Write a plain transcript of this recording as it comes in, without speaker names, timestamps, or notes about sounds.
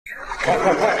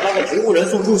快，那个植物人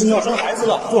送出信要生孩子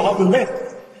了，做好准备。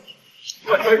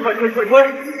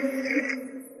快！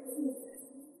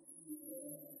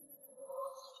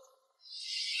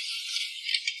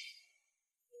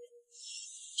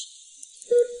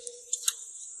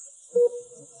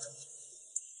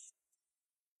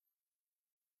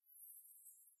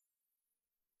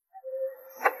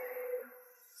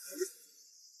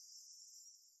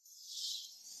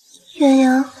远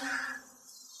洋，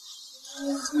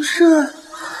不是，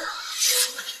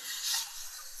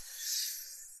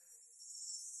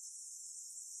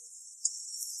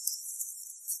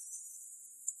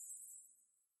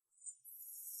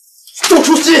不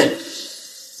出息！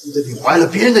你得比怀了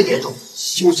别人的严重，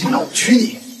休想让我娶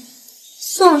你！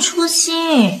宋初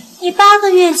心，你8个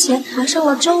月前爬上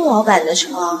了周老板的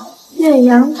床，远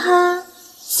洋他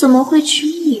怎么会娶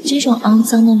你这种肮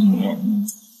脏的女人呢？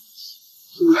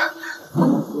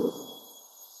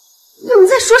你们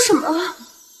在说什么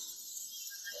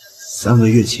？3个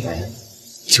月前，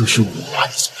就是我把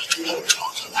你送到周老板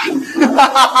床上来。混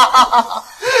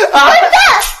蛋！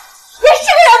你是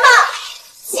人吗？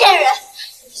贱人！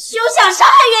休想伤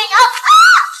害远洋！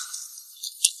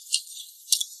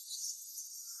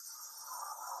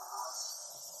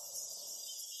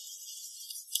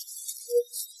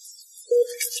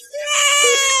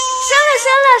生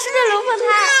了，是对龙凤胎。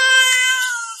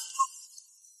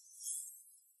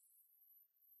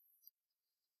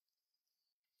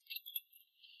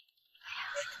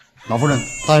老夫人，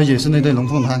大约也是那对龙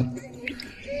凤胎。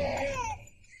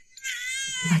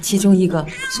把其中一个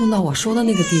送到我说的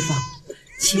那个地方，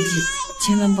切记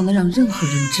千万不能让任何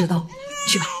人知道。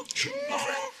去吧。是，老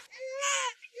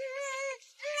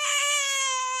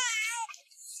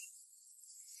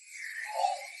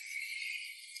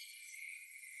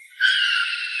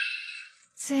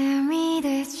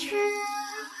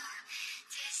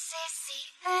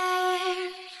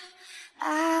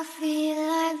夫人。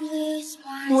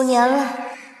5年了，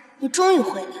你终于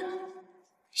回来了。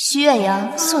徐远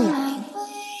洋、宋雅玲，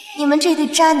你们这对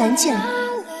渣男贱人，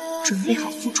准备好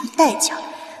付出代价了。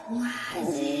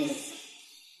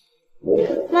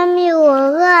妈咪，我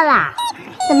饿了。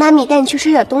那妈咪带你去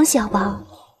吃点东西好不好？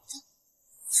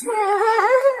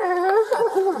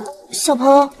小朋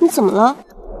友，你怎么了？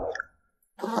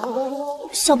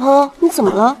小朋友，你怎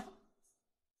么了？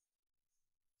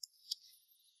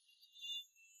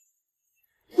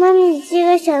妈咪，这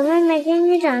个小妹妹跟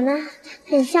你长得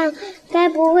很像，该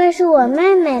不会是我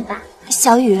妹妹吧？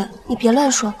小雨，你别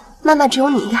乱说，妈妈只有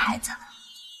你一个孩子。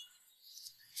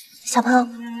小朋友，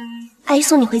阿姨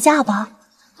送你回家好不好？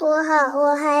不好，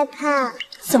我害怕。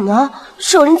怎么了？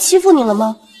是有人欺负你了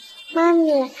吗？妈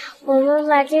咪，我们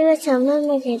把这个小妹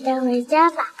妹给带回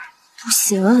家吧。不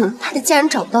行，她的家人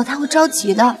找不到，她会着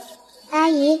急的。阿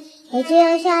姨，我就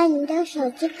要上你的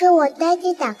手机给我爹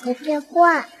地打个电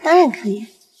话。当然可以。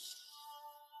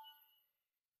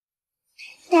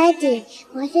爹地，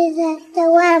我现在在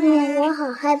外面，我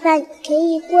好害怕，你可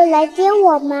以过来接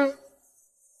我吗？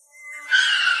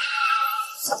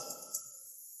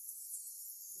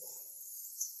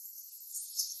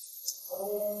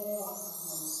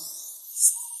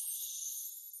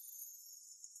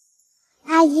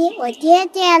阿姨，我爹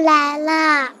爹来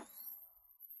了。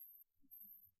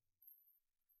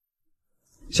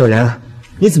小妍，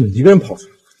你怎么一个人跑出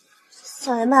来？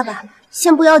小妍爸爸，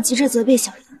先不要急着责备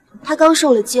小妍，她刚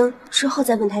受了惊，之后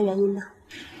再问她原因的。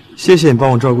谢谢你帮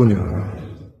我照顾女儿。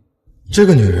这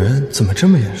个女人怎么这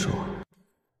么眼熟啊？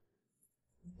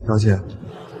表姐，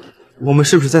我们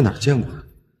是不是在哪儿见过？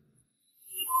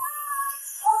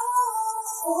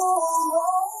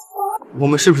我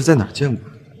们是不是在哪儿见过？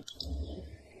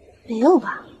没有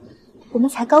吧，我们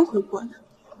才刚回国呢。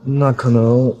那可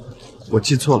能我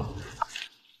记错了。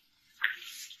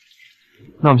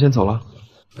那我们先走了，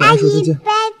跟阿姨说再见。拜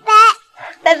拜，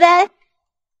拜拜，拜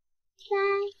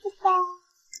拜。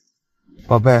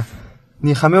宝贝，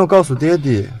你还没有告诉爹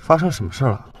地发生什么事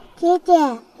了？姐姐，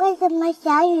为什么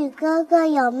小雨哥哥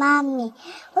有妈咪，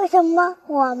为什么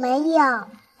我没有？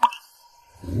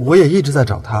我也一直在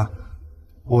找他，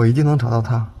我一定能找到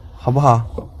他，好不好？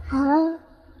好。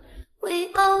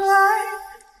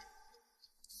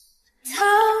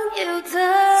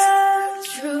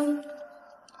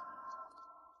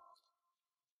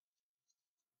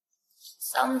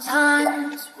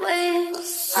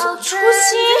小初心，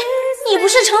你不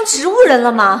是成植物人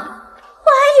了吗？我还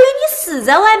以为你死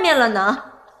在外面了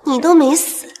呢。你都没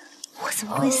死，我怎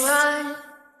么会死？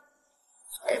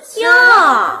哟，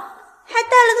还带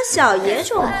了个小野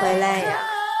种回来呀？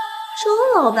周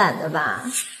老板的吧？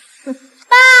爸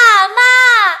妈，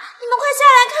你们快下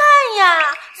来看呀！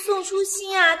宋初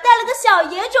心啊，带了个小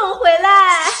野种回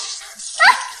来。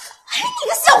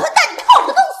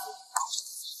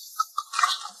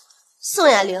宋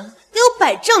雅玲，给我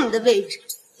摆正你的位置，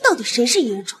到底谁是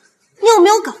野种？你有没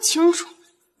有搞清楚？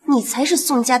你才是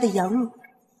宋家的养女。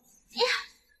呀，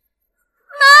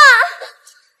妈，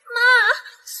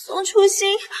宋初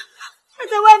心，她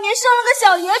在外面生了个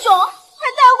小野种，还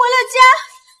带回了家。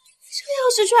这要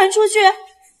是传出去，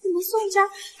你们宋家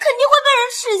肯定会被人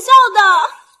耻笑的。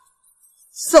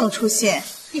宋初心，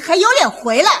你还有脸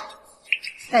回来？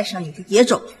带上你的野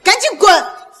种，赶紧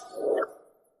滚！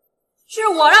是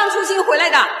我让初心回来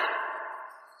的。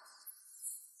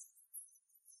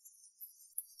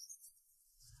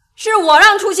是我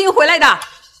让初心回来的。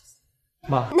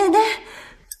妈，奶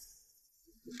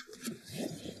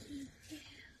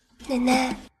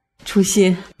奶，初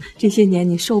心，这些年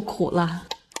你受苦了。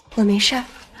我没事儿。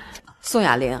宋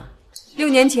雅玲，6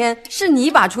年前是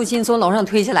你把初心从楼上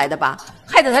推下来的吧？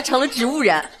害得她成了植物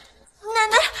人。奶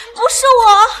奶，不是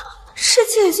我，是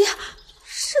姐姐，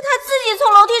是她自己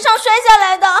从楼梯上摔下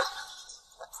来的。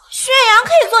徐远阳可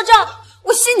以作证。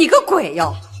我信你个鬼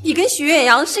哟！你跟徐远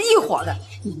阳是一伙的，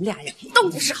你们俩人都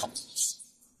不是好东西。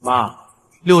妈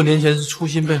，6年前是初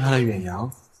心背叛了远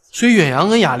阳，所以远阳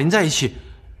跟雅玲在一起，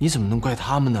你怎么能怪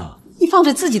他们呢？你放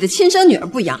着自己的亲生女儿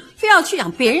不养，非要去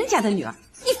养别人家的女儿，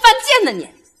你犯贱呢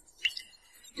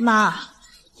你！妈，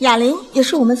雅玲也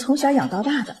是我们从小养到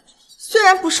大的，虽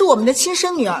然不是我们的亲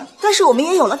生女儿，但是我们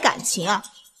也有了感情啊。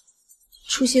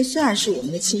初心虽然是我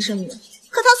们的亲生女儿，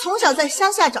可她从小在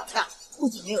乡下长大，不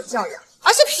仅没有教养，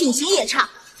而且品行也差，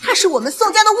她是我们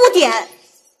宋家的污点。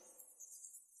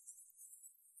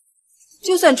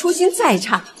就算初心再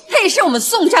差，她也是我们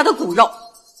宋家的骨肉。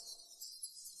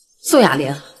宋雅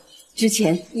玲，之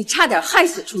前你差点害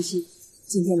死初心，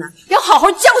今天呢，要好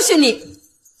好教训你。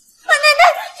奶，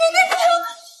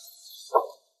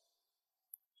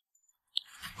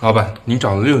老板，您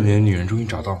找了6年的女人终于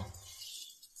找到了。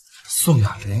宋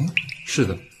雅玲？是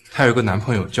的，她有个男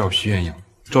朋友叫徐远阳。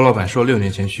周老板说6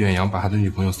年前徐远阳把他的女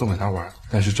朋友送给他玩，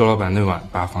但是周老板那晚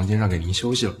把房间让给您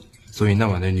休息了，所以那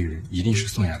晚的女人一定是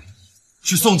宋雅玲。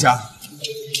去宋家。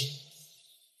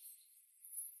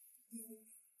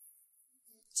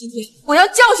今天我要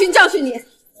教训教训你。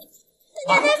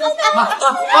妈！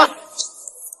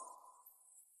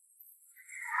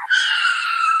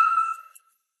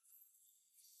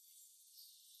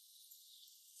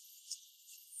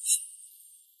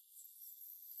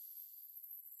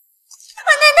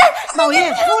老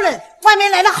爷夫人，外面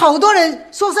来了好多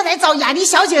人，说是来找雅丽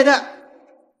小姐的。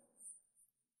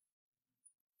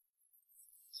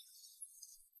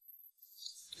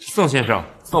宋先生，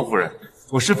宋夫人，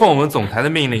我是奉我们总裁的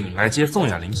命令来接宋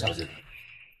雅玲小姐的。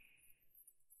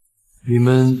你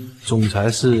们总裁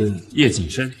是叶景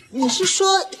深？你是说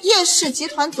叶氏集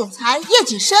团总裁叶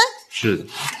景深？是的。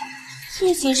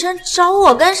叶景深找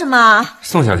我干什么？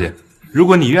宋小姐，如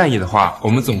果你愿意的话，我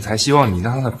们总裁希望你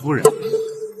当他的夫人。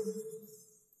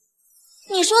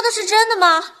你说的是真的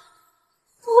吗？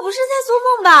我不是在做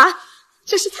梦吧？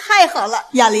真是太好了，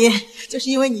雅玲，就是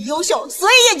因为你优秀，所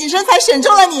以叶景深才选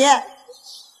中了你。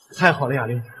太好了，雅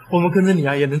玲，我们跟着你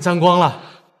啊也能沾光了。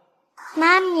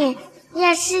妈咪，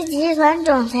叶氏集团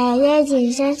总裁叶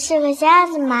景深是个瞎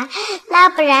子吗？那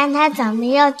不然他怎么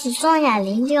要娶宋雅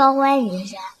玲这个坏女人？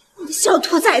你小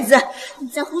兔崽子，你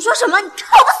在胡说什么？你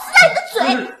看我撕烂你的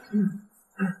嘴！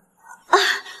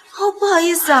不好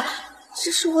意思啊，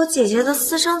这是我姐姐的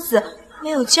私生子，没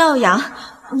有教养，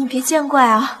你别见怪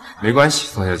啊。没关系，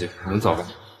宋小姐，我们走吧。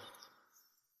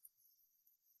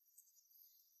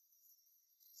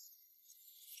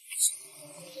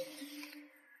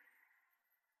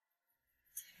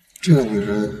这个女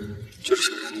人就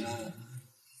是小然的妈妈。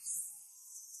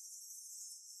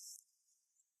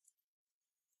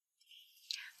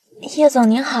叶总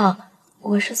您好，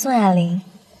我是宋雅玲。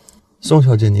宋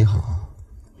小姐你好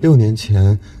，6年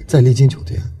前在丽晶酒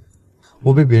店，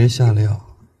我被别人下了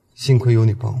药，幸亏有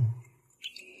你帮我。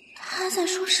他在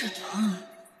说什么？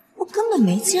我根本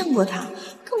没见过他，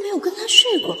更没有跟他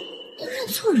睡过，他认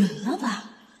错人了吧？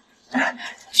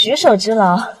举手之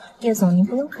劳，叶总您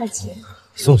不用客气。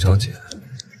宋小姐，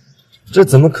这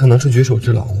怎么可能是举手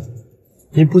之劳呢？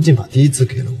你不仅把第一次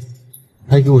给了我，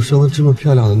还给我生了这么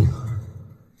漂亮的女儿，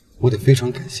我得非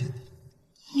常感谢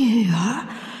你。女儿？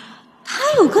他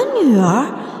有个女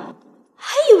儿，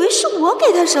还以为是我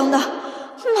给他生的。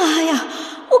妈呀，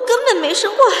我根本没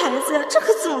生过孩子，这可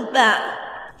怎么办？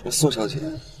宋小姐，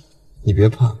你别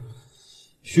怕，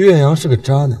徐远阳是个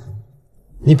渣男，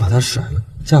你把他甩了，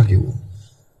嫁给我，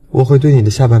我会对你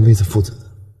的下半辈子负责的。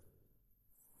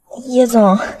叶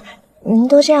总，您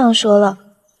都这样说了，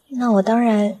那我当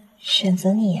然选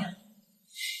择你呀。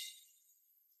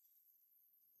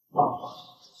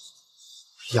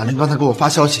雅玲刚才给我发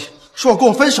消息，说要跟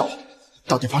我分手，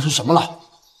到底发生什么了？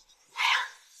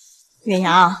远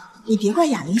洋，你别怪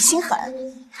雅玲心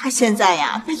狠，她现在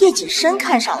呀被叶锦生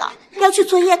看上了，要去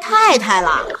做叶太太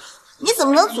了。你怎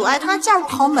么能阻碍她嫁入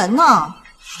豪门呢？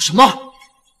什么？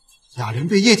雅玲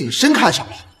被叶景生看上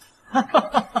了？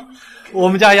我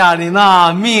们家雅玲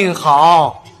啊，命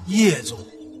好，叶总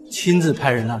亲自派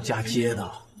人来嫁接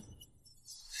的，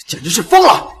简直是疯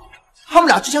了！他们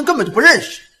俩之前根本就不认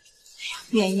识。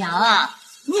远洋啊，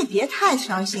你也别太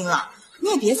伤心了，你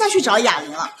也别再去找雅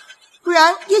玲了，不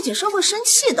然叶景生会生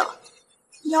气的。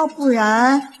要不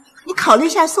然你考虑一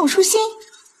下宋初心，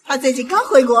他最近刚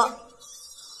回国。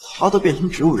他都变成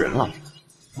植物人了，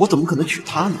我怎么可能娶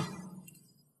她呢？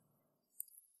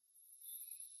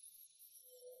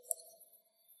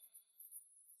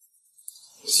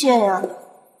轩呀，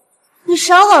你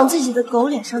少往自己的狗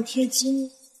脸上贴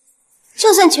金。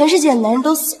就算全世界的男人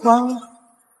都死光了，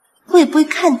我也不会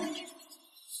看你。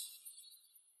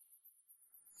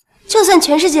就算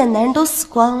全世界的男人都死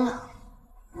光了，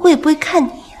我也不会看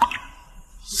你。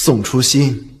宋初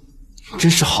心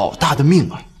真是好大的命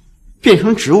啊！变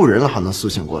成植物人了还能苏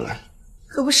醒过来？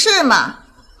可不是嘛，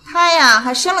他呀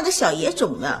还生了个小野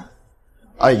种呢。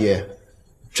二爷，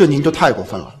这您就太过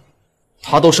分了。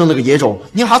他都生了个野种，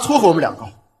您还撮合我们两个，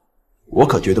我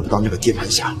可绝对不当这个接盘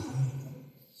侠。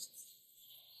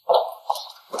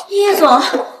叶总，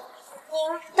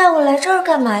您带我来这儿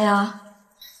干嘛呀？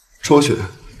抽血，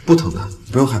不疼的，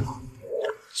不用害怕。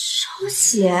抽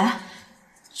血？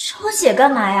抽血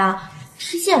干嘛呀？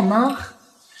体检吗？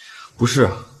不是，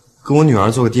跟我女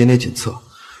儿做个 DNA 检测，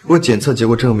如果检测结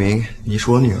果证明你是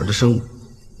我女儿的生母，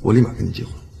我立马跟你结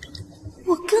婚。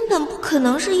我根本不可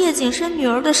能是叶景生女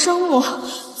儿的生母，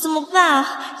怎么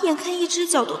办？眼看一只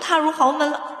脚都踏入豪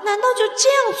门了，难道就这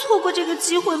样错过这个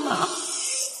机会吗？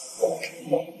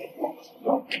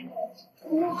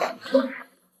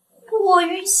我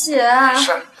晕血。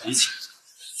是，你请。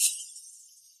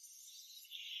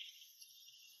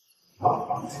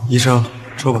医生，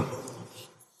抽吧。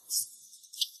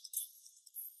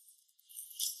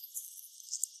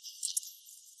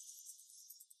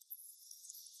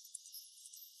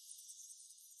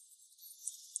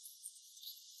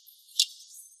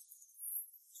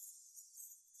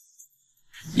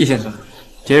叶先生，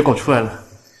结果出来了，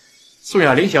宋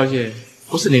雅玲小姐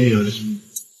不是你女儿的生母。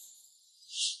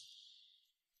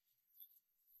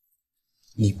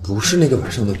你不是那个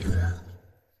晚上的女人，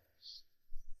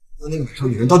那个晚上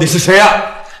女人到底是谁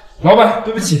啊？老板，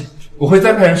对不起，我会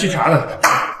再派人去查的。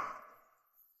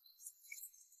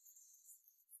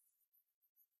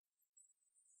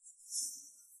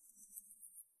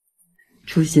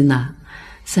初心呐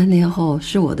，3年后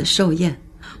是我的寿宴，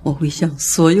我会向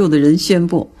所有的人宣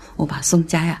布，我把宋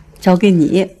家呀交给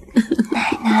你。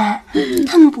奶奶，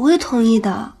他们不会同意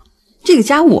的。这个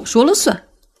家我说了算，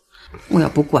我要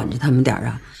不管着他们点儿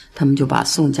啊，他们就把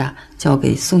宋家交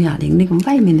给宋雅玲那个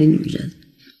外面的女人。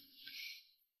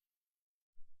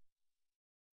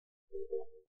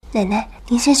奶奶，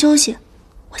您先休息，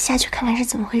我下去看看是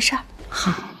怎么回事。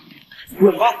好。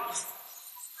滚吧！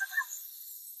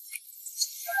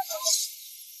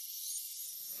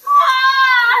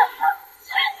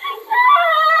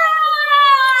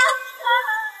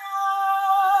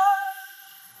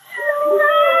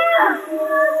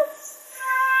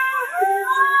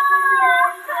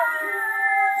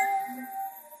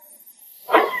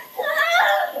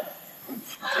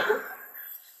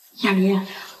雅玲，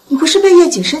你不是被叶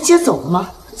景生接走了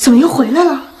吗？怎么又回来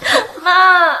了？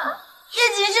妈，叶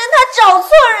景生他找错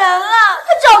人了，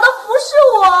他找的不是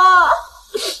我，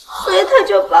所以他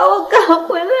就把我赶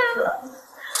回来了。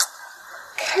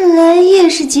看来叶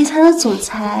氏集团的总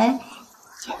裁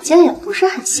眼睛也不是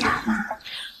很瞎嘛。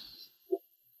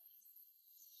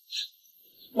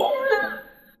月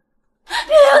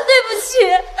亮，对不起，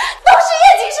都是叶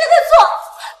景生的错，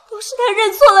都是他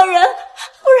认错了人，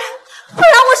不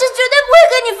然我是绝对不会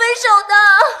跟你分手的。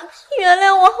原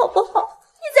谅我好不好？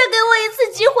你再给我一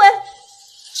次机会，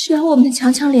只要我们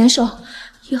强强联手，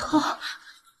以后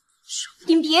说不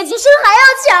定比叶景生还要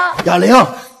强。雅玲，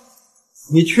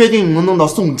你确定你能弄到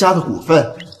宋家的股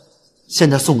份？现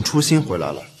在宋初心回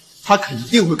来了，他肯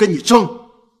定会跟你争。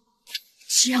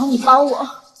只要你帮我，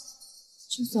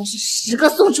就算是10个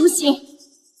宋初心，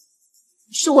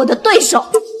是我的对手。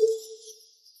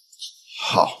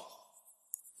好，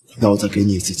那我再给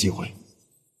你一次机会。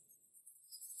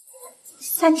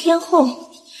3天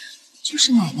后就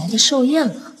是奶奶的寿宴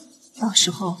了，到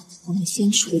时候我们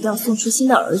先除掉宋初心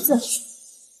的儿子，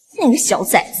那个小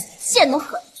崽子贱得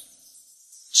很。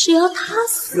只要他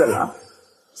死了，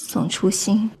宋初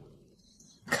心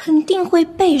肯定会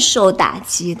备受打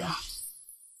击的。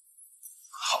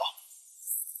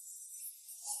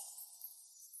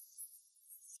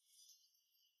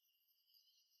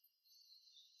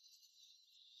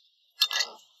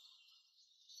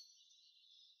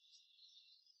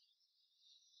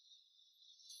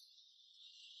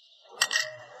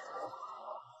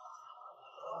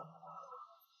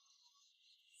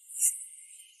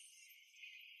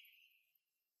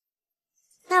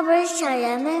那不是小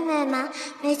圆妹妹吗？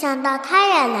没想到她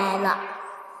也来了。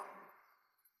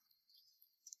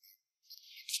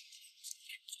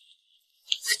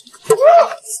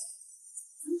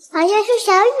好像是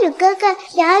小雨哥哥，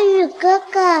小雨哥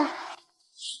哥。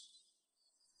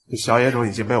这小野种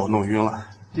已经被我弄晕了，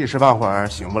一时半会儿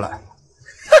醒不来。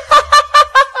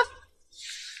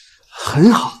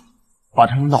很好，把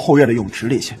他扔到后院的泳池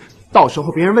里去，到时候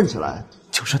别人问起来，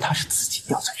就说他是自己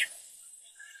掉下去。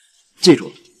记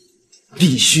住，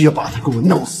必须要把他给我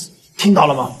弄死，听到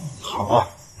了吗？好，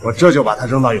我这就把他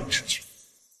扔到泳池去。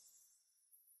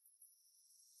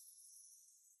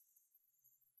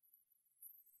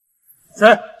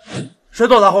谁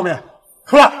躲在后面？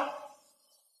出来！你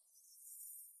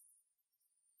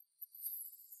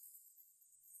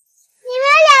们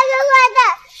两个坏蛋！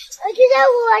我知道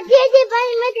我爹爹把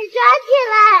你们给抓起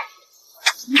来。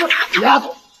你个死丫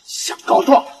头，想告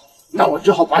状，那我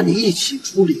只好把你一起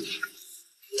处理。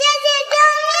爹爹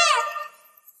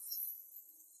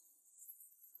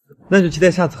救命！那就期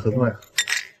待下次合作呀。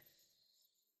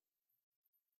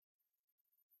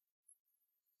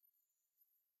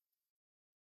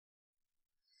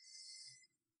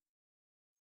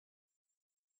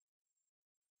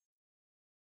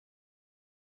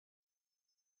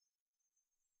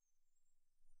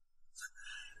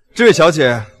这位小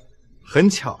姐，很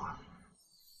巧啊。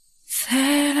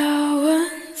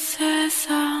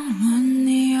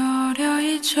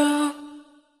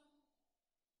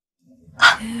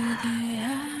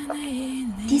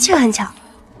的确很巧，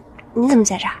你怎么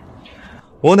在这儿？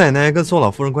我奶奶跟宋老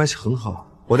夫人关系很好，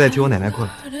我代替我奶奶过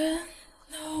来。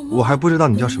我还不知道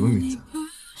你叫什么名字。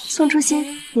宋初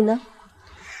心，你呢？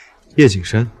叶景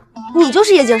深。你就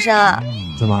是叶景深啊？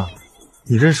怎么，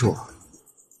你认识我？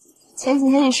前几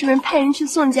天你是不是派人去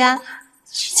宋家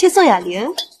去接宋雅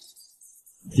玲？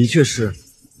的确是，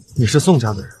你是宋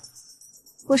家的人。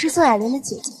我是宋雅玲的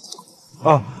姐姐。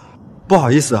啊，不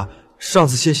好意思啊，上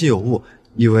次些许有误，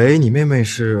以为你妹妹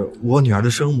是我女儿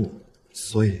的生母，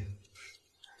所以。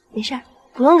没事儿，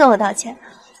不用跟我道歉，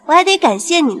我还得感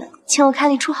谢你呢，请我看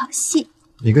了一出好戏。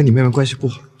你跟你妹妹关系不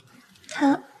好？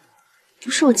她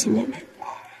不是我亲妹妹。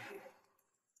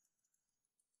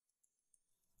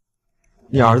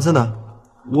你儿子呢？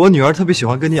我女儿特别喜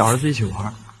欢跟你儿子一起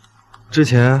玩，之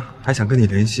前还想跟你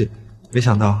联系，没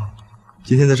想到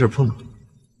今天在这儿碰到你。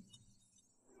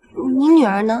你女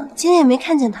儿呢？今天也没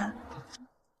看见她。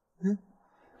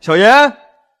小妍，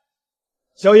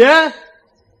小妍，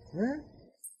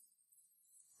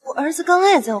我儿子刚刚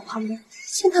也在我旁边，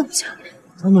现在不见了。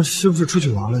他们是不是出去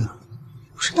玩了呀？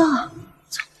不知道啊，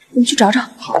走，我们去找找。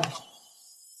好。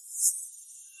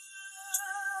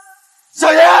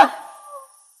小妍。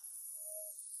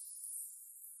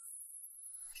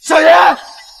小妍，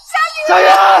小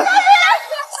妍，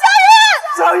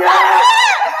小妍，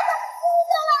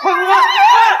快过来！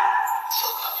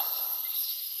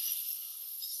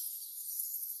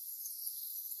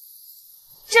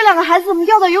这两个孩子怎么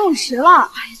掉到游泳池了？哎呀，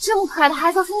这么可爱的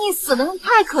孩子要是溺死了，那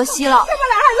太可惜了。快把俩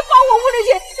孩子放我屋里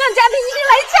去，让家庭医生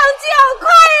来抢救，快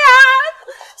呀！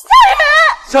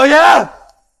小妍，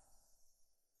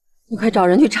你快找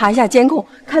人去查一下监控，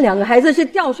看两个孩子是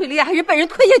掉水里还是被人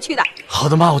推下去的。好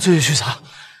的，妈，我这就去查。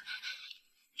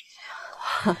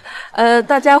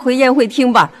大家回宴会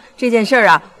厅吧。这件事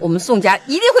啊，我们宋家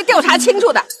一定会调查清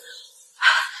楚的。走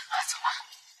吧。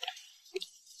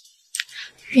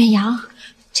远洋，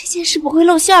这件事不会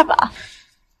露馅吧？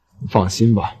放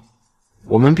心吧，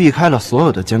我们避开了所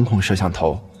有的监控摄像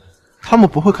头，他们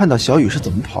不会看到小雨是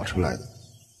怎么跑出来的，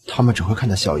他们只会看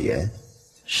到小妍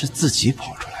是自己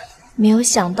跑出来的。没有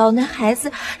想到那孩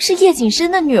子是叶景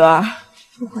深的女儿，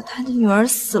如果他的女儿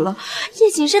死了，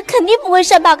叶景深肯定不会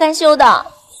善罢甘休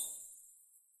的。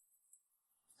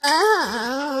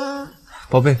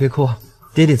宝贝，别哭，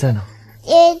爹爹在呢。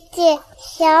爹爹，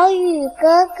小雨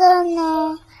哥哥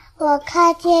呢？我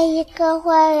看见一个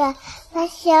坏人把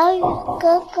小雨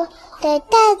哥哥给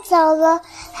带走了，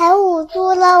还捂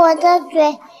住了我的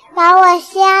嘴，把我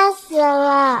吓死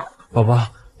了。宝宝，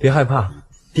别害怕，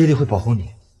爹爹会保护你。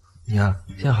你啊，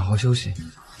先好好休息。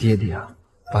爹爹啊，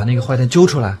把那个坏蛋揪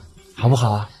出来，好不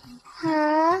好啊？好。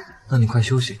那你快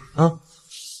休息啊。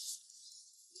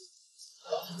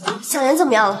小妍怎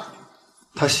么样了？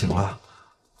他醒了，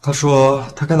他说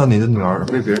他看到你的女儿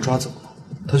被别人抓走了，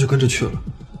他就跟着去了，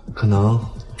可能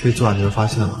被作案的人发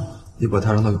现了，也把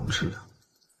他扔到泳池里。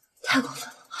太过分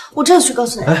了，我这就去告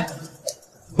诉你。哎，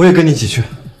我也跟你一起去。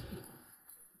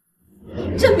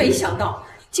真没想到，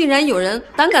竟然有人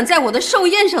胆敢在我的寿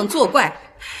宴上作怪。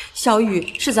小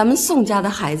雨是咱们宋家的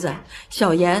孩子，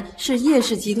小妍是叶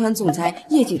氏集团总裁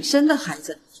叶景深的孩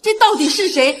子，这到底是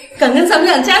谁敢跟咱们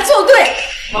两家作对？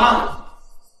妈，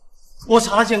我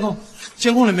查了监控，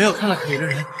监控里没有看到可疑的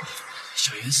人，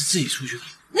小妍是自己出去的。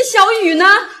那小雨呢？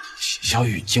小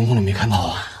雨监控里没看到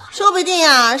啊。说不定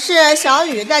啊，是小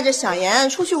雨带着小妍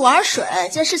出去玩水，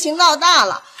见事情闹大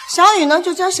了，小雨呢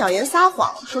就教小妍撒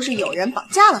谎，说是有人绑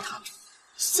架了他。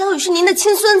小雨是您的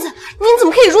亲孙子，您怎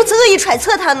么可以如此恶意揣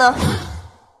测他呢？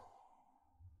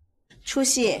初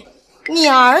曦，你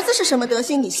儿子是什么德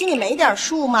行，你心里没点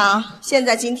数吗？现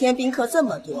在今天宾客这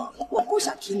么多，我不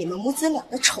想提你们母子俩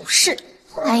的丑事。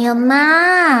哎呀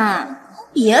妈，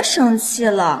别生气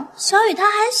了，小雨她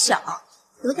还小，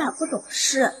有点不懂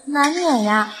事，难免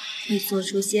呀会做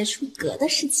出些出格的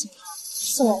事情。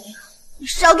宋老爷，你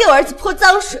少给我儿子泼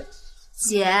脏水！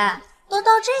姐，都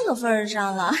到这个份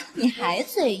上了，你还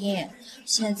嘴硬？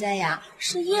现在呀，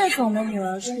是叶总的女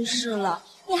儿去世了，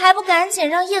你还不赶紧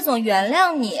让叶总原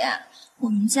谅你？我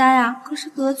们家呀，可是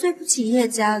得罪不起叶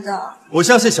家的。我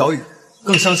相信小雨，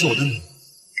更相信我的女儿。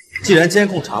既然监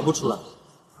控查不出来，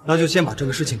那就先把这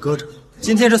个事情搁着。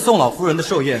今天是宋老夫人的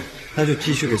寿宴，那就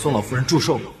继续给宋老夫人祝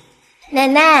寿吧。奶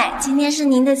奶，今天是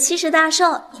您的70大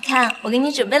寿，你看我给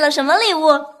你准备了什么礼物？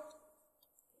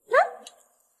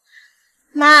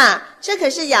妈，这可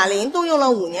是雅玲动用了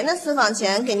5年的私房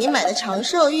钱给您买的长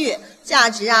寿玉，价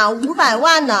值500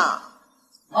万呢。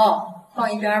哦，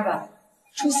放一边吧。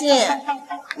初曦，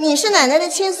你是奶奶的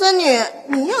亲孙女，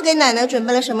你又给奶奶准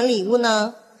备了什么礼物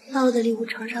呢？把我的礼物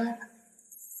呈上来吧。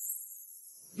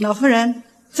老夫人，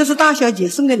这是大小姐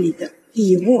送给你的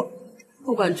礼物。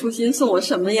不管初心送我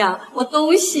什么呀，我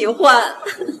都喜欢。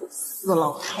死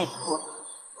老太婆，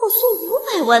我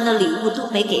送500万的礼物都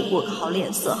没给过个好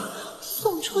脸色，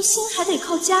送初心还得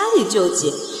靠家里救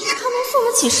济，她能送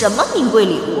得起什么名贵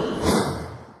礼物？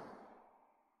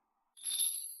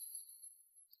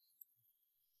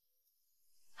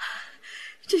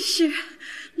这是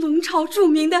龙朝著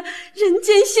名的人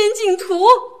间仙境图，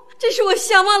这是我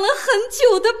向往了很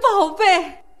久的宝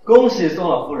贝。恭喜宋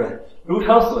老夫人如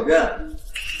偿所愿。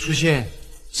初心，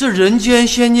这人间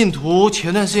仙境图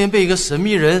前段时间被一个神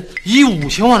秘人以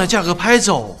5000万的价格拍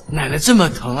走，奶奶这么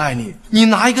疼爱你，你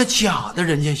拿一个假的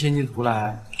人间仙境图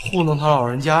来糊弄他老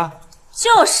人家？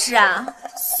就是啊，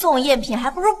送赝品还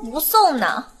不如不送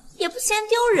呢，也不嫌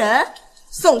丢人。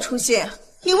宋初心，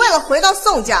你为了回到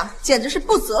宋家，简直是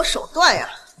不择手段呀！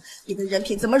你的人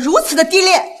品怎么如此的低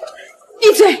劣？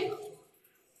闭嘴！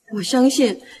我相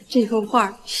信这幅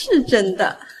画是真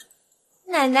的。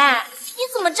奶奶，你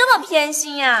怎么这么偏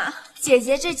心呀？姐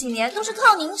姐这几年都是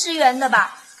靠您支援的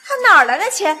吧？她哪儿来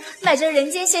的钱买这人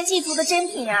间仙境图的真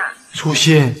品啊？初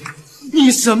心，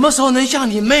你什么时候能像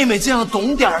你妹妹这样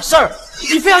懂点事儿？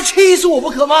你非要气死我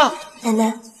不可吗？奶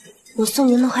奶，我送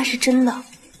您的花是真的。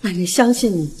奶奶相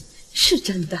信你是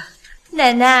真的。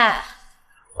奶奶，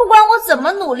不管我怎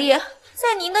么努力，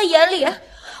在您的眼里，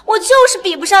我就是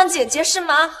比不上姐姐，是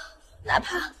吗？哪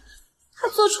怕她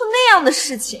做出那样的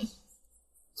事情。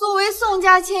作为宋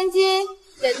家千金，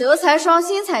得德才双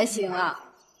馨才行啊。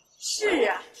是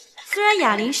啊，虽然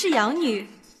雅玲是养女，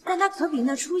但她可比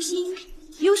那初心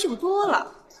优秀多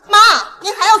了。妈，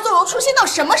您还要纵容初心到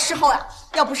什么时候呀？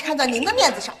要不是看在您的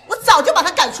面子上，我早就把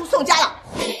她赶出宋家了。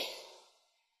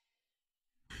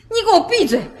你给我闭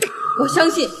嘴！我相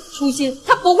信初心，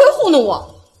她不会糊弄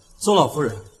我。宋老夫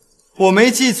人，我没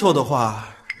记错的话，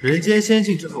《人间仙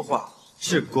境》这幅画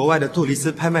是国外的杜丽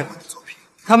斯拍卖馆的作品。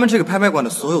他们这个拍卖馆的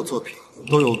所有作品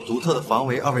都有独特的防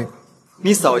伪2维码，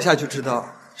你扫一下就知道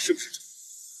是不是真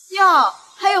的。哟，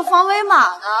还有防伪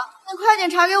码呢，那快点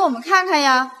查给我们看看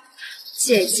呀！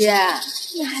姐姐，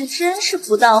你还真是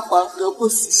不到黄河不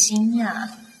死心呀！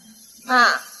妈，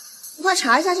你快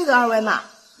查一下这个2维码。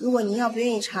如果您要不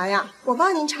愿意查呀，我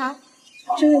帮您查。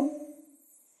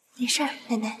没事儿，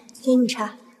奶奶，给你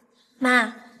查。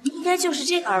妈，应该就是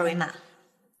这个2维码。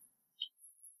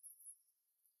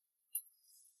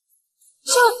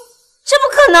这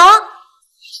不可能！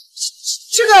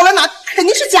这个2维码肯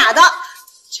定是假的，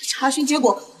这查询结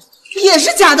果也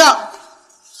是假的。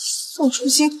宋初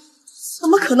心怎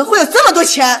么可能会有这么多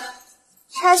钱？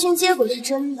查询结果是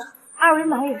真的，2维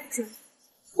码也是真的，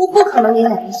我不可能给奶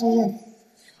奶送赝品。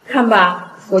看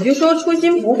吧，我就说初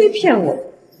心不会骗我，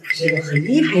他是个很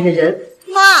厉害的人。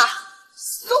妈，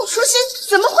宋初心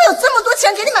怎么会有这么多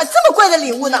钱给你买这么贵的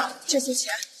礼物呢？这些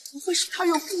钱不会是他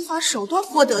用不法手段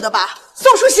获得的吧？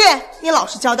宋初心，你老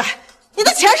实交代，你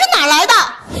的钱是哪来的？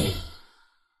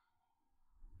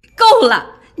够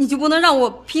了，你就不能让我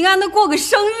平安的过个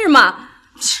生日吗？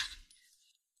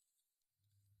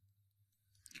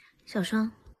小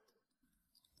双，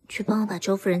去帮我把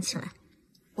周夫人请来。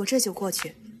我这就过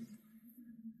去。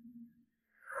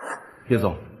叶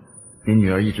总，您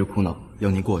女儿一直哭闹，要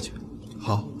您过去。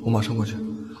好，我马上过去。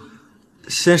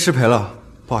先失陪了，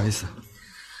不好意思。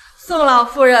宋老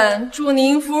夫人，祝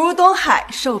您福如东海，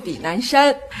寿比南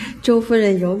山。周夫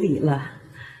人有礼了。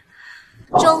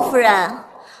周夫人，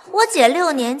我姐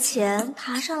6年前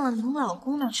爬上了您老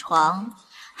公的床，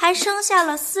还生下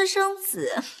了私生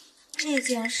子。这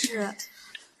件事，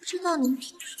不知道您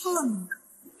听说了吗？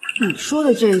你说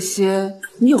的这些，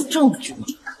你有证据吗？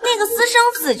那个私生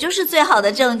子就是最好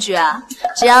的证据啊！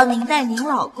只要您带您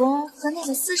老公和那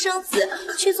个私生子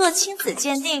去做亲子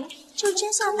鉴定，就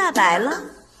真相大白了。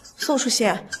宋书记，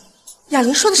雅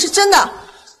玲说的是真的，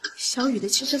小雨的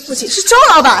亲生父亲是周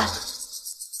老板。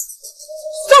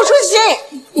宋书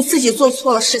记，你自己做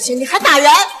错了事情，你还打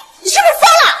人，你是不是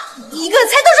疯了？你一个人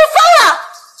才都是疯了！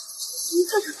一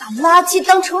个个把垃圾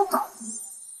当成宝，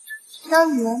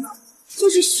当年就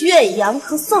是徐远阳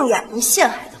和宋雅玲陷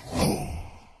害的我。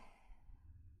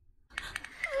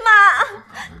妈，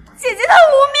姐姐她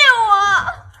污蔑我，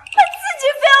她自己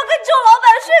非要跟周老板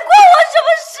睡，关我什么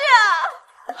事啊？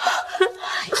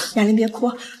雅玲别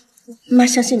哭，妈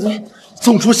相信你。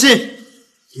宋初心，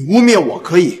你污蔑我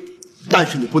可以，但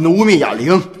是你不能污蔑雅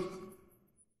玲。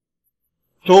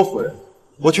周夫人，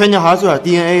我劝您还是做点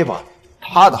DNA 吧，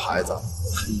她的孩子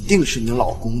肯定是您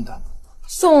老公的。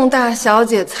宋大小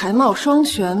姐才貌双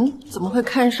全，怎么会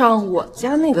看上我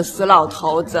家那个死老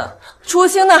头子？初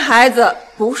心的孩子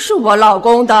不是我老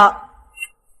公的。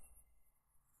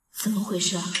怎么回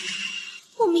事啊？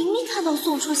我明明看到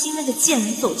宋初心那个贱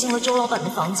人走进了周老板的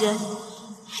房间，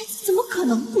孩子怎么可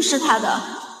能不是他的？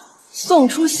宋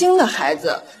初心的孩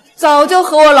子早就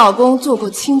和我老公做过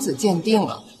亲子鉴定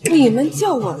了，你们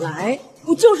叫我来，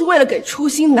不就是为了给初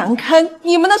心难堪？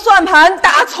你们的算盘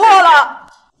打错了。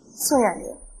宋雅玲，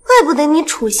怪不得你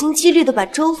处心积虑的把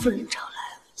周夫人找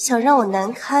来，想让我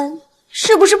难堪，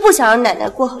是不是不想让奶奶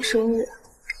过好生日？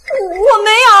我没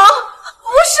有，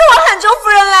不是我喊周夫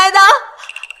人来的，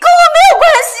跟我没有关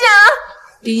系啊！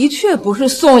的确不是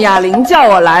宋雅玲叫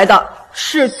我来的，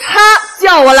是她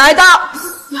叫我来的。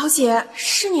表姐，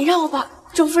是你让我把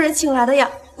周夫人请来的呀，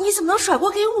你怎么能甩锅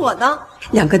给我呢？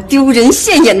两个丢人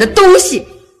现眼的东西！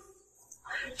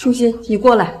初心，你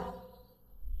过来。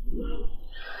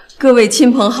各位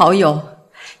亲朋好友，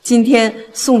今天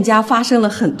宋家发生了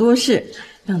很多事，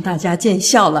让大家见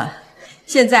笑了。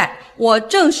现在我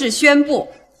正式宣布，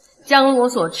将我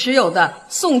所持有的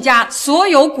宋家所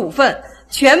有股份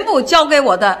全部交给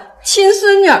我的亲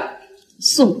孙女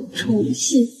宋初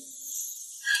心。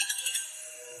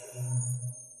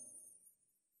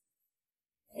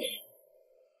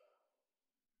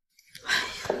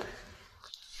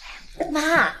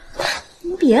妈，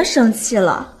你别生气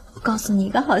了。告诉你一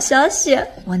个好消息，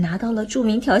我拿到了著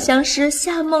名调香师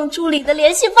夏梦助理的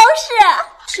联系方式。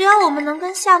只要我们能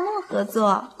跟夏梦合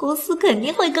作，公司肯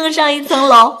定会更上一层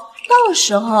楼。到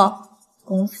时候，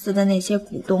公司的那些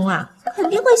股东啊，肯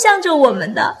定会向着我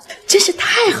们的。真是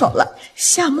太好了！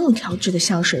夏梦调制的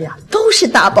香水呀，都是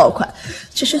大爆款，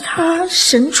只是它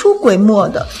神出鬼没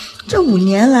的，这5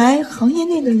年来，行业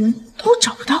内的人都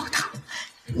找不到它。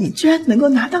你居然能够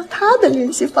拿到他的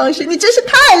联系方式，你真是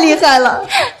太厉害了！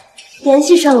联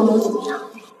系上了能怎么样？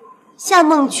夏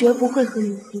梦绝不会和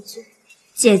你合作。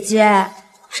姐姐，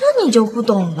这你就不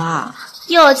懂了。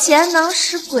有钱能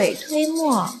使鬼推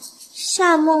磨，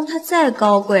夏梦她再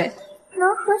高贵，能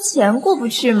和钱过不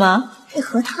去吗？配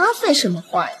合他废什么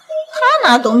话呀？他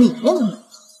哪懂里面的呢？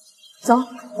走，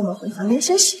我们回房间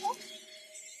休息。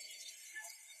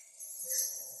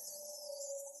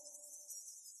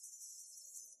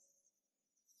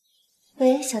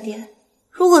喂，小蝶，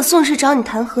如果宋氏找你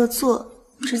谈合作，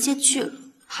直接去了。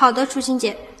好的，初心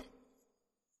姐。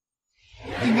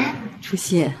奶奶，初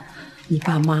心，你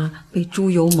爸妈被猪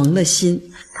油蒙了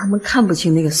心，他们看不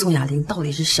清那个宋雅玲到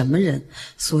底是什么人，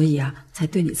所以啊，才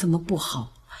对你这么不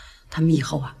好。他们以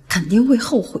后啊，肯定会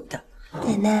后悔的。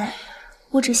奶奶，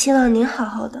我只希望您好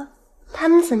好的，他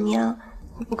们怎么样，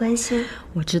我不关心。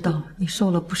我知道你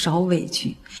受了不少委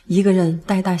屈，一个人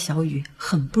带大小雨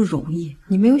很不容易。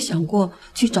你没有想过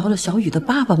去找找小雨的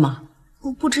爸爸吗？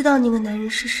我不知道那个男人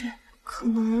是谁，可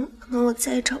能我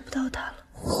再也找不到他了。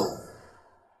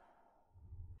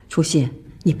初心，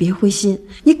你别灰心，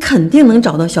你肯定能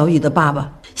找到小雨的爸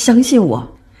爸，相信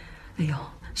我。哎呦，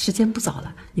时间不早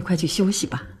了，你快去休息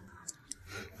吧。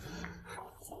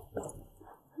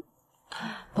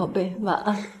宝贝，晚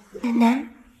安。奶奶，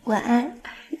晚安。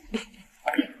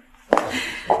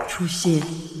初心，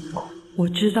我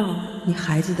知道你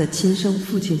孩子的亲生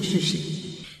父亲是谁，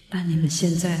但你们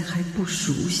现在还不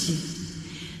熟悉。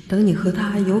等你和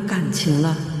他有感情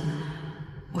了，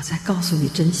我再告诉你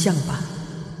真相吧。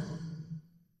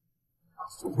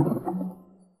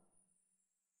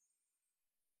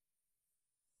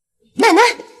奶奶，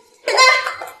你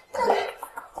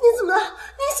怎么了？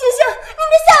您醒醒！您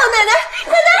别吓我奶奶！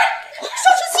奶奶，说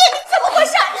出气，你怎么回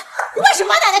事？你为什么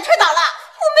把奶奶推倒了？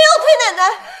我没有推奶奶，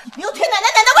你没有推奶奶，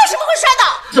奶奶为什么会摔倒？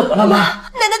怎么了妈？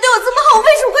奶奶对我这么好，我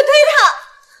为什么会推她？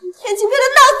天晴变得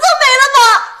脑子都没了吗？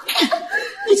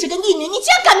你这个逆女，你竟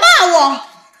然敢骂我！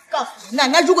告诉你，奶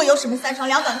奶如果有什么三长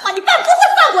两短的话，你爸不会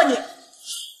放过你。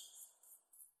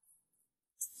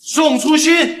宋初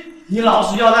心，你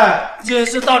老实交代，这件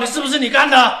事到底是不是你干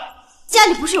的？家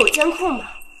里不是有监控吗？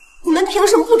你们凭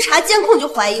什么不查监控就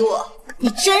怀疑我？你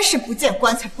真是不见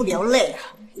棺材不流泪啊！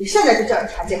你现在就叫人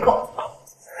查监控。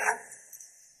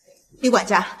李管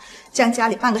家，将家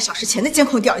里半个小时前的监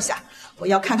控调一下，我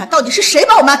要看看到底是谁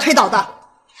把我妈推倒的。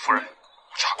夫人，我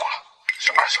查过了，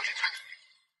是2小姐推的。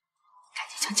赶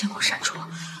紧将监控删除，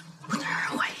不能让人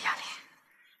怀疑亚玲。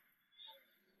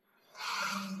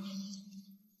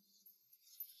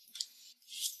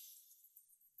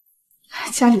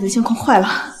家里的监控坏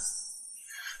了，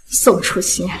宋初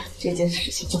心，这件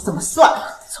事情就这么算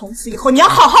了。从此以后，你要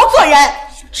好好做人。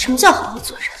什么叫好好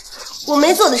做人？我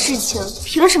没做的事情，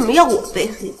凭什么要我背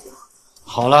黑锅？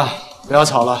好了，不要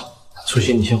吵了。初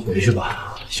心，你先回去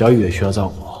吧，小雨也需要照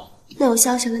顾。那有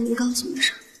消息了，您告诉我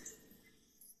声。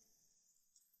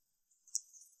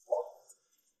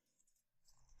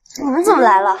你们怎么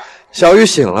来了？小雨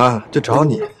醒了，就找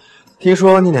你。听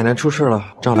说你奶奶出事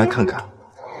了，正好来看看。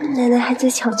奶奶还在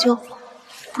抢救，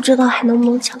不知道还能不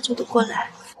能抢救得过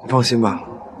来。你放心吧，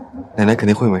奶奶肯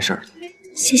定会没事的。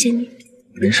谢谢你。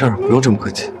没事儿，不用这么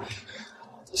客气。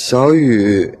小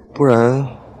雨，不然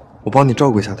我帮你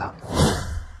照顾一下她。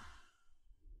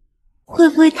会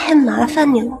不会太麻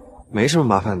烦你了？没什么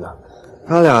麻烦的，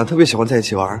他俩特别喜欢在一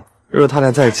起玩。如果他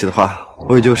俩在一起的话，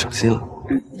我也就省心了。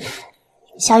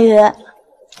小雨，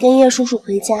跟叶叔叔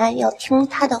回家要听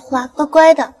他的话，乖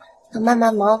乖的。等妈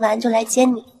妈忙完就来接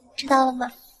你，知道了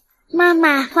吗？妈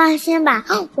妈放心吧，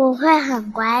我会很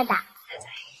乖的。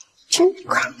真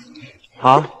乖。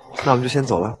好，那我们就先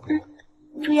走了。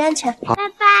注意安全。好，拜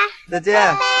拜。再见。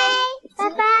拜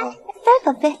拜。拜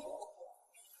拜，宝贝。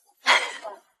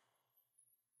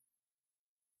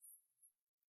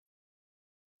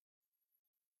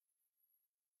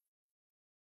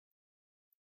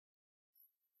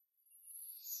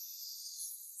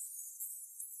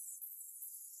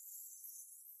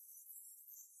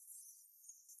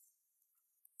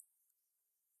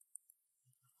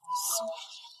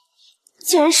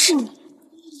竟然是你！宋初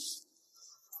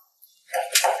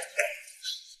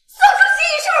心，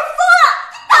你是不是疯了？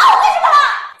你打我干什么？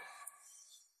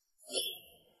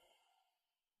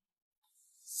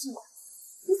宋，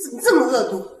你怎么这么恶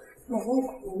毒？奶奶也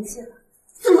大年纪了，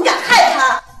怎么敢害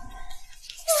她？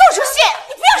宋初心，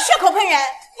你不要血口喷人！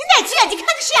你哪只眼睛看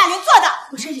的是雅玲做的？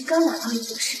我这里刚拿到一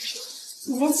则视频，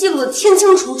里面记录的清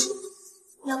清楚楚，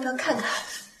你要不要看看？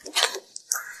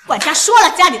管家说了，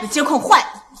家里的监控坏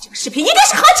了。这个视频一定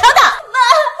是合成的！妈，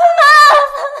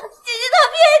姐姐她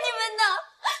骗你们的！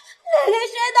奶奶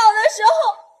摔倒的时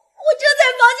候，我正在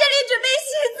房间里准备洗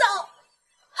澡，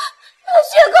她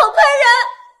血口喷人，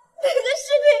那个视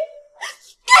频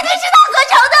肯定是她合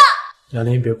成的！雅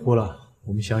玲，别哭了，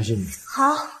我们相信你。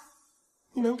好，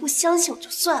你们不相信我就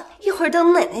算了，一会儿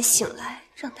等奶奶醒来，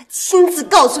让她亲自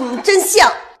告诉你们真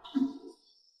相。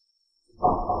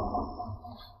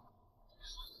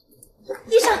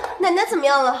医生，奶奶怎么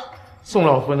样了？宋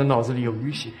老夫人的脑子里有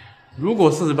淤血，如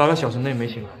果48个小时内没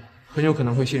醒来，很有可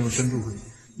能会陷入深度昏迷。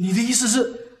你的意思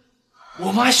是，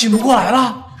我妈醒不过来了？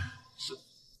是。奶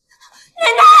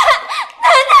奶，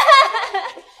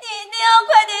你一定要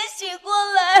快点醒过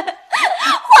来，还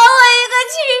我一个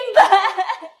清白，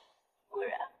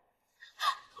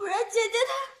不然姐姐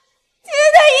她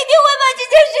一定会把这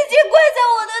件事情怪在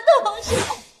我的头上。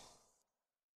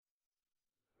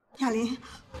亚玲。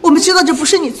我们知道这不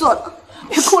是你做的，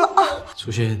别哭了啊！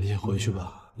初心，你先回去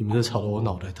吧，你们这吵得我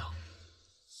脑袋疼。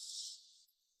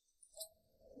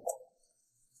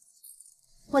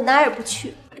我哪儿也不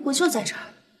去，我就在这儿，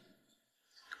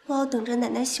我要等着奶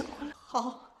奶醒过来。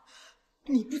好，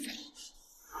你不走，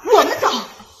我们走。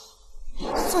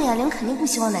宋雅玲肯定不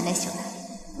希望奶奶醒来，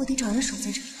我得找人守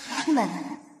在这里，听奶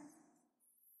奶。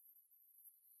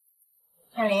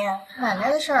雅玲，奶奶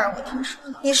的事儿我听说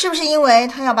了，你是不是因为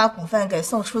她要把股份给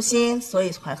宋初心，所以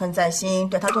怀恨在心，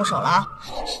对她动手了？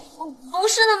不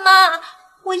是的，妈，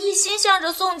我一心向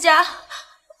着宋家，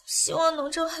希望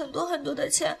能挣很多很多的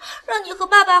钱，让你和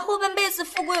爸爸后半辈子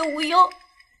富贵无忧。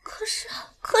可是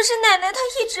奶奶她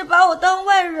一直把我当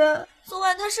外人，昨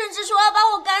晚她甚至说要把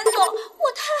我赶走，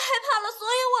我太害怕了，所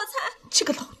以我才……这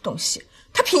个老东西，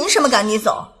她凭什么赶你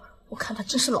走？我看她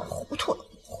真是老糊涂了，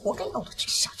活该落到这个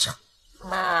下场。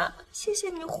妈，谢谢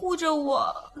你护着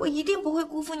我，我一定不会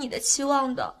辜负你的期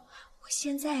望的。我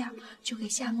现在呀，就给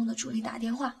夏梦的助理打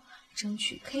电话，争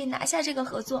取可以拿下这个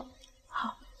合作。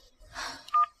好。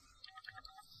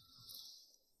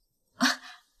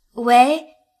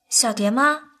喂，小蝶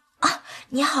吗？啊，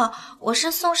你好，我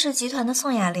是宋氏集团的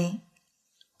宋雅玲。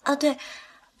啊，对，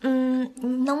你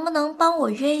能不能帮我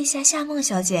约一下夏梦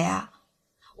小姐呀？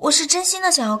我是真心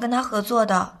的想要跟她合作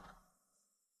的。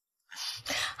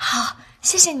好，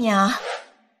谢谢你啊。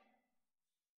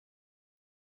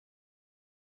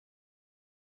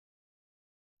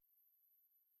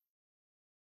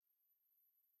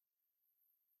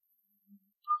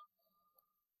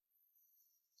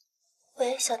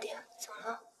喂，小蝶，怎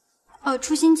么了？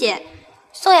初心姐，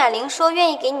宋雅玲说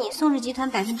愿意给你宋氏集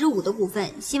团5%的股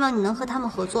份，希望你能和他们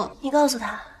合作。你告诉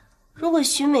她，如果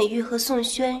徐美玉和宋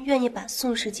轩愿意把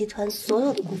宋氏集团所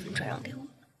有的股份转让给我，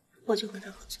我就和他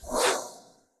合作。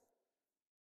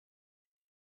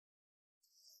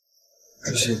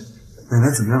主席，奶奶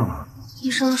怎么样了？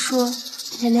医生说，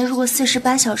奶奶如果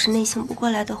48小时内醒不过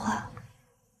来的话，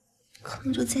可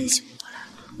能就再也醒不过来了。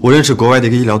我认识国外的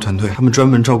一个医疗团队，他们专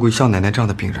门照顾像奶奶这样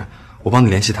的病人，我帮你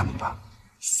联系他们吧。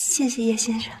谢谢叶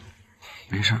先生。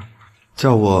没事，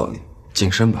叫我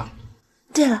谨慎吧。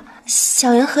对了，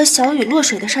小妍和小雨落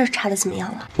水的事儿查的怎么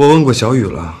样了？我问过小雨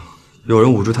了，有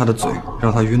人捂住她的嘴，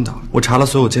让她晕倒。我查了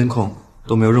所有监控，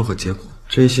都没有任何结果。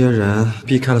这些人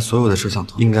避开了所有的摄像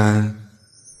头，应该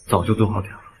早就蹲好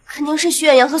点了。肯定是徐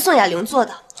远阳和宋雅玲做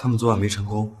的。他们昨晚没成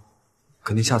功，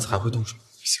肯定下次还会动手。不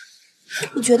行，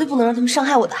你绝对不能让他们伤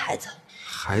害我的孩子。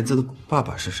孩子的爸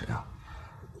爸是谁啊？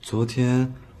昨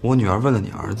天我女儿问了你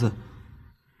儿子，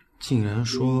竟然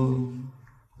说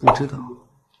不知道。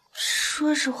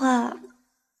说实话，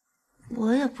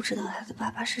我也不知道他的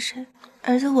爸爸是谁，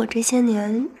而且我这些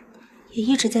年也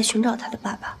一直在寻找他的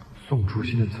爸爸。宋初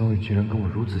心的遭遇竟然跟我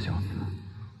如此相似，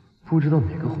不知道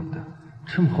哪个混蛋，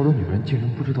这么好的女人竟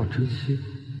然不知道珍惜。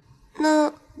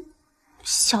那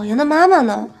小妍的妈妈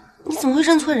呢？你怎么会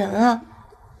认错人啊？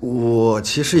我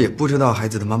其实也不知道孩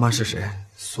子的妈妈是谁，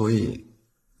所以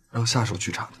让下属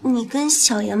去查的。你跟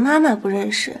小妍妈妈不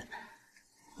认识，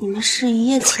你们是一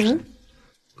夜情？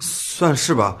算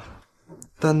是吧，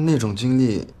但那种经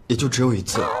历也就只有一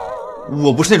次。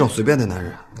我不是那种随便的男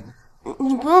人。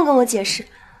你不用跟我解释，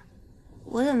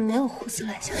我也没有胡思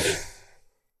乱想。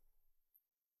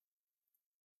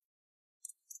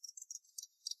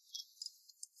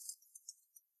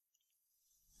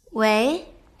喂，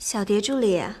小蝶助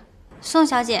理，宋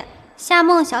小姐，夏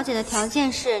梦小姐的条件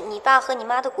是你爸和你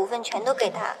妈的股份全都给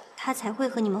她，她才会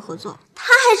和你们合作。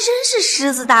她还真是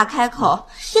狮子大开口，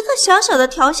一个小小的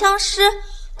调香师，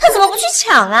她怎么不去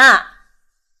抢啊？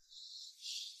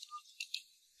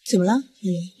怎么了？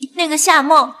那个夏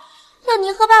梦要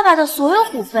您和爸爸的所有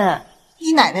股份。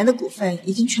你奶奶的股份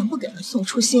已经全部给了宋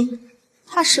初心，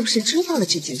她是不是知道了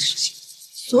这件事情，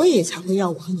所以才会要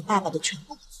我和你爸爸的全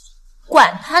部股份？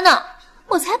管他呢，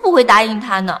我才不会答应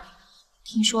他呢。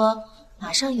听说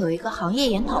马上有一个行业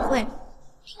研讨会，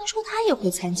听说他也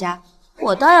会参加，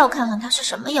我倒要看看他是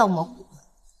什么妖魔鬼怪，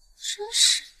真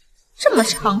是这么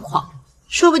猖狂。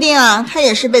说不定啊，他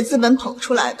也是被资本捧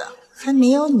出来的，还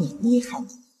没有你厉害呢。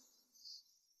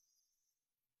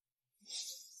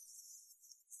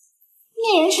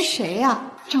那人是谁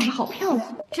呀？长得好漂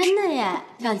亮，真的耶，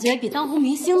感觉比当红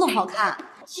明星都好看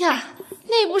呀！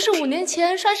那不是5年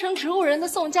前摔成植物人的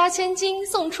宋家千金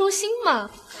宋初心吗？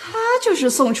她就是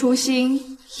宋初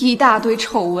心，一大堆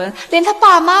丑闻，连她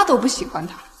爸妈都不喜欢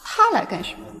她，她来干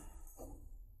什么？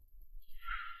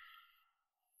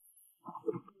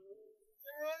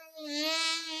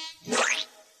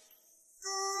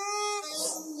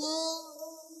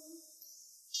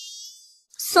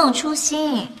宋初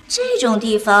心，这种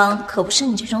地方可不是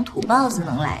你这种土包子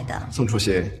能来的。宋初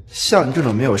心，像你这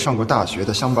种没有上过大学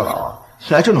的乡巴佬，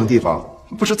来这种地方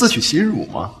不是自取其辱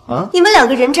吗？啊！你们两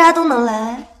个人渣都能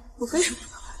来，我为什么不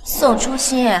能来？宋初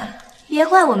心，别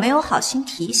怪我没有好心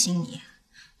提醒你，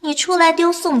你出来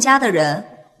丢宋家的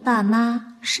人，爸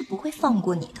妈是不会放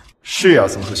过你的。是呀，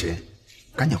宋初心，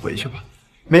赶紧回去吧。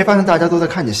没发现大家都在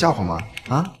看你笑话吗？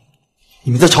啊！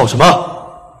你们在吵什么？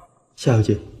夏小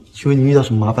姐，请问你遇到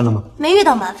什么麻烦了吗？没遇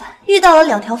到麻烦，遇到了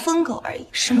2条疯狗而已。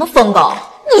什么疯狗？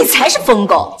你才是疯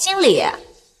狗！经理，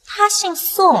他姓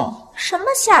宋，什么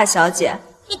夏小姐？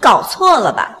你搞错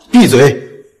了吧？闭嘴！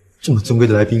这么尊贵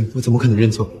的来宾，我怎么可能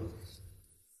认错？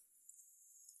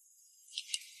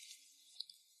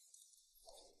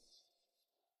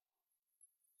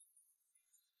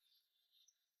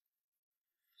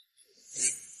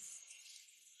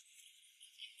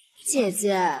姐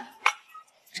姐，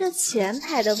这前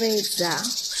排的位子啊，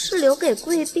是留给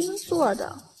贵宾坐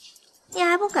的，你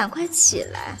还不赶快起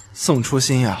来？宋初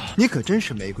心呀，你可真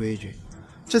是没规矩。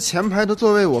这前排的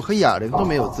座位我和哑铃都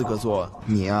没有资格坐，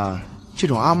你呀，这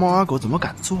种阿猫阿狗怎么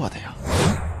敢坐的呀？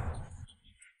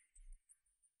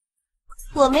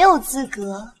我没有资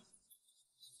格，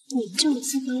你就有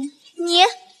资格。你，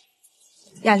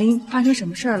哑铃，发生什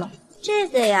么事儿了？这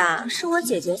个呀，是我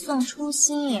姐姐宋初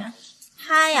心，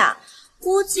她呀，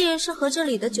估计是和这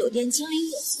里的酒店经理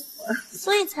有关，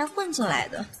所以才混进来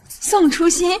的。宋初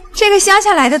心，这个乡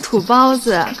下来的土包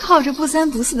子，靠着不三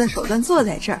不四的手段坐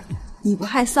在这儿，你不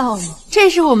害臊吗？这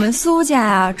是我们苏家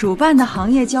啊主办的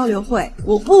行业交流会，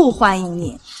我不欢迎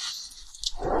你。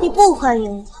你不欢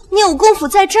迎我？你有功夫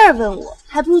在这儿问我，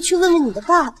还不如去问问你的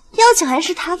爸爸，邀请函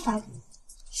是他发的。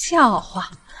笑话，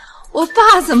我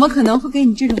爸怎么可能会给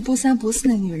你这种不三不四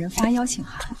的女人发邀请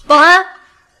函？保安，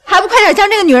还不快点将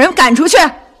这个女人赶出去！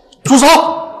住手！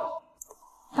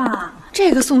爸，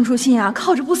这个宋初心啊，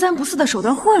靠着不三不四的手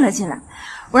段混了进来，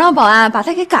我让保安把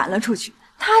他给赶了出去，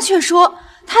他却说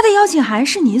他的邀请函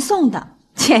是您送的，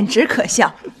简直可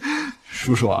笑。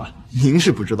叔叔啊，您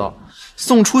是不知道，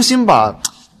宋初心吧，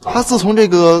他自从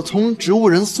从植物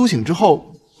人苏醒之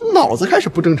后，脑子开始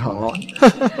不正常了。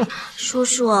叔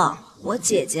叔，我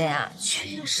姐姐呀，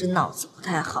确实脑子不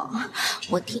太好，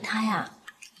我替她呀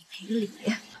赔个礼。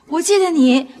我记得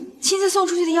你亲自送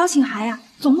出去的邀请函呀，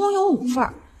总共有5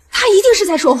份，他一定是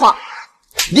在说谎。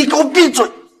你给我闭嘴！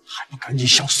还不赶紧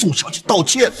向宋小姐道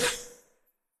歉！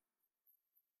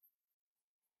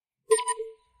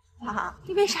爸，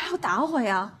你为啥要打我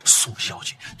呀？宋小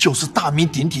姐就是大名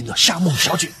鼎鼎的夏梦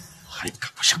小姐，还敢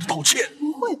不向她道歉？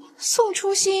不会吧，宋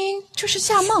初心就是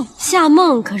夏梦。夏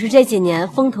梦可是这几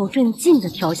年风头正劲的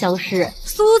调香师，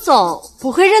苏总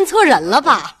不会认错人了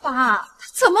吧？爸，他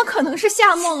怎么可能是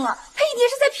夏梦啊？他一定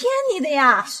是在骗你的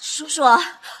呀！叔叔，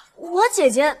我姐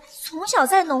姐从小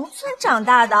在农村长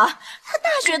大的，她大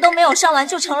学都没有上完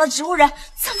就成了植物人，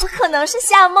怎么可能是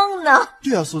夏梦呢？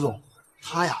对啊，苏总，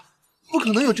他呀不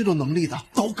可能有这种能力的。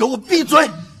都给我闭嘴！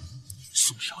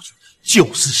宋小姐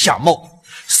就是夏梦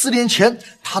，4年前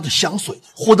她的香水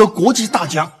获得国际大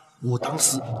奖，我当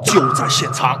时就在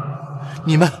现场，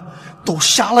你们都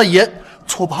瞎了眼，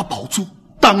错把宝珠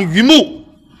当榆木。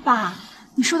爸，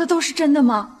你说的都是真的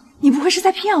吗？你不会是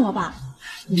在骗我吧？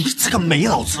你这个没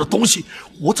脑子的东西，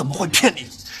我怎么会骗你？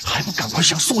还不赶快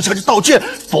向宋小姐道歉，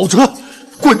否则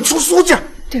滚出苏家！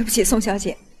对不起，宋小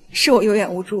姐，是我有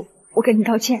眼无珠，我跟你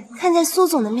道歉。看在苏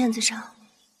总的面子上，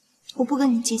我不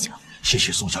跟你计较。谢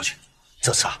谢宋小姐，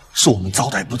这次是我们招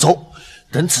待不周，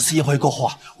等此次宴会过后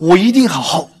我一定好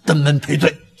好登门赔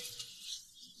罪。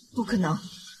不可能，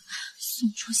宋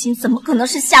初心怎么可能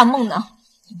是夏梦呢？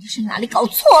一定是哪里搞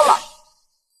错了。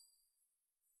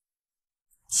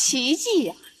奇迹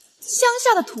呀！乡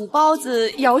下的土包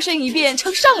子摇身一变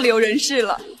成上流人士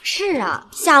了。是啊，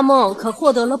夏梦可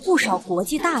获得了不少国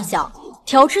际大奖，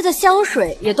调制的香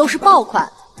水也都是爆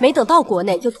款，没等到国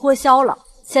内就脱销了。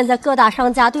现在各大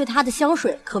商家对她的香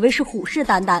水可谓是虎视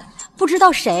眈眈，不知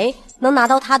道谁能拿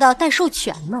到她的代售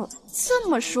权呢。这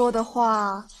么说的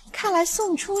话，看来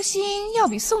宋初心要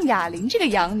比宋雅玲这个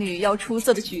养女要出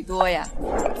色的许多呀。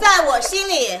在我心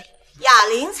里，雅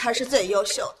玲才是最优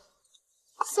秀的。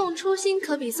宋初心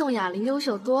可比宋雅玲优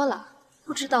秀多了，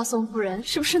不知道宋夫人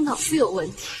是不是脑子有问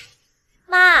题？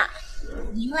妈，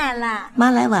您来啦。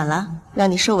妈来晚了，让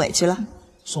你受委屈了。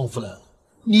宋夫人，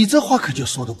你这话可就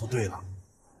说的不对了。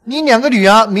你2个女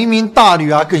儿明明大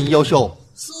女儿更优秀。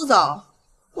苏总，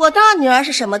我大女儿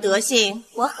是什么德性，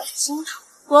我很清楚。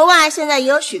国外现在也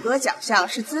有许多奖项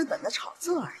是资本的炒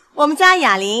作而已。我们家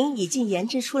雅玲已经研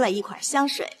制出了一款香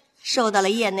水，受到了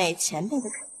业内前辈的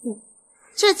肯定。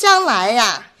这将来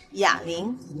呀，雅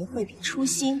玲一定会比初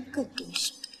心更优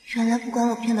秀。原来不管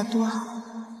我变得多好，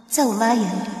在我妈眼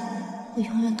里，我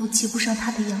永远都及不上她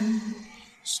的养女。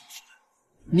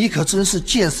你可真是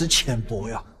见识浅薄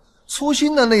呀！初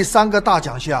心的那3个大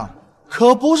奖项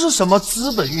可不是什么资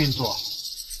本运作。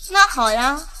那好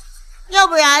呀，要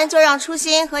不然就让初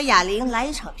心和雅玲来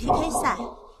一场 PK 赛。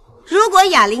如果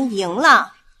雅玲赢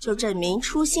了，就证明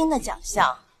初心的奖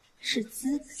项是资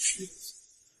本运作。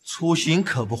初心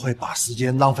可不会把时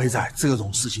间浪费在这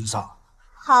种事情上。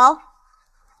好，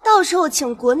到时候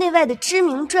请国内外的知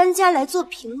名专家来做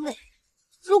评委。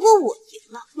如果我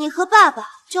赢了，你和爸爸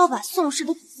就要把宋氏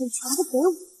的股份全部给我；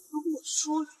如果我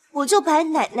输了，我就把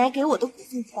奶奶给我的股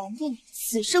份还给你，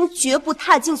此生绝不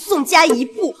踏进宋家一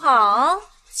步。好，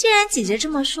既然姐姐这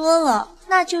么说了，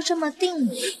那就这么定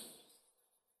了。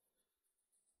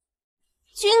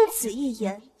君子一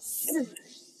言，驷马一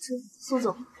胛。苏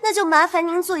总，那就麻烦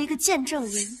您做一个见证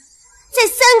人，在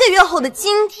3个月后的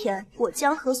今天，我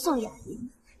将和宋雅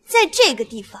玲在这个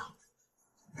地方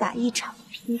打一场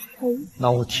PK。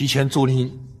那我提前祝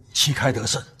您旗开得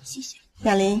胜。谢谢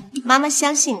雅玲，妈妈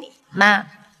相信你。妈，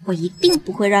我一定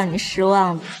不会让你失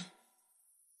望的。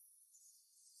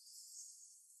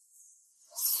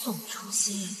宋初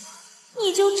心，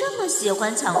你就这么喜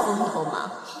欢抢风头吗？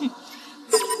哼，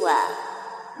今晚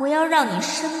我要让你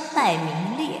身败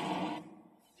名裂。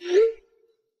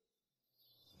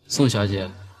宋小姐，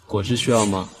果汁需要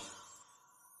吗？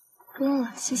不用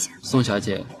了，谢谢。宋小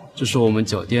姐，这是我们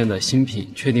酒店的新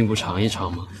品，确定不尝一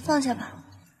尝吗？放下吧。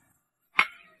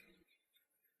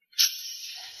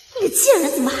你个贱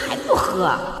人，怎么还不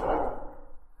喝？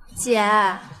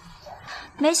姐，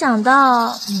没想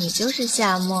到你就是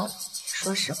夏梦。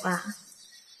说实话，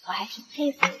我还挺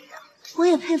佩服你的。我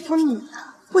也佩服你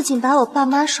啊，不仅把我爸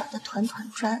妈耍得团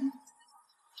团转，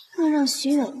更让徐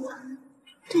远阳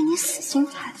对你死心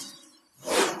塌地。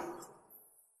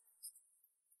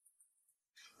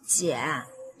姐，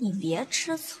你别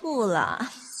吃醋了。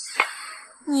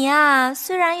你呀，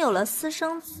虽然有了私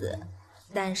生子，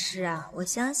但是啊，我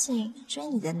相信追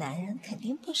你的男人肯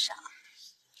定不少。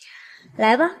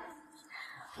来吧，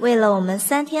为了我们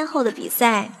3天后的比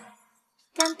赛，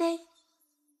干杯！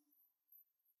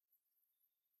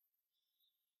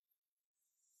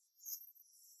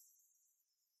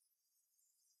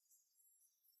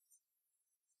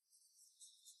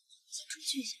先出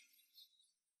去一下。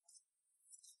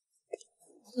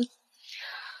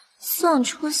宋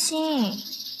初心，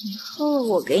你喝了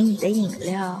我给你的饮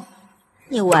料，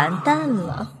你完蛋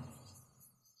了。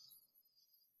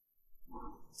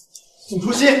宋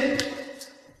初心，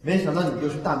没想到你就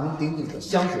是大名鼎鼎的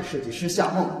香水设计师夏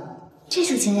梦。这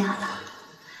就惊讶了，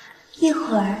一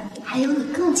会儿还有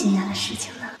你更惊讶的事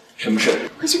情呢。什么事？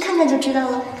回去看看就知道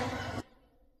了。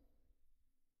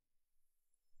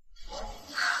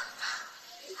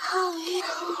好晕，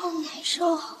好难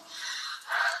受。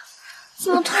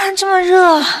怎么突然这么热？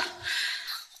雅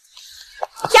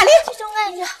玲，这种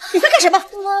感觉，你在干什么？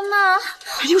妈妈，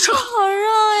有车，好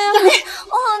热呀！雅玲，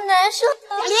我好难受。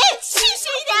雅玲，细心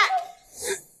一点。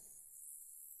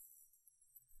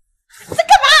在干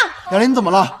嘛？雅玲，你怎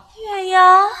么了？远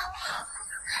阳，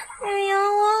远阳，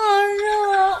我好热，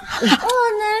我好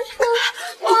难受。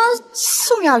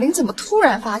宋雅玲怎么突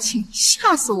然发情？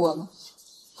吓死我了！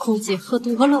估计喝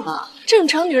多了吧？正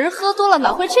常女人喝多了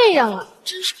哪会这样啊？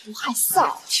真是不害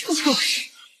臊。就是。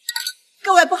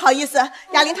各位不好意思，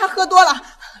雅玲她喝多了，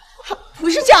不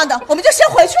是这样的，我们就先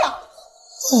回去了。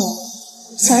姐，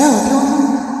想让我丢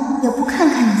东，也不看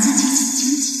看你自己几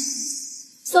斤几。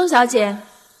宋小姐，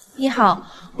你好，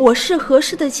我是何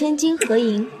氏的千金何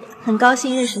莹，很高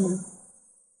兴认识您。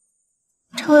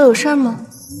找我有事吗？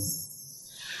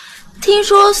听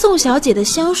说宋小姐的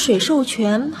香水授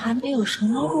权还没有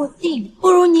尘埃落定，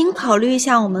不如您考虑一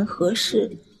下我们何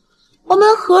氏。我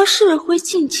们何氏会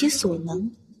尽其所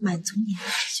能满足您的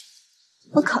需求。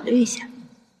我考虑一下。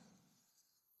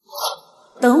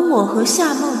等我和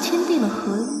夏梦签订了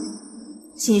合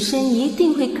约，锦生一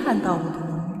定会看到我的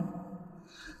能力。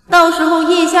到时候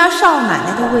叶家少奶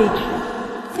奶的位置，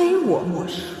非我莫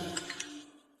属。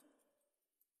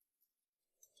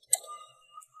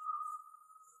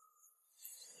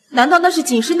难道那是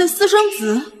锦生的私生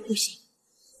子？不行，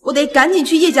我得赶紧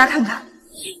去叶家看看。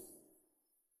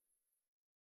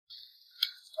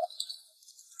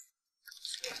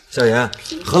小妍，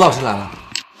何老师来了。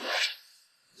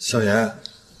小妍，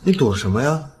你躲什么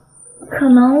呀？可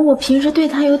能我平时对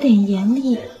他有点严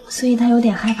厉，所以他有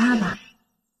点害怕吧。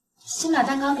先把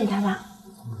蛋糕给他吧。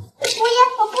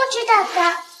我不吃蛋糕。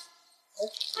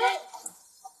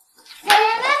小妍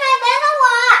妹妹，等等我。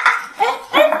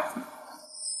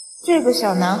这个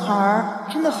小男孩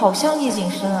真的好像叶景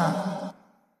深啊。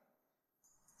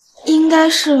应该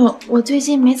是我最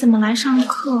近没怎么来上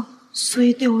课，所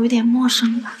以对我有点陌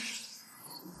生吧。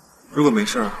如果没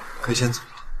事可以先走。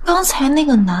刚才那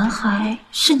个男孩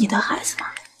是你的孩子吗？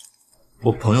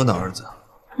我朋友的儿子。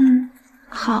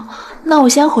好，那我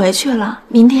先回去了，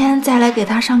明天再来给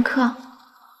他上课。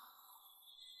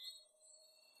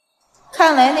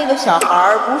看来那个小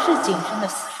孩不是景深的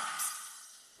私生子，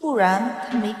不然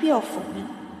他没必要否认。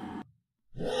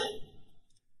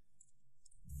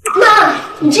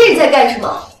妈，你这是在干什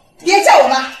么？别叫我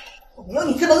妈，我没有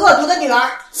你这么恶毒的女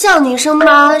儿。叫你一声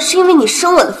妈，是因为你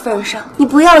生我的份上，你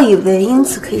不要以为因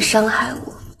此可以伤害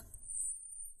我。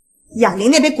雅玲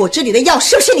那杯果汁里的药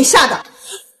是不是你下的？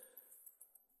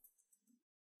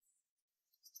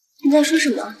你在说什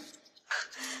么？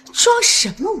装什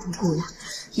么无辜呀？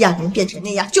雅玲变成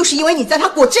那样，就是因为你在她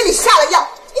果汁里下了药。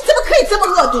你怎么可以这么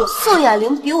恶毒？宋雅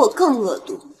玲比我更恶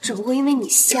毒，只不过因为你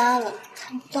瞎了，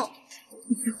看不到。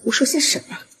你别胡说些什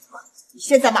么！你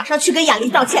现在马上去跟雅玲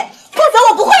道歉，否则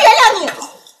我不会原谅你。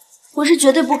我是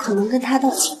绝对不可能跟她道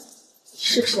歉。你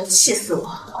是不是要气死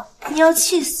我？你要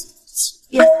气死，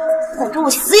别，反正我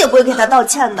死也不会给她道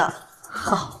歉的。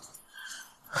好，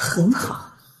很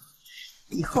好。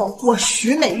以后我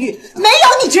徐美玉没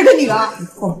有你这个女儿，以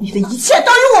后你的一切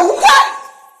都与我无关。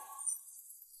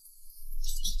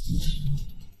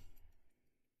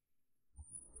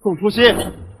宋初心，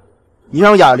你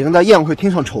让雅玲在宴会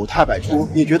厅上丑态百出，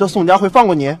你觉得宋家会放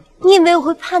过你？你以为我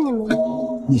会怕你们吗？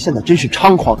你现在真是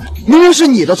猖狂，明明是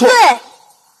你的错。对，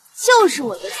就是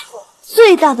我的错。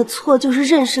最大的错就是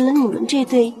认识了你们这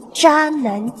对渣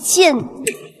男贱女。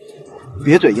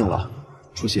别嘴硬了，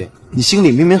初心，你心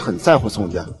里明明很在乎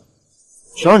宋家，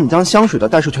只要你将香水的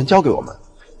代售权交给我们，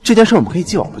这件事我们可以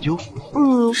既往不咎。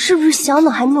你是不是小脑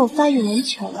还没有发育完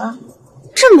全啊？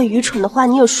这么愚蠢的话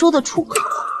你也说得出口？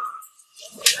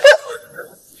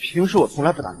平时我从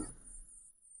来不打你，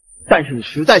但是你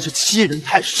实在是欺人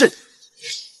太甚，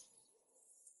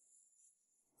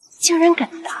竟然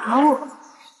敢打我！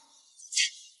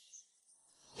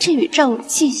这笔账我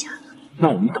记下了。那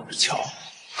我们等着瞧。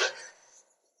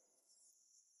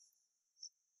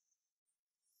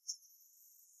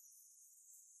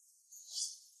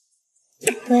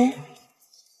喂，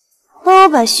帮我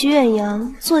把徐远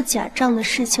阳做假账的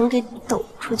事情给抖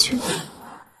出去。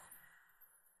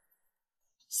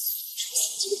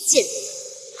这个贱人，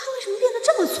他为什么变得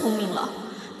这么聪明了？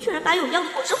居然把有样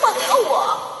的果汁换给了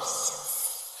我！下次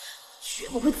绝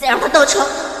不会再让他得逞。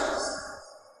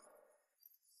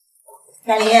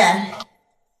雅玲，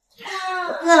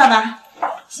饿了吗？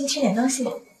先吃点东西。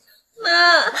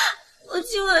妈，我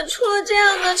今晚出了这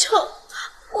样的丑，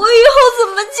我以后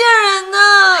怎么见人呢？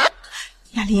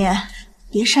雅玲，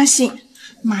别伤心，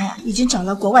妈呀，已经找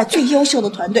了国外最优秀的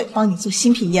团队帮你做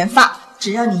新品研发，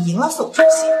只要你赢了宋初心，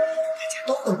大家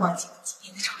都会忘记你今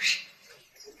天的丑事。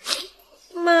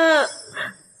妈，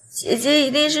姐姐一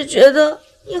定是觉得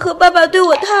你和爸爸对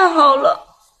我太好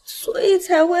了，所以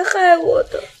才会害我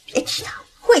的。别提他，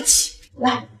晦气！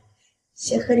来，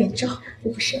先喝点粥，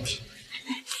补补身体。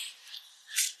来，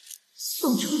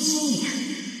宋初心，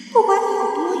不管你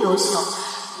有多优秀，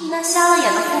你那瞎了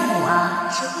眼的父母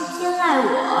啊，只会偏爱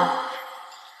我。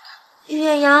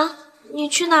远阳，你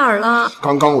去哪儿了？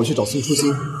刚刚我去找宋初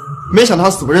心，没想到他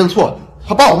死不认错，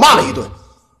还把我骂了一顿。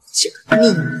这个秘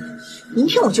密，明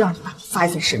天我就让你爸爸发一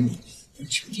份声明，让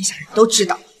全天下人都知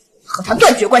道，和他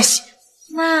断绝关系。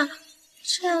妈，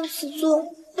这样子做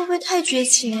会不会太绝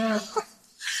情啊？哼，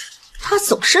他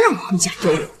总是让我们家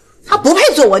丢人，他不配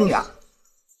做我女儿。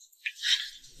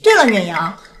对了，远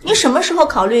阳，你什么时候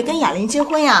考虑跟雅玲结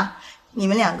婚呀？你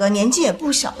们两个年纪也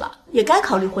不小了，也该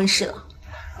考虑婚事了。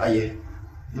阿姨，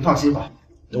您放心吧，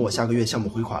等我下个月项目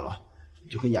回款了，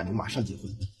就跟雅玲马上结婚。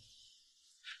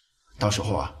到时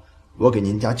候啊，我给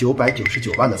您家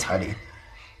999万的彩礼，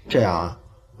这样啊，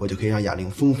我就可以让雅玲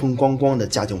风风光光的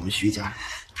嫁进我们徐家。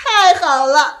太好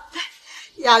了，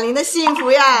雅玲的幸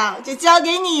福呀，就交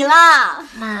给你啦。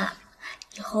妈，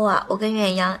以后啊，我跟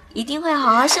远阳一定会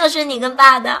好好孝顺你跟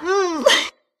爸的。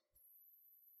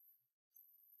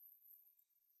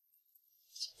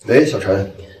喂，小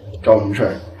陈，找我什么事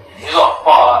儿？徐总，不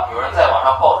好了，有人在网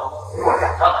上爆出过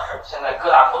假账的事，现在各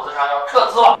大投资商要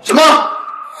撤资了。什么？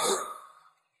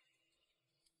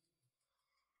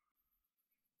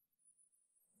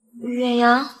远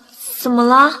阳，怎么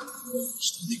了？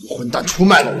那个混蛋出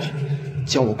卖了我，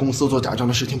将我公司做假账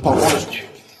的事情曝光了出去，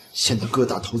现在各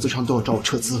大投资商都要找我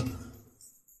撤资。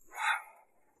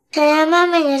小杨妈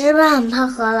妈，你是不是很怕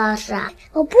何老师啊？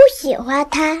我不喜欢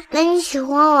他。那你喜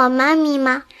欢我妈咪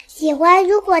吗？喜欢，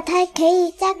如果她可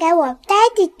以嫁给我爹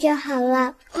地就好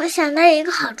了。我想到一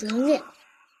个好主意。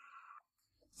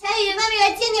小雨，妈咪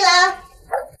来接你了。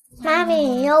妈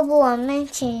咪，要不我们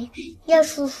请叶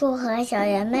叔叔和小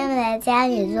圆妹妹来家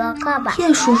里做客吧？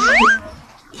叶叔叔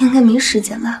应该没时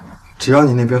间吧？只要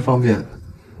你那边方便，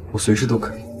我随时都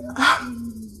可以。啊，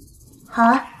好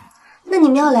啊，那你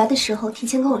们要来的时候提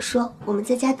前跟我说，我们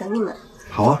在家等你们。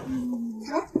好啊。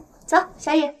来，走，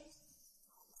小雨。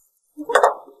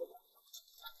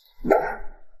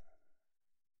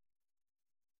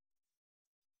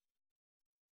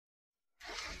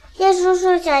叶叔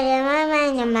叔、小圆妹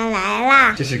妹，你们来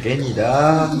啦！这是给你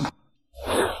的。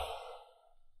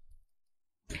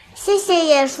谢谢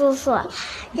叶叔叔，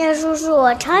叶叔叔，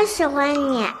我超喜欢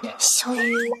你。小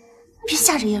雨，别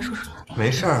吓着叶叔叔了。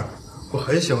没事儿，我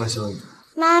很喜欢小雨。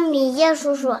妈咪，叶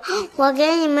叔叔，我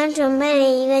给你们准备了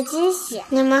一个惊喜，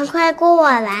你们快跟我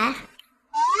来。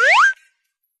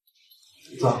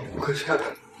走，快去看看。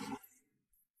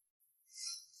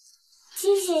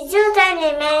其实就在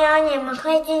里面有，你们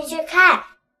可以进去看。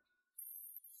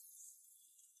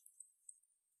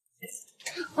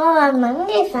我把门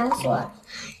给反锁了，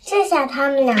这下他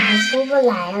们两个出不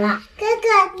来了。哥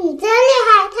哥，你真厉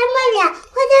害！他们俩会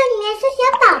在里面生小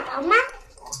宝宝吗？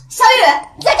小雨，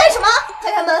你在干什么？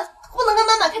快开门！不能跟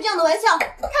妈妈开这样的玩笑。开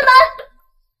门！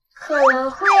可能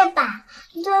会吧，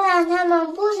就算他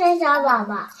们不生小宝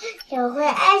宝，也会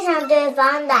爱上对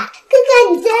方的。哥哥，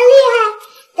你真厉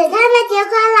害！等他们结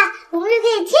婚了，我们就可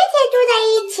以天天住在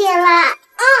一起了。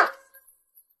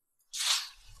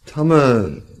他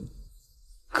们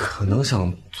可能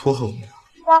想撮合我们俩。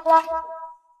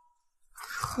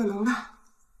可能吧，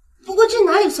不过这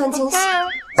哪里算惊喜？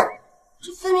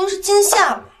这分明是惊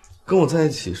吓。跟我在一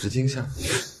起是惊吓？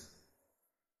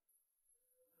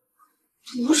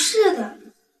不是的，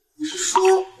你是说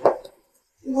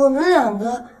我们两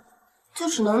个就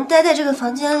只能待在这个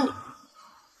房间里，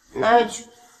哪儿也去？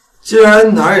既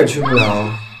然哪儿也去不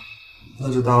了，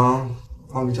那就当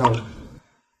放个假吧。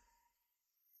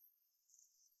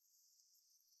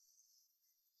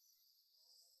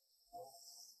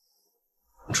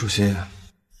楚心，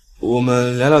我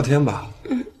们聊聊天吧。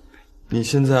你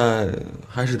现在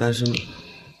还是单身吗？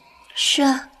是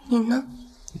啊，你呢？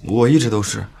我一直都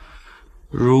是。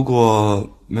如果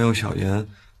没有小妍，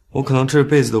我可能这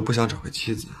辈子都不想找个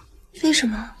妻子。为什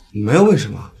么？没有为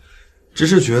什么，只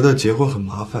是觉得结婚很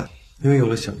麻烦，因为有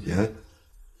了小妍，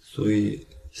所以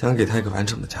想给她一个完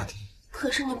整的家庭。可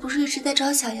是你不是一直在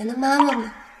找小妍的妈妈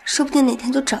吗？说不定哪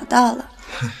天就找到了。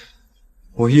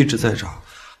我一直在找，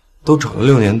都找了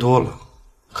6年多了，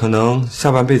可能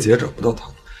下半辈子也找不到她。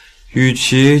与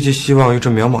其寄希望于这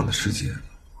渺茫的世界，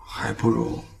还不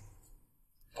如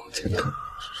往前看。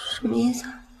什么意思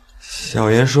啊？小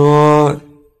妍说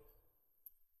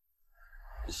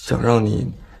想让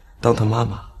你当她妈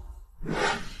妈。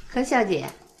何小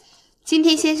姐，今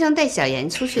天先生带小妍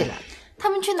出去了。他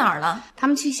们去哪儿了？他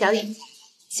们去小雨。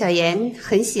小妍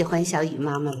很喜欢小雨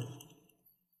妈妈。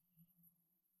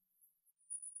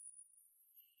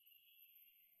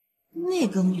那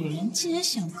个女人竟然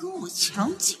想跟我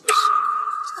抢景时，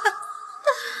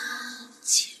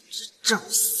简直找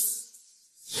死！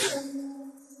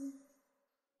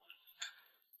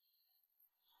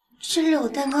这里有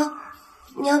蛋糕，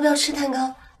你要不要吃蛋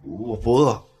糕？我不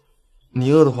饿，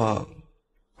你饿的话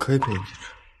可以陪你一起吃。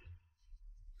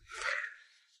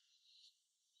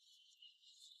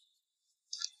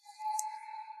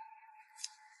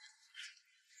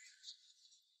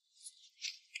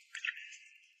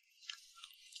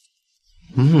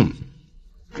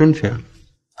真甜。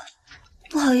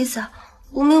不好意思啊，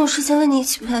我没有事先问你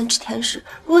喜不喜欢吃甜食。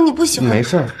如果你不喜欢，没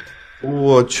事儿，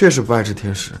我确实不爱吃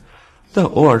甜食，但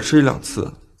偶尔吃1、2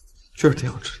次，确实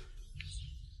挺好吃的。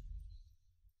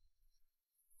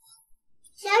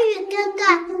小雨哥哥，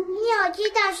你有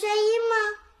听到声音吗？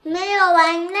没有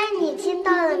啊，那你听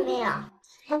到了没有？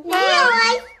没有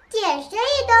啊，一点声音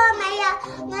都没有。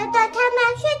难道他们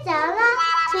睡着了？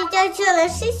睡觉去了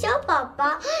生小宝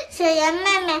宝，小妍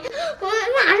妹妹，我们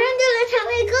马上就能成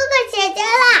为哥哥姐姐了！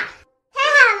太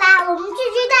好了，我们就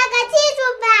去大个庆祝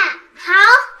吧！好。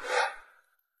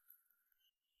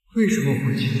为什么我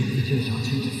会情不自禁想亲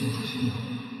自送出心呢？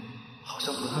好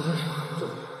像和他认识很久，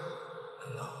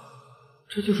难道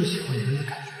这就是喜欢一个人的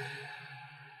感觉？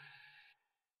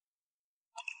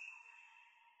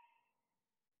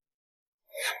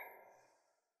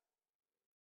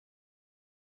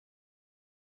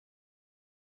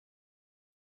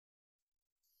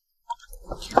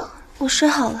我睡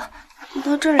好了，你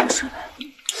到这儿来睡吧。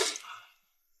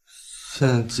现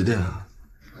在几点啊？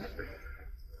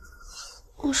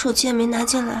我手机也没拿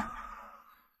进来，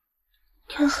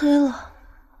天黑了，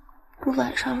不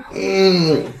晚上了。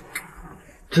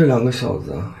这2个小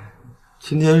子，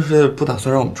今天是不打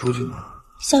算让我们出去吗？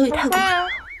小雨太过分了，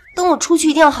等我出去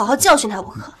一定要好好教训他不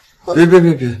可。别，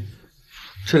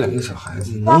这2个小孩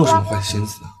子能有什么坏心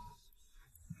思啊？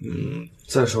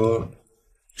再说，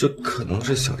这可能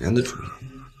是小妍的主意。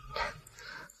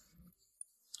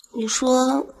你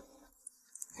说，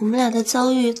我们俩的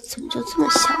遭遇怎么就这么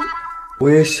像呢？我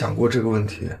也想过这个问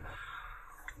题，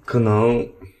可能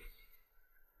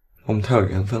我们太有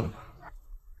缘分了吧。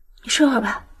你睡会儿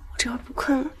吧，我这会儿不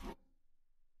困了。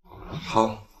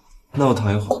好，那我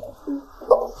躺一会儿。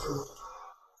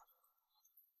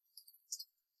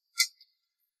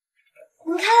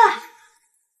门开了。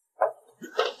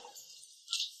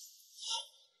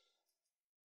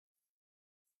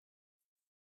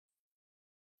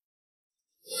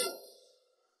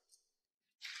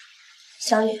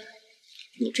小雨，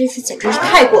你这次简直是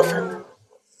太过分了。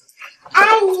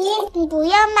阿姨，你不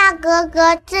要骂哥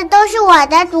哥，这都是我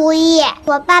的主意。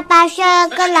我爸爸需要一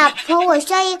个老婆，我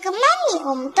需要一个妈咪，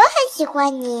我们都很喜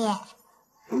欢你。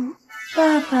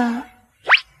爸爸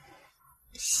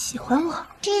喜欢我？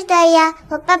是的呀，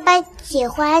我爸爸喜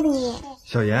欢你。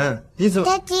小妍，你怎么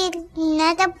？daddy，你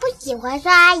难道不喜欢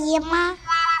说阿姨吗？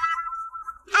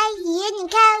阿姨，你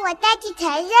看我daddy承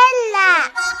认了。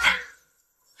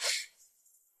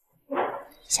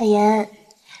小妍，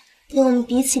给我们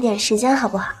彼此一点时间好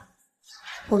不好？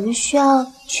我们需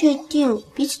要确定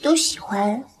彼此都喜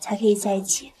欢，才可以在一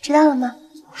起，知道了吗？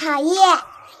好耶！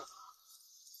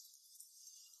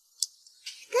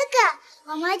哥哥，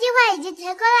我们计划已经成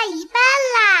功了一半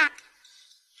啦。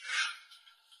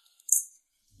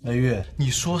雷月，你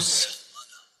说什么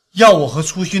呢？要我和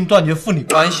初心断绝父女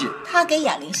关系？他给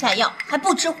雅玲下药还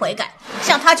不知悔改，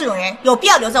像他这种人有必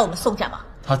要留在我们宋家吗？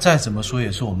她再怎么说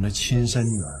也是我们的亲生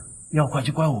女儿，要怪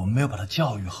就怪我们没有把她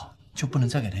教育好，就不能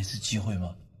再给她一次机会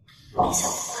吗？没想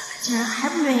到爸爸竟然还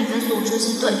不愿意跟宋初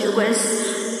心断绝关系，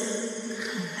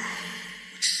看来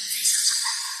我只能再想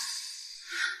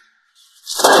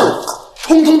想办法。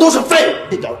通通都是废，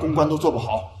一点公关都做不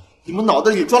好，你们脑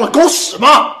袋里装了狗屎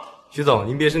吗？徐总，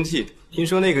您别生气，听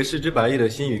说那个市值100亿的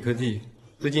新宇科技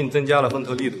最近增加了风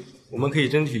投力度，我们可以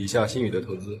争取一下新宇的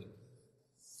投资。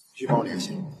去帮我联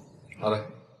系。好的。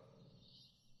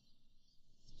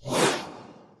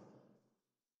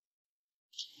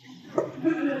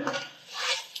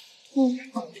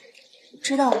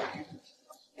知道了，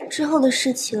之后的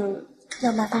事情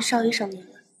要麻烦少爷上面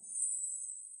了。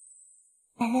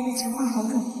奶奶的情况很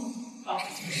可怕，这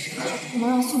件事不能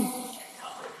让宋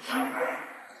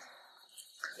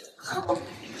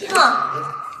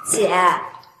姐，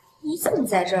你怎么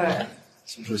在这儿啊？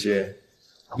宋初心，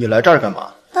你来这儿干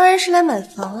嘛？当然是来买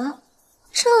房啊！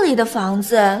这里的房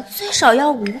子最少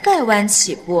要500万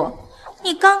起步，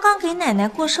你刚刚给奶奶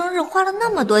过生日花了那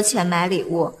么多钱买礼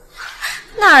物，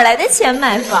哪来的钱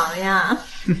买房呀？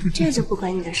这就不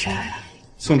关你的事儿了。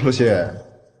宋初心，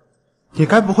你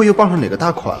该不会又傍上哪个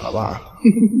大款了吧？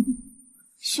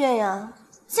炫阳，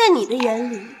在你的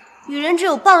眼里，女人只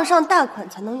有傍上大款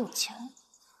才能有钱，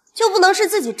就不能是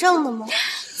自己挣的吗？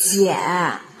姐，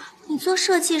你做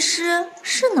设计师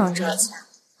是能挣钱，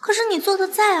可是你做的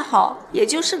再好，也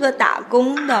就是个打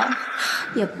工的，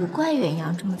也不怪远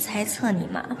洋这么猜测你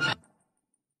嘛。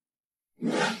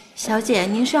小姐，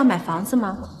您是要买房子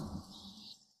吗？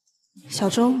小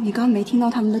周，你刚没听到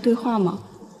他们的对话吗？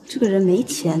这个人没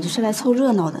钱，只是来凑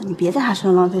热闹的，你别在他身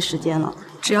上浪费时间了。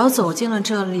只要走进了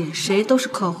这里，谁都是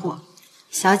客户。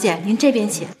小姐，您这边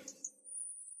请。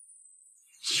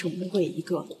穷鬼一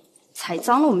个，踩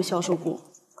脏了我们销售部。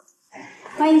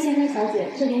欢迎先生小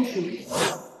姐，这边请。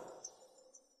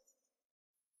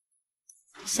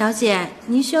小姐，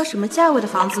您需要什么价位的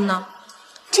房子呢？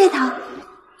这套。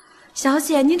小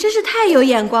姐，您真是太有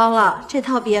眼光了，这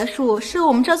套别墅是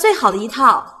我们这最好的一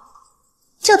套。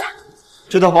就它。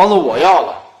这套房子我要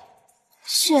了。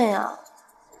炫耀，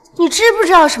你知不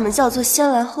知道什么叫做先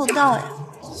来后到呀？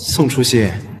宋初心，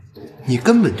你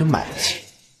根本就买不起。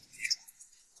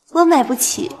我买不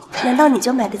起，难道你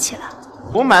就买得起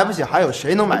了？我买不起，还有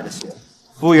谁能买得起？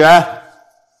服务员，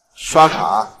刷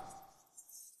卡。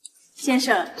先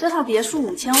生，这套别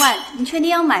墅5000万，您确定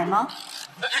要买吗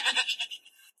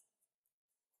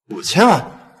？5000万？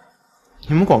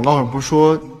你们广告上不是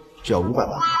说只要500万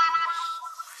吗？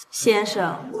先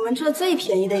生，我们这最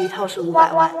便宜的一套是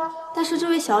500万，但是这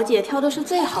位小姐挑的是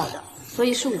最好的，所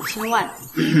以是5000万。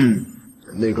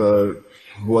那个，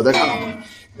我的卡，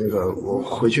我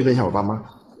回去问一下我爸妈。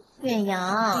远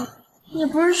洋，你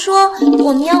不是说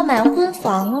我们要买婚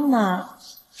房了吗？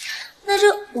那这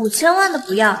5000万的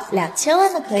不要，2000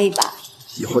万的可以吧？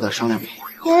以后再商量吧。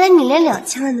原来你连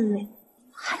2000万都没有，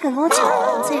还敢跟我抢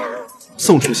房子呀？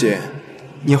宋初心，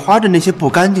你花着那些不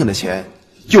干净的钱，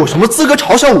有什么资格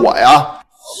嘲笑我呀？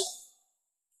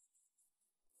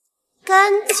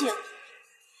干净？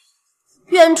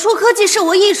远处科技是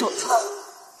我一手创的，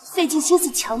费尽心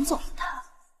思抢走了它。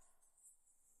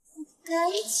干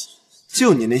净？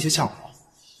就你那些项目，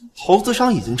投资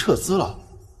商已经撤资了，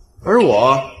而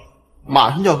我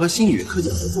马上就要和新宇科技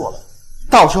合作了，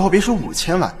到时候别说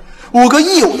5000万，5个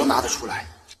亿我都拿得出来。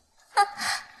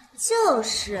就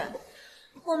是，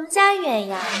我们家远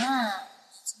洋啊，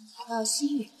已经拿到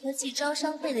新宇科技招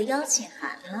商会的邀请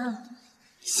函了，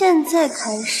现在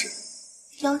开始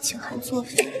邀请函作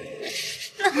废，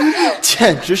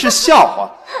简直是笑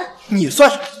话！你算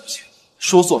什么东西？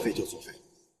说作废就作废。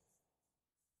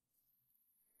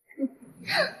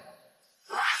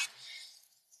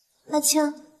阿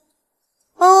青，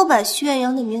帮我把徐远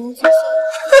洋的名字作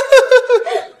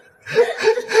废。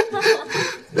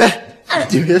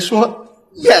你别说，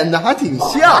演的还挺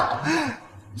像。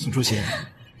宋初心，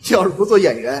要是不做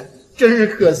演员，真是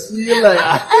可惜了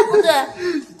呀。哎，不对，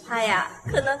他呀，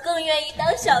可能更愿意当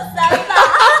小三吧。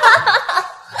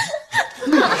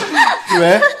以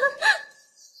为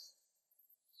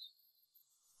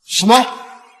什么？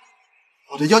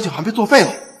我的邀请函被作废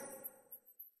了。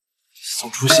宋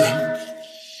初心，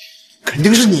肯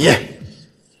定是你！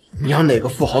你让哪个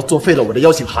富豪作废了我的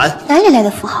邀请函？哪里来的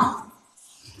富豪？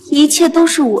一切都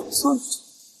是我做的。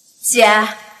姐，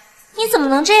你怎么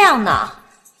能这样呢？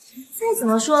再怎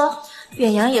么说，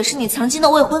远洋也是你曾经的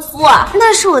未婚夫啊。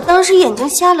那是我当时眼睛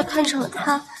瞎了，看上了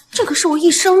他，这可是我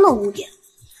一生的污点。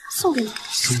送给你。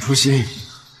宋初心，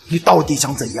你到底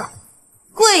想怎样？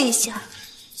跪下，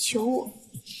求我。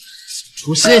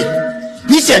初心，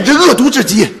你简直恶毒至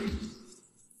极！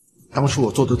当初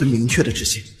我做的最明确的事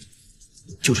情，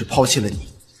就是抛弃了你。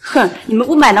哼，你们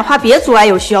不买的话，别阻碍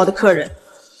有需要的客人。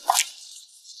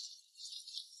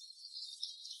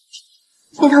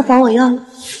那套房我要了。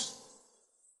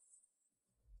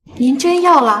您真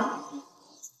要了？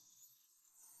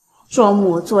装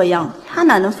模作样，他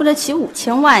哪能付得起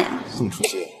5000万呀？宋初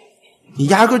心，你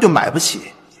压根就买不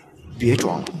起，别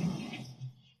装了。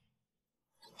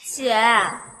姐，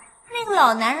那个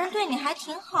老男人对你还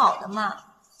挺好的嘛，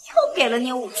又给了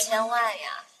你5000万呀。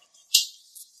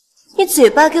你嘴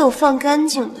巴给我放干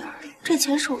净点，这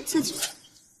钱是我自己的。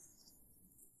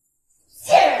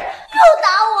贱人，又打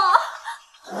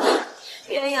我！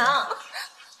元阳，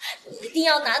你一定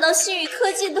要拿到新宇科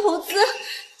技的投资，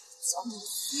叫你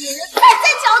死人再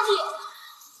交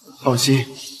替。放心，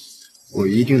我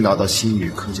一定拿到新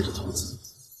宇科技的投资。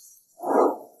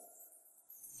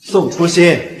宋初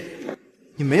心，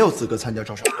你没有资格参加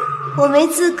招商会。我没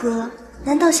资格？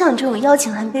难道像你这种邀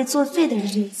请函被作废的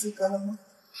人就有资格了吗？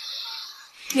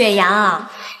远洋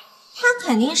啊，他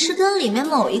肯定是跟里面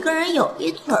某一个人有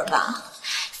一腿吧，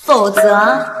否则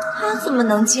他怎么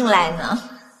能进来呢？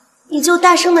你就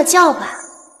大声的叫吧，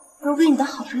如果你的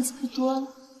好日子不多了。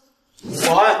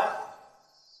保安，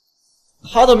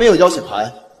他都没有邀请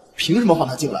函，凭什么放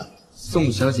他进来？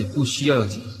宋小姐不需要邀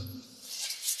请函。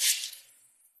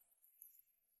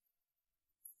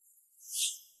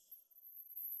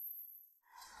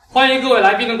欢迎各位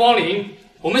来宾的光临，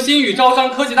我们新宇招商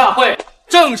科技大会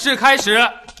正式开始。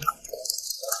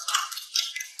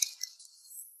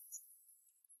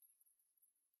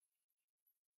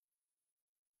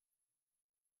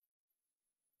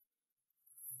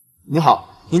您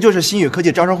好，您就是新宇科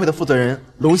技招商会的负责人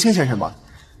龙兴先生吗？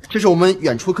这是我们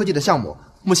远出科技的项目，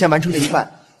目前完成了一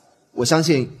半，我相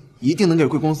信一定能给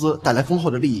贵公司带来丰厚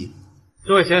的利益。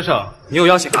这位先生，你有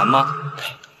邀请函吗？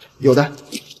有的。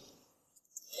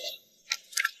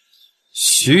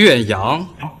徐远洋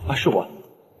啊，是我。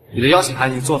你的邀请函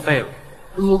已经作废了。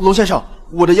龙先生，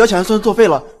我的邀请函虽然作废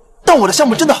了，但我的项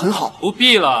目真的很好。不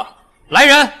必了，来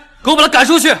人，给我把他赶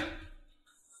出去！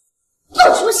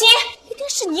宋初心，一定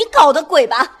是你搞的鬼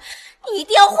吧？你一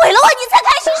定要毁了我，你才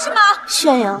开心是吗？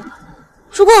宣扬，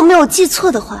如果我没有记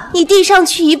错的话，你递上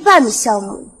去一半的项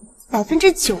目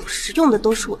，90%用的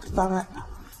都是我的方案。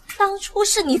当初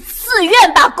是你自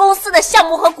愿把公司的项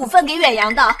目和股份给远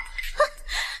洋的。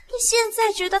你现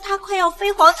在觉得他快要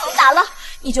飞黄腾达了，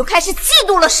你就开始嫉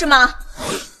妒了是吗？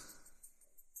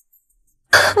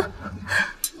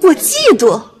我嫉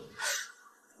妒？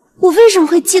我为什么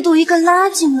会嫉妒一个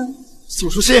垃圾呢？宋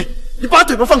初心，你把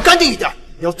嘴巴放干净一点！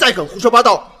你要再敢胡说八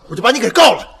道，我就把你给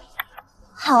告了。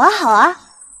好啊，好啊，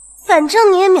反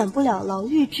正你也免不了牢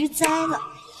狱之灾了。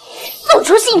宋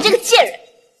初心，你这个贱人！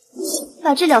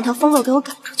把这2条疯狗给我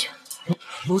赶出去！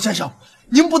龙先生，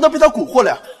您不能被他蛊惑了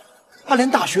呀！他连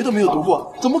大学都没有读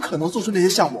过，怎么可能做出那些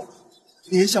项目？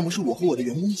那些项目是我和我的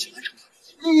员工一起完成的，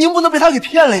您不能被他给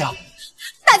骗了呀！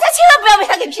大家千万不要被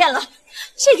他给骗了，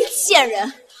这个贱人，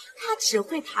他只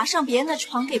会爬上别人的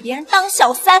床，给别人当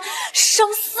小三，生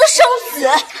私生子，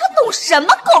他懂什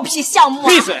么狗屁项目啊！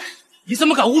闭嘴！你怎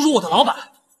么敢侮辱我的老板？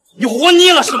你活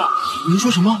腻了是吗？您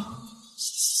说什么？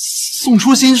宋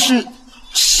初心是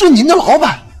您的老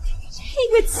板？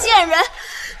这个贱人，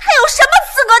他有什么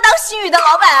资格当新宇的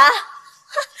老板啊？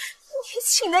你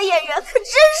请的演员可真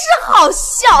是好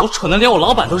笑！我蠢的连我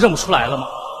老板都认不出来了吗？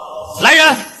来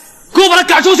人，给我把他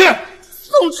赶出去！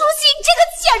宋初心，你这个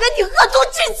贱人，你恶毒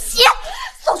至极！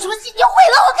宋初心，你毁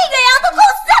了我跟远洋的公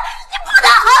司，你不得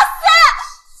好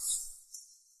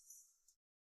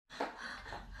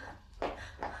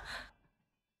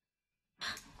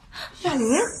死！亚玲，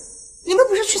你们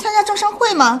不是去参加招商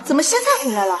会吗？怎么现在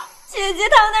回来了？姐姐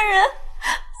他们的人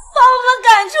把我们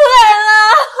赶出来了，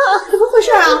怎么回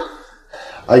事啊？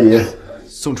阿姨，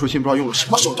宋初心不知道用了什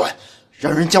么手段，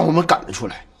让人将我们赶了出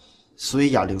来。所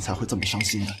以哑铃才会这么伤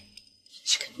心的。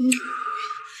这个女人，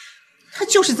她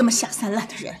就是这么下三滥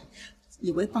的人，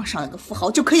以为傍上了个富豪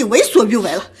就可以为所欲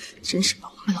为了，真是把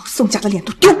我们老宋家的脸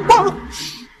都丢光了。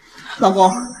老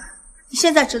公，你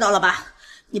现在知道了吧？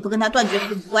你不跟他断绝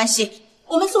父母关系，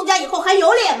我们宋家以后还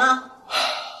有脸吗？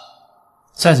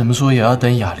再怎么说也要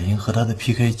等哑铃和他的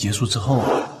PK 结束之后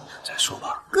再说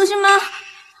吧。可是妈，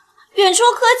远处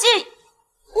科技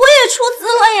我也出资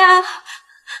了呀，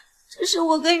这是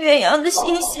我跟远洋的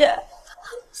心血，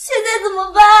现在怎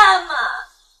么办嘛？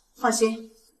放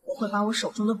心，我会把我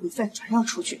手中的股份转让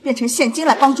出去，变成现金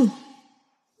来帮助你。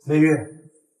媚月，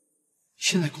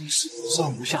现在公司无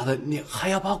上无下的，你还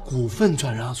要把股份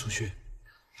转让出去？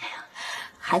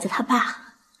孩子他爸。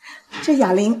这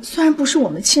哑铃虽然不是我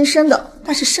们亲生的，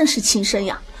但是甚是亲生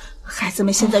呀。孩子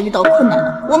们现在遇到困难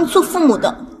了，我们做父母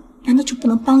的难道就不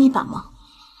能帮一把吗？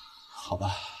好吧，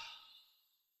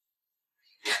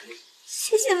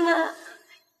谢谢妈。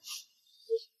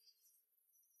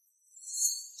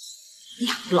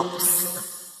两个老不死的，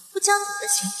不将你的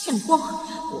钱骗光，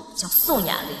我叫宋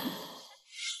哑铃。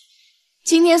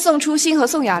今天宋初心和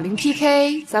宋哑铃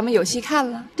PK， 咱们有戏看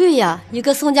了。对呀，一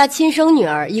个宋家亲生女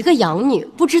儿，一个养女，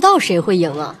不知道谁会赢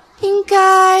啊？应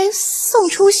该宋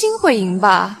初心会赢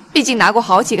吧，毕竟拿过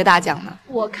好几个大奖呢。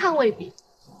我看未必。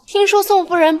听说宋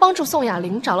夫人帮助宋哑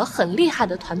铃找了很厉害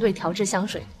的团队调制香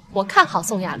水，我看好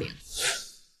宋哑铃。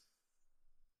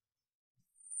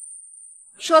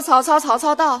说曹操，曹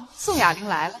操到，宋哑铃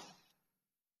来了。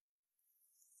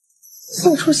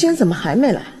宋初心怎么还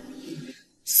没来？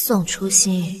宋初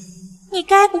心，你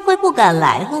该不会不敢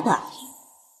来了吧？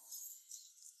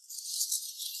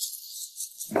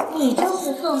你就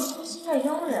是宋初心的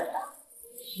佣人吧？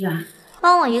是啊。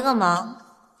帮我一个忙，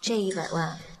这100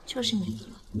万就是你的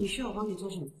了。你需要我帮你做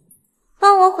什么？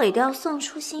帮我毁掉宋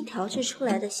初心调制出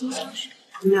来的新香水。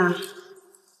那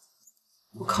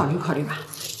我考虑考虑吧。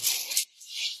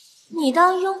你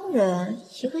当佣人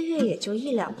1个月也就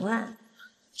1-2万，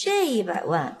这100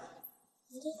万。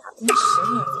你得打工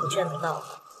10年才赚得到，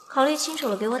考虑清楚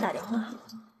了给我打电话。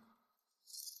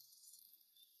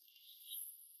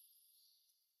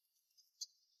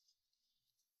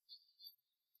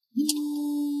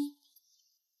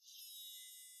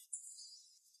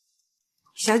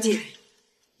小姐，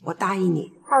我答应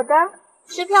你。好的，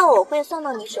支票我会送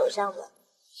到你手上的。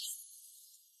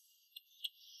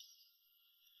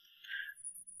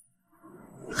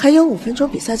还有5分钟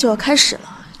比赛就要开始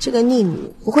了，这个逆女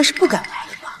不会是不敢来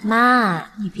了吧？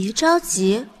妈，你别着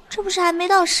急，这不是还没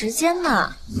到时间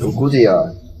呢。我估计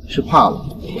是怕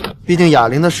了，毕竟哑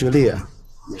铃的实力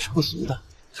也是不俗的。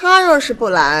他若是不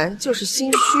来，就是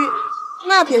心虚，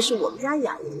那便是我们家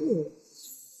哑铃赢。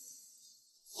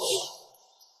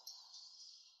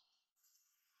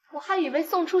我还以为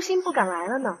宋初心不敢来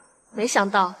了呢，没想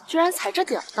到居然踩着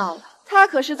点儿到了。他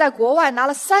可是在国外拿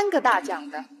了3个大奖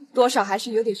的，多少还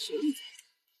是有点学历。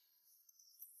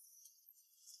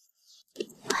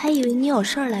我还以为你有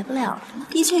事儿来不了了。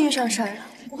的确遇上事儿了，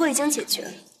不过已经解决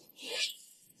了。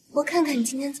我看看你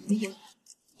今天怎么赢。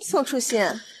宋初心，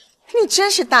你真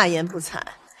是大言不惭，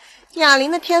哑铃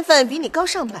的天分比你高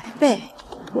上100倍，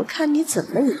我看你怎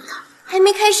么赢她。还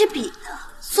没开始比呢，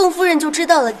宋夫人就知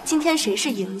道了今天谁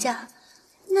是赢家，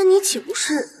那你岂不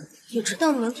是也知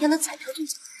道明天的彩票对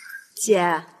奖？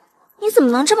姐，你怎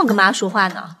么能这么跟妈说话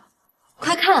呢？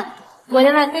快看，国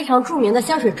内外非常著名的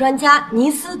香水专家尼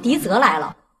斯迪泽来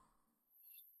了。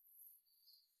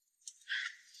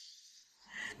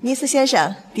尼斯先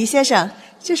生，狄先生，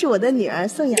这是我的女儿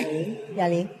宋哑铃。哑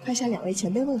铃，快向2位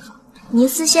前辈问好。尼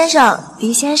斯先生，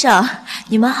狄先生，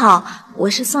你们好，我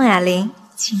是宋哑铃，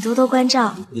请多多关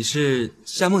照。你是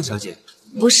夏梦小姐？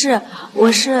不是，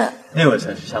我是……那位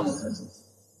才是夏梦小姐。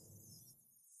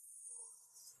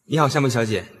你好，夏梦小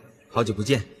姐，好久不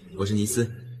见，我是尼斯。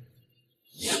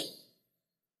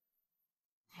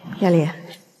哑铃，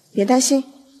别担心，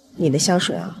你的香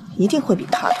水一定会比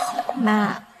她的好。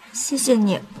妈，谢谢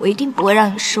你，我一定不会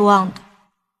让你失望的。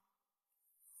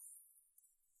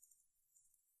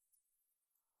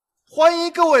欢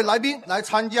迎各位来宾来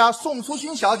参加宋初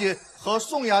心小姐和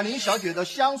宋哑铃小姐的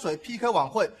香水 PK 晚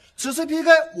会。此次 PK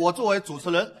我作为主持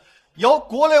人，由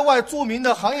国内外著名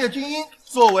的行业精英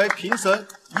作为评审，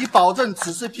以保证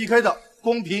此次 PK 的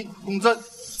公平公正。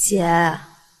姐，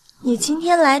你今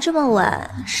天来这么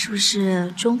晚，是不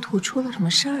是中途出了什么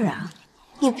事儿啊？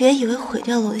你别以为毁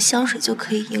掉了我的香水就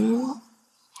可以赢我，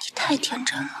你太天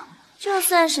真了。就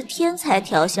算是天才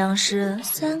调香师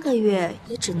，3个月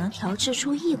也只能调制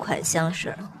出1款香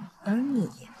水，而你，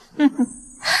哼哼，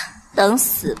等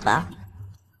死吧！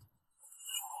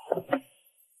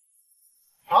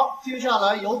好，接下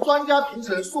来由专家评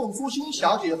审宋初心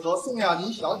小姐和宋亚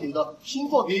玲小姐的新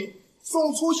作品。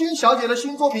宋初心小姐的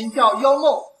新作品叫《幽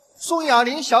梦》，宋亚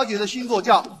玲小姐的新作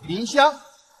叫《林香》。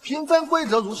评分规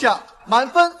则如下：满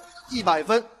分100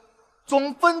分，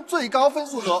总分最高分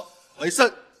数者为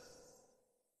胜。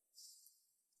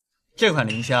这款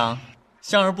林香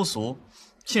香而不俗，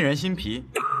沁人心脾，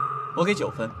我给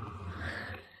9分。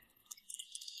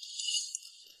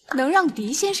能让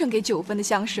狄先生给9分的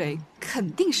香水，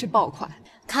肯定是爆款。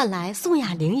看来宋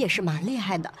亚玲也是蛮厉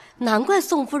害的，难怪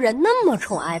宋夫人那么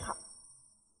宠爱她。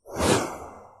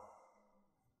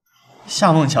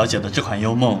夏梦小姐的这款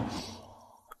幽梦，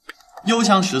幽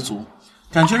香十足，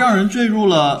感觉让人坠入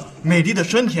了美丽的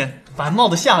春天、繁茂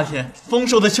的夏天、丰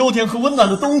收的秋天和温暖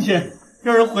的冬天，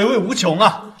让人回味无穷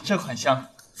啊！这款香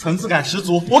层次感十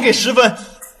足，我给10分。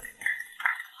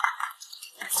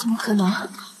怎么可能？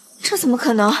这怎么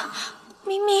可能？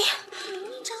明明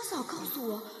张嫂告诉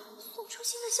我，宋初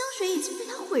心的香水已经被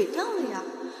他毁掉了呀！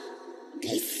该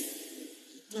死，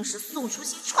一定是宋初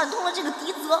心串通了这个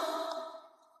狄泽。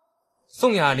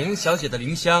宋亚玲小姐的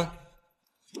林香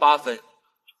8分，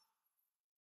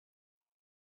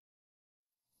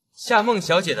夏梦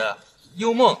小姐的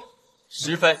幽梦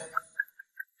10分。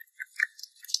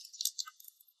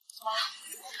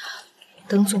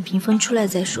等总评分出来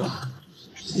再说。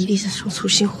一定是宋初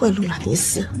心贿赂了你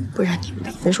死，不然你们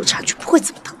的分数差距不会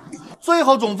这么大。最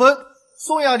后总分，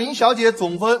宋亚玲小姐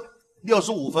总分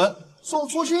65分，宋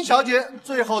初心小姐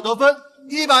最后得分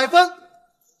100分。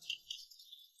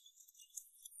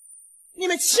你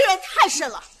们欺人太甚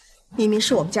了！明明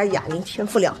是我们家雅玲天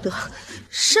赋了得，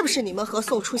是不是你们和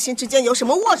宋初心之间有什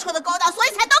么龌龊的勾当，所以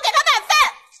才都给他满分？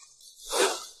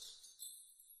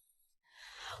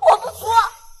我不服，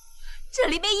这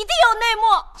里面一定有内幕。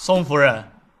宋夫人，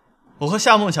我和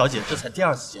夏梦小姐这才第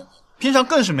2次见面，平常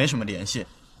更是没什么联系，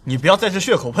你不要在这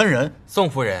血口喷人。宋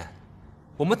夫人，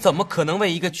我们怎么可能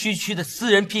为一个区区的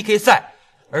私人 PK 赛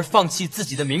而放弃自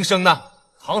己的名声呢？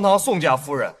堂堂宋家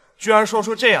夫人居然说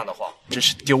出这样的话，真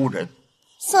是丢人。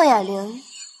宋亚玲，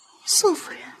宋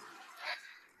夫人，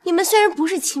你们虽然不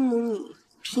是亲母女，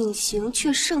品行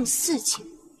却胜似亲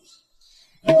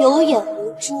母女，有眼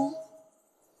无珠，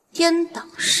颠倒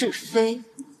是非。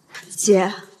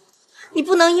姐，你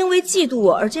不能因为嫉妒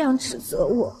我而这样指责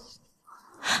我。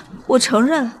我承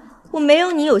认我没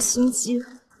有你有心机，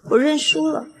我认输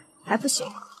了，还不行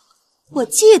吗？我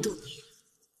嫉妒你，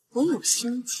我有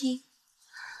心机。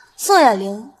宋亚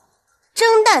玲，睁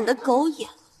大你的狗眼，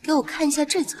给我看一下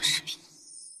这则视频。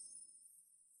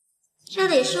这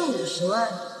得是50万，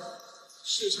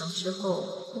事成之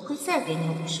后我会再给你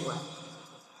50万，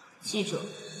记住，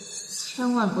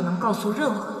千万不能告诉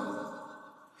任何人，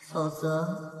否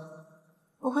则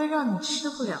我会让你吃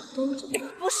不了兜着。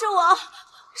不是我，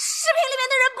视频里面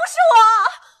的人不是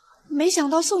我。没想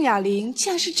到宋亚玲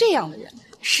竟然是这样的人。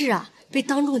是啊，被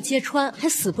当众揭穿还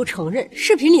死不承认，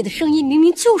视频里的声音明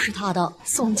明就是他的。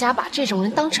宋家把这种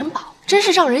人当成宝，真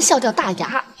是让人笑掉大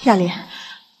牙。亚玲，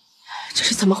这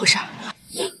是怎么回事？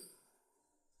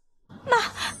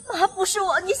妈，不是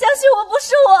我，你相信我，不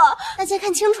是我。大家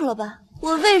看清楚了吧？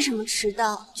我为什么迟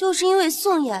到，就是因为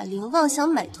宋亚玲妄想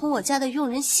买通我家的佣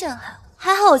人陷害我，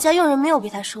还好我家佣人没有被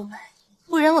他收买，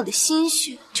不然我的心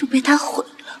血就被他毁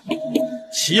了。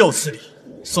岂有此理！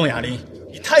宋亚玲，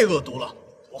你太恶毒了，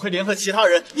我会联合其他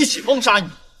人一起封杀你。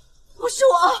不是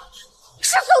我，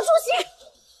是宋初心，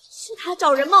是他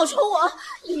找人冒充我，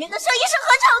里面的生意是合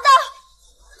成的。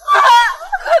妈，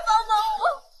快帮帮我，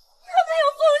他没有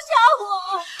封杀我。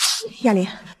亚玲，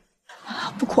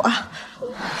不苦啊，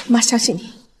妈相信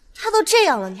你。他都这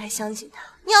样了，你还相信他？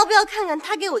你要不要看看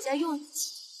他给我家佣人？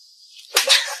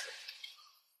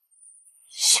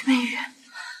徐美玉，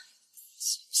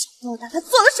从小到大他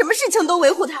做了什么事情都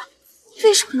维护他，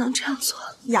为什么能这样做？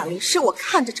亚玲是我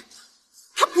看着长大，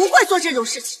他不会做这种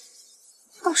事情。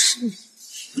倒是你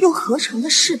用合成的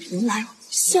视频来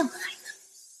陷害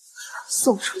他，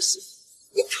宋初心，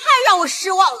你太让我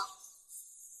失望了。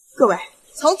各位，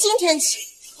从今天起，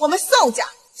我们宋家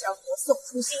将和宋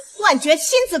初心断绝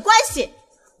亲子关系，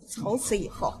从此以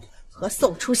后和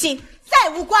宋初心再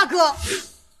无瓜葛。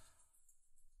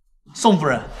宋夫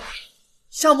人，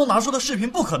夏梦拿出的视频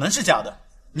不可能是假的，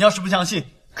你要是不相信，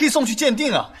可以送去鉴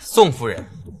定啊。宋夫人，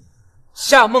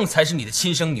夏梦才是你的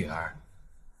亲生女儿，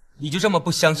你就这么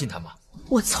不相信她吗？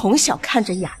我从小看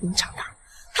着雅玲长大，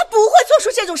她不会做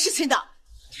出这种事情的，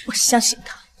我相信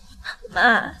她。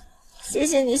妈，谢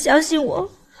谢你相信我，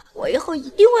我以后一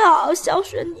定会好好孝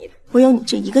顺你的。我有你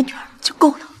这一个女儿就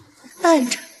够了。按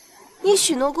着，你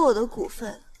许诺过我的股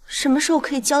份，什么时候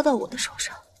可以交到我的手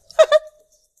上？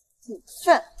股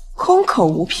份空口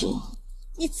无凭，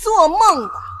你做梦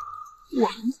吧！我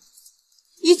们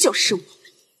依旧是我们，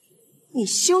你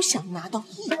休想拿到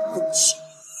一分钱。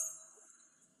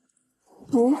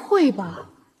不会吧？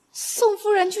宋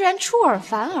夫人居然出尔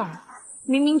反尔，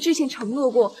明明之前承诺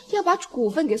过要把股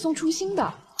份给宋初心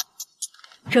的。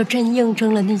这真印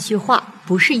证了那句话，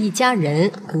不是一家人，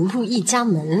不入一家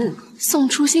门。宋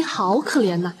初心好可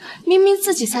怜呐，明明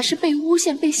自己才是被诬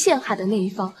陷、被陷害的那一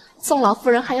方，宋老夫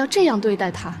人还要这样对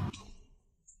待她。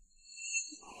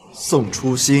宋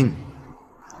初心，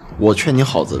我劝你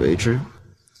好自为之。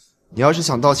你要是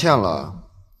想道歉了，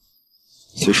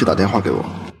随时打电话给我。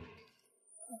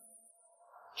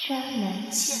真没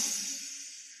劲！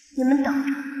你们等着，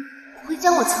我会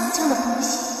将我曾经的东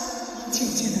西一件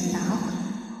件的拿回来。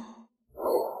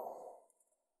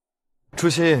初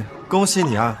心，恭喜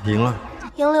你啊，赢了。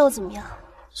赢了又怎么样？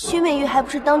徐美玉还不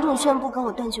是当众宣布跟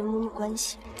我断绝母女关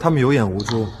系？他们有眼无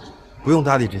珠，不用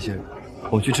搭理这些人。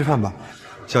我们去吃饭吧，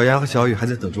小妍和小雨还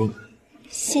在等着我们。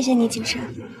谢谢你，景深。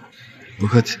不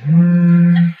客气。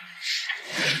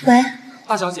喂，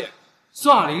大小姐，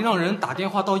孙雅玲让人打电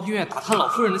话到医院打她老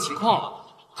夫人的情况了，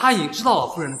她已经知道老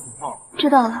夫人的情况了。知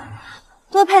道了，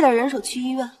多派点人手去医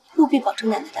院，务必保证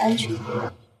奶奶的安全。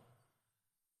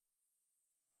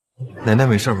奶奶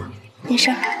没事吧？没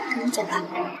事，你走吧。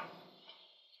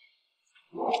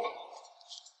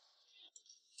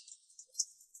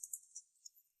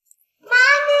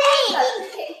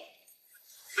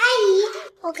阿姨，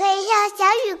我可以像小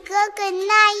雨哥哥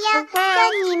那样叫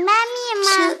你妈咪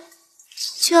吗？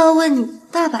就要问你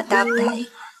爸爸答不答应。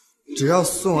只要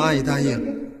宋阿姨答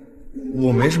应，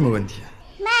我没什么问题。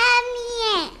妈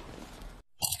咪，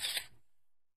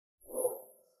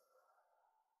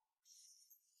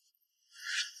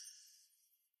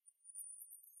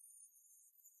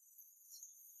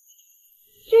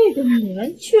这个女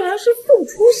人居然是宋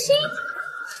初心，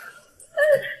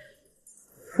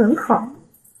很好，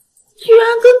居然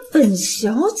跟本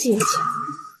小姐抢，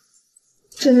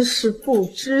真是不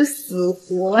知死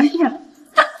活呀！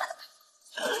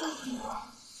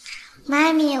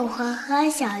妈咪，我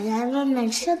和小圆妹妹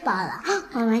吃饱了，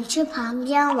我们去旁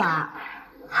边玩。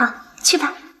好，去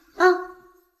吧。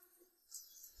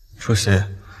初心，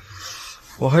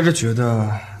我还是觉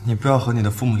得你不要和你的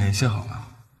父母联系好了，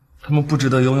他们不值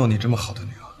得拥有你这么好的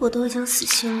女儿。我都已经死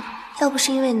心了，要不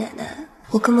是因为奶奶，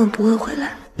我根本不会回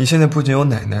来。你现在不仅有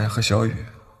奶奶和小雨，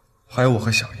还有我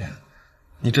和小妍，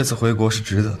你这次回国是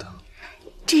值得的。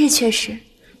这是确实，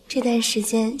这段时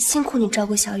间辛苦你照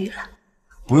顾小雨了。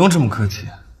不用这么客气，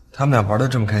他们俩玩得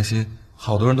这么开心，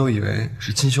好多人都以为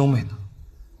是亲兄妹呢。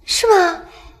是吗？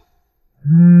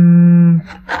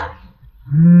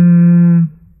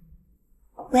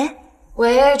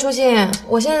喂，初心，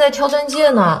我现在在挑钻戒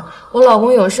呢，我老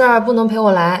公有事儿不能陪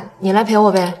我来，你来陪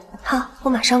我呗。好，我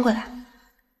马上过来。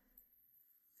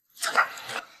走吧。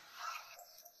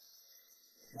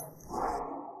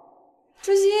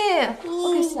初心，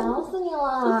我可想死你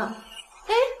了。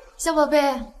哎，小宝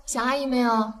贝，想阿姨没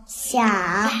有？想。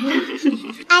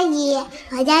阿姨，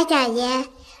我叫小妍，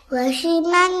我是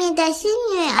妈咪的新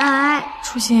女儿。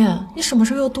初心，你什么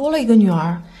时候又多了一个女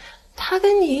儿？她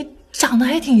跟你长得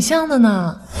还挺像的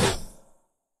呢。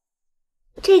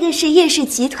这个是叶氏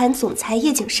集团总裁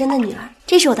叶景深的女儿，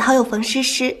这是我的好友冯诗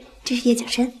诗，这是叶景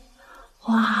深。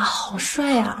哇，好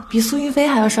帅啊，比苏云飞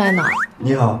还要帅呢。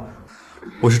你好，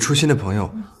我是初心的朋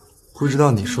友，不知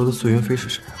道你说的苏云飞是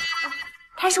谁啊？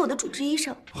他是我的主治医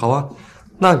生。好啊，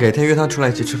那改天约他出来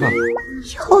一起吃饭吧。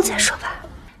以后再说吧。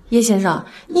叶先生，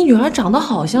你女儿长得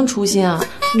好像初心啊，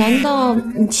难道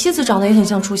你妻子长得也很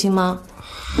像初心吗？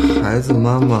孩子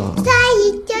妈妈，这阿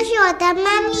姨就是我的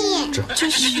妈咪。这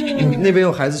是那边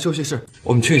有孩子休息室，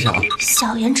我们去一下啊。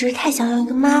小妍只是太想要一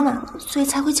个妈妈了，所以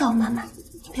才会叫我妈妈。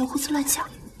你别胡思乱想。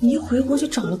你一回国就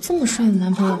找了这么帅的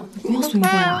男朋友，你不要苏云飞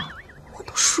了。我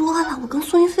都说了，我跟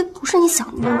苏云飞不是你想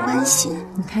的那种关系。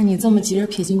你看你这么急着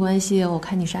撇清关系，我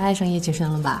看你是爱上叶景深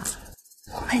了吧？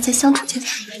我们还在相处阶段，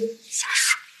瞎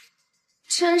说。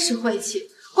真是晦气，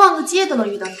逛个街都能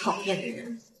遇到讨厌的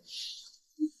人。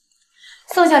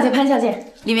宋小姐、潘小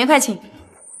姐，里面快请。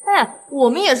哎，我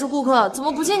们也是顾客，怎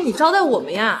么不见你招待我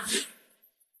们呀？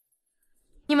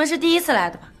你们是第一次来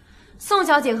的吧？宋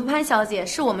小姐和潘小姐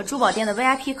是我们珠宝店的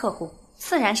VIP 客户，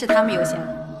自然是他们优先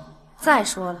了。再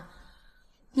说了，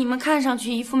你们看上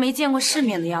去一副没见过世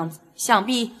面的样子，想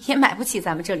必也买不起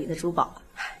咱们这里的珠宝了。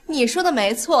你说的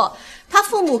没错，他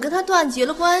父母跟他断绝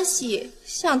了关系，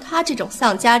像他这种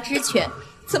丧家之犬，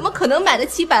怎么可能买得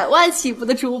起100万起步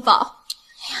的珠宝？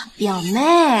哎呀，表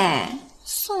妹，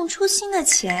宋初心的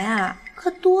钱啊，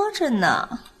可多着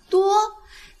呢。多？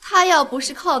他要不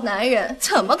是靠男人，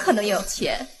怎么可能有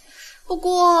钱？不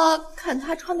过看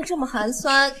他穿的这么寒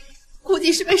酸，估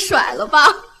计是被甩了吧。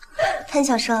潘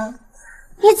小生，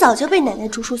你早就被奶奶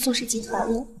逐出宋氏集团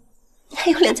了，你还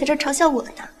有脸在这儿嘲笑我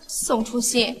呢？宋初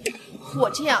心，我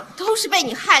这样都是被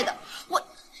你害的。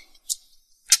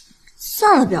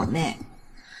算了，表妹，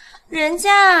人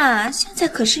家现在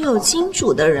可是有金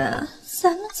主的人，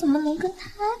咱们怎么能跟他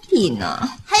比呢？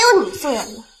还有你宋雅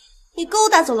玲，你勾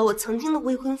搭走了我曾经的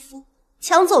未婚夫，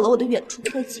抢走了我的远处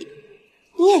科技，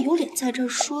你也有脸在这儿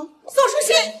说宋初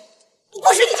心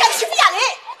不许你这样欺负雅玲！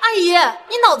阿姨，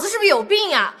你脑子是不是有病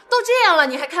呀？都这样了，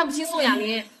你还看不清宋雅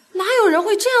玲？哪有人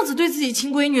会这样子对自己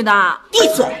亲闺女的？闭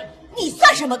嘴！你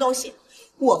算什么东西？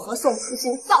我和宋初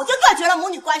心早就断绝了母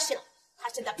女关系了，她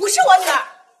现在不是我女儿。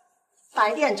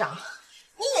白店长，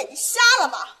你眼睛瞎了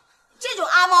吗？这种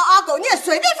阿猫阿狗你也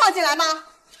随便放进来吗？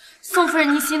宋夫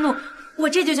人，您息怒，我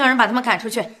这就叫人把他们赶出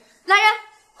去。来人，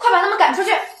快把他们赶出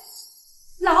去！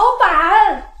老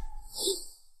板，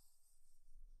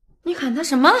你喊他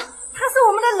什么？他是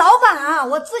我们的老板啊，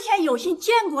我之前有幸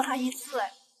见过他一次。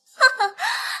哈哈，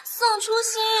宋初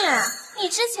心，你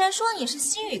之前说你是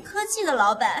星宇科技的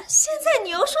老板，现在你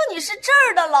又说你是这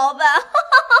儿的老板，哈哈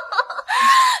哈！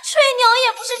吹牛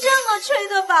也不是这么吹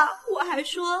的吧？我还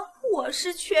说我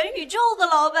是全宇宙的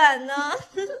老板呢。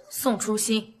宋初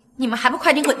心，你们还不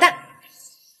快点滚蛋！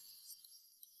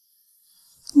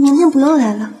明天不用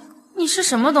来了。你是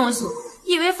什么东西？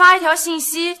以为发一条信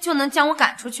息就能将我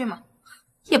赶出去吗？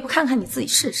也不看看你自己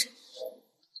是谁。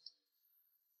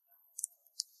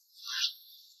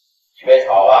别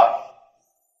吵了。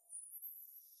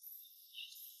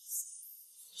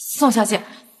宋小姐，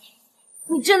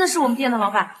你真的是我们店的老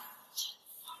板？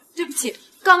对不起，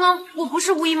刚刚我不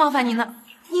是无意冒犯您的，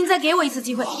您再给我一次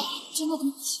机会，真的对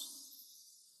不起。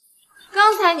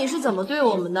刚才你是怎么对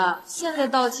我们的？现在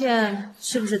道歉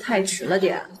是不是太迟了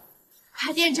点？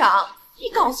白店长，你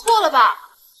搞错了吧？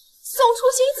宋初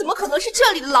心怎么可能是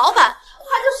这里的老板？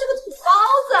他就是个土包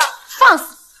子！放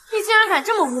肆！你竟然敢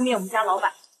这么污蔑我们家老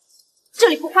板！这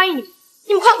里不欢迎你们，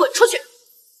你们快滚出去！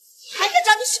白店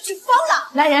长，你是不是疯了？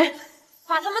来人，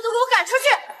把他们都给我赶出去！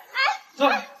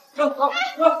哎，走！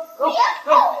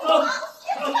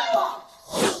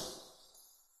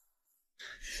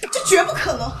这绝不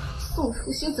可能！宋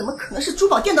初心怎么可能是珠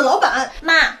宝店的老板？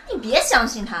妈，你别相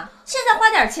信他，现在花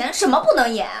点钱什么不能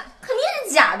演，肯定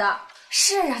是假的。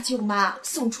是啊，舅妈，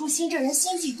宋初心这人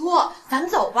心计多，咱们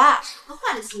走吧，少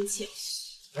坏了心情。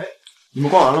哎，你们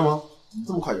逛完了吗？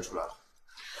这么快就出来了？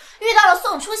遇到了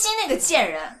宋初心那个贱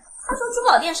人，他说珠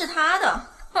宝店是他的，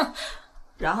哼，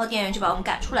然后店员就把我们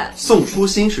赶出来了。宋初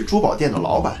心是珠宝店的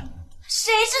老板，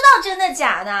谁知道真的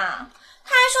假的？他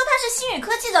还说他是星宇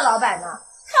科技的老板呢。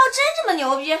他要真这么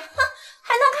牛逼，哼，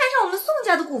还能看上我们宋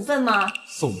家的股份吗？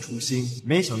宋初心，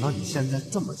没想到你现在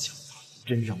这么强大，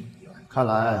真让我意外。看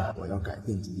来我要改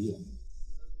变主意了。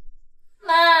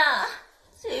妈，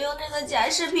谁用那个假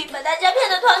视频把大家骗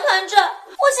得团团转？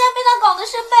我现在被他搞得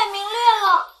身败名裂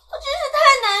了，我真是太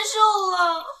难受了。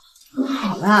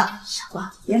好了，傻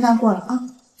瓜，别难过了啊！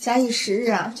假以时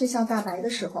日啊，真相大白的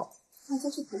时候，大家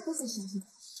就不会再相信他。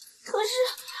可是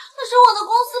我的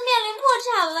公司面临破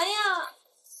产了呀！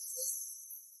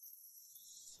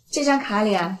这张卡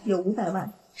里啊有500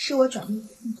万，是我转入股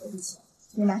东的钱，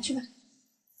你拿去吧。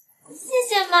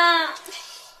谢谢妈。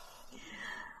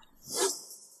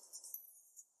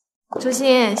初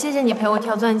心，谢谢你陪我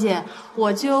挑钻戒，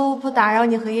我就不打扰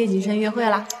你和叶锦生约会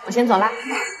了，我先走啦。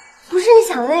不是你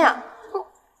想的那样。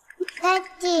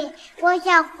daddy，我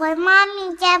想回妈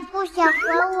咪家，不想回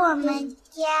我们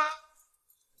家。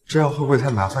这样会不会太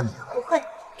麻烦你了？不会，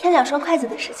添2双筷子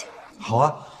的事情。好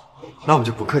啊，那我们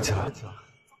就不客气了。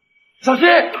小心！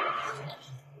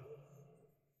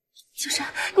小山，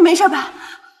你没事吧？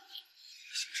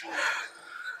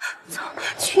走，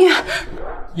去医院。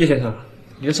叶先生，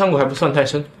你的伤口还不算太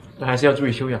深，但还是要注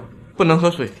意休养，不能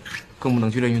喝水，更不能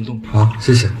剧烈运动。好，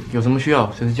谢谢。有什么需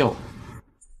要随时叫我。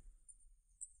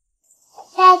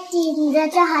daddy，你的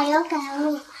这好有感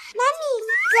悟。妈咪，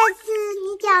这次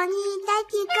你找你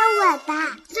daddy 跟我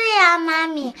吧。对呀，妈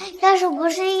咪，要是不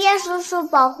是叶叔叔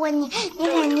保护你，你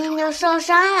肯定就受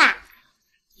伤啦。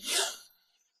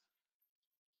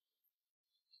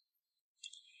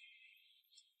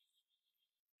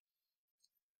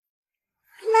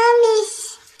妈咪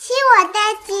亲我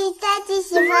daddy，daddy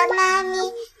喜欢妈咪，妈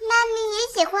咪也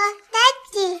喜欢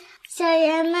daddy。小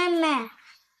圆妹妹，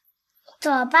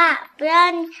走吧，不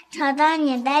要吵到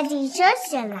你 daddy 休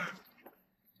息了。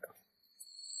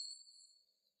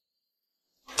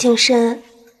景深，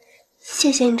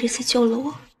谢谢你这次救了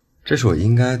我。这是我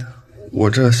应该的，我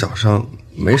这小伤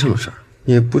没什么事儿，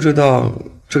也不知道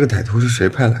这个歹徒是谁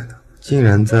派来的，竟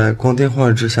然在光天化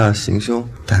日之下行凶，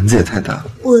胆子也太大了。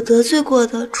我得罪过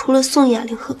的除了宋雅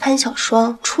玲和潘小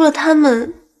双，除了他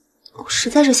们，我实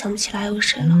在是想不起来有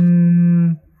谁了。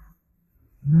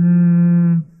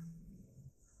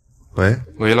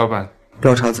喂，老板，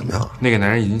调查怎么样？那个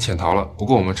男人已经潜逃了，不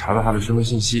过我们查到他的身份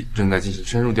信息，正在进行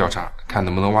深入调查，看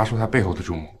能不能挖出他背后的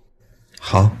主谋。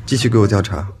好，继续给我调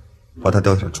查，把他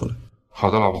调查出来。好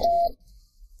的，老板。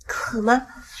渴吗？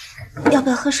要不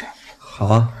要喝水？好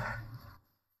啊。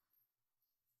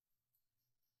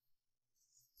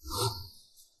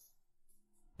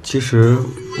其实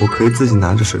我可以自己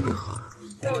拿着水杯喝。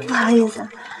不好意思，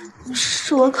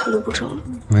是我考虑不周了。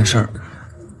没事儿，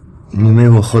你没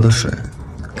有我喝的水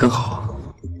更好。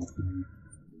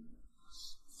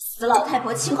死老太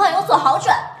婆情况有所好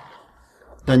转。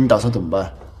那你打算怎么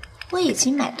办？我已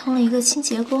经买通了一个清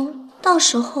洁工，到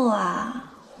时候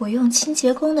啊，我用清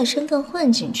洁工的身份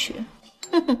混进去。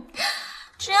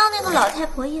只要那个老太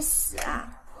婆一死啊，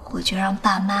我就让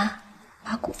爸妈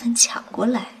把股份抢过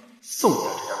来。宋家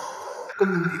这样根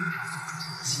本给不上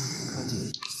新科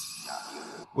技。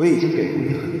我已经给过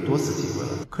你很多次机会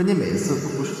了，可你每次都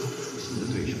不是宋初心的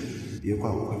对手，别怪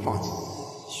我会放弃你，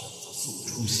选择宋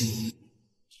初心。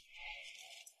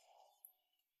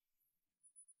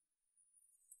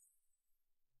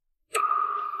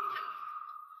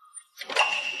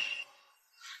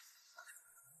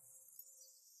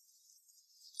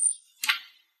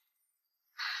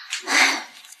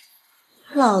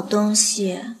老东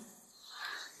西，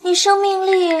你生命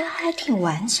力还挺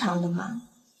顽强的嘛。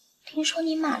听说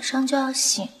你马上就要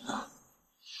醒了。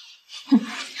哼，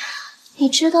你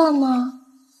知道吗？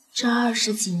这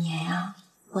20几年呀，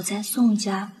我在宋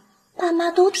家，爸妈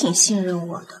都挺信任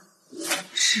我的，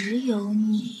只有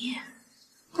你，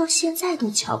到现在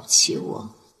都瞧不起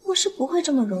我。我是不会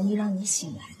这么容易让你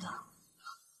醒来的。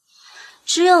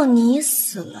只有你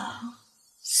死了，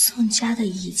宋家的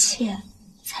一切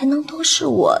才能都是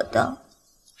我的，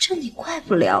这你怪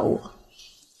不了我。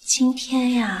今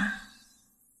天呀，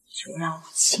就让我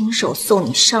亲手送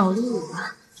你上路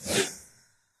吧。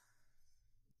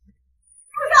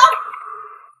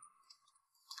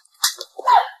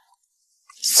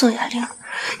宋雅玲，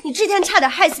你之前差点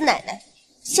害死奶奶，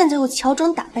现在又乔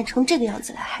装打扮成这个样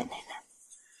子来害奶奶，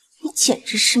你简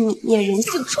直是泯灭人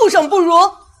性、畜生不如！妈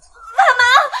妈，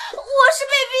我是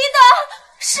被逼的，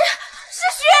是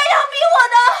徐远阳逼我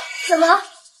的。怎么？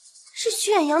是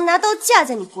徐远阳拿刀架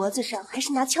在你脖子上，还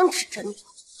是拿枪指着你？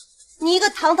你一个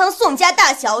堂堂宋家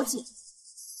大小姐，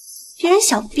别人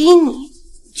想逼你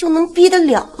就能逼得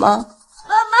了吗？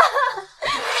妈妈，你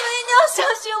们一定要相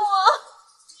信我，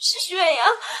是徐远阳，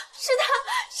是他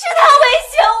威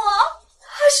胁我，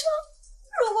他说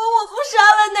如果我不杀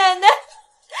了奶奶，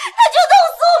他就弄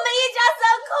死我们一家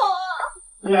3口啊！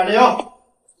雅玲，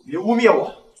别污蔑我，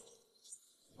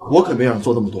我可没让你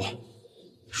做那么多。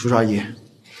叔叔阿姨，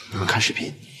你们看视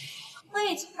频。我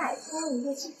已经买通了一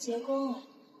个清洁工，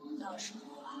到时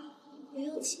候啊，我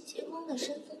用清洁工的身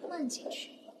份混进去。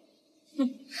哼，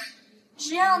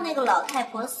只要那个老太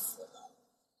婆死了，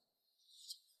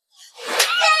别人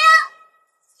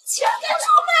全部出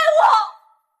卖我！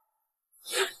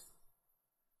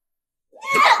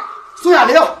苏雅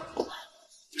玲，我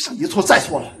想一错再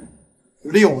错了，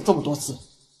利用我这么多次，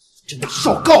真的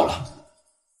受够了。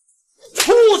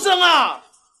畜生啊！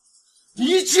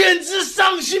你简直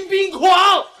丧心病狂！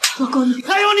老公，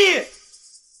还有你，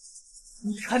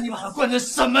你看你把他惯成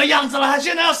什么样子了，还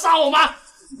现在要杀我吗？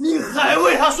你还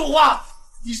为他说话，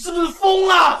你是不是疯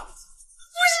了？不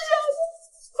是这样的，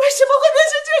为什么会变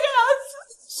成这个样子？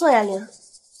宋雅玲，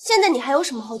现在你还有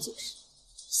什么好解释？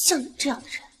像你这样的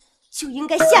人就应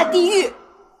该下地狱！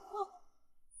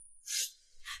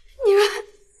你们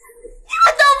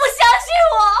都不相信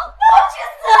我，那我去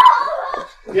死好了！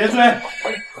别追！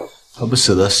他不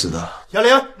死的，死的。雅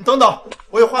玲，你等等，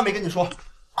我有话没跟你说。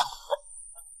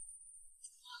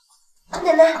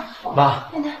奶奶，妈，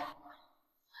奶奶，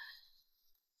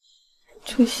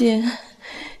初心，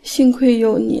幸亏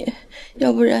有你，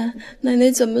要不然奶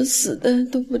奶怎么死的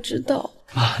都不知道。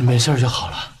妈，你没事就好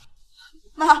了。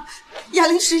妈，雅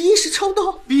玲是意识冲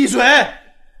动。闭嘴！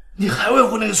你还维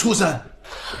护那个畜生？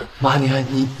妈，你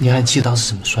还记得当时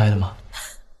怎么摔的吗？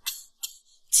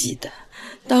记得，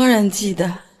当然记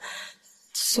得，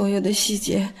所有的细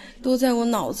节都在我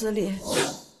脑子里。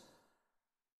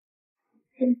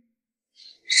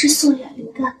是宋雅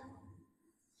玲干的。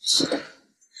是的。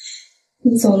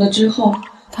你走了之后，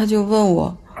他就问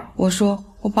我，我说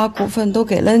我把股份都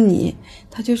给了你，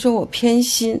他就说我偏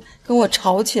心，跟我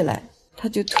吵起来，他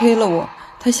就推了我，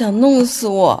他想弄死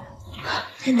我。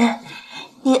奶奶，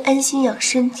您安心养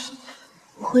身体，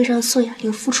我会让宋雅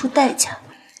玲付出代价。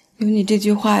有你这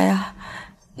句话呀，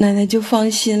奶奶就放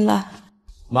心了。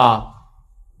妈，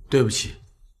对不起，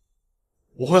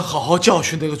我会好好教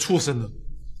训那个畜生的。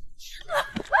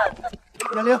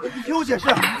雅玲，你听我解释。徐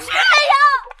海洋，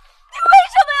你为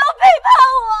什么要背叛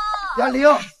我？雅玲，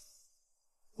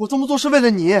我这么做是为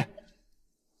了你。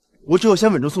我只有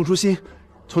先稳住宋初心，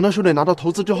从他手里拿到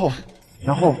投资之后，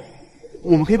然后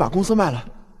我们可以把公司卖了，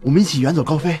我们一起远走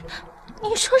高飞。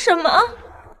你说什么？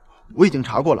我已经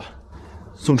查过了，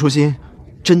宋初心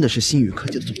真的是新宇科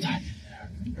技的总裁，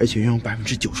而且拥有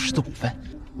90%的股份。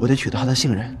我得取得他的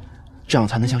信任，这样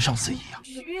才能像上次一样。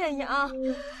徐远阳，你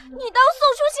当宋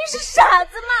初心是傻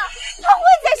子吗？他会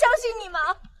再相信你吗？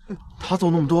他做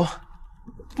那么多，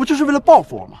不就是为了报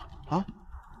复我吗？啊，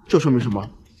这说明什么？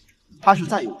他是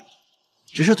在意我，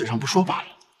只是嘴上不说罢了。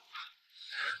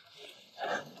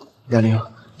雅玲，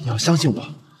你要相信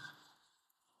我，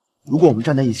如果我们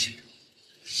站在一起，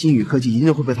新宇科技一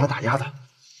定会被他打压的。雅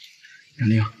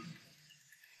玲，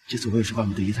这次我也是万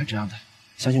不得已才这样的，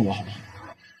相信我好吗？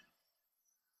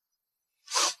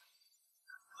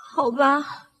好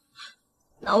吧，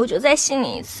那我就再信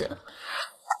你一次。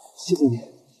谢谢你。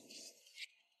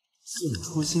宋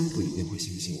初心不一定会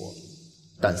相信我，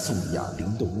但宋雅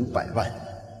玲的500万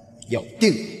要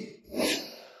定。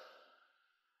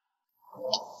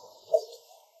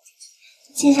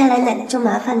接下来奶奶就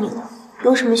麻烦你了，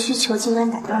有什么需求尽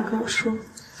管打电话跟我说。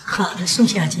好的，宋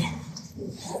小姐。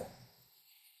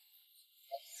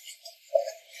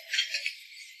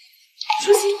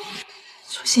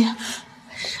初心，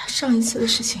上一次的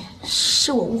事情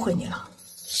是我误会你了。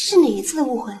是哪一次的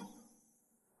误会？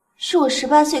是我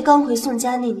18岁刚回宋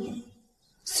家那年，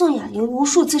宋雅玲无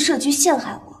数次设局陷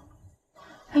害我，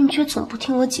而你却总不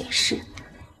听我解释，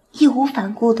义无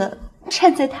反顾地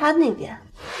站在她那边。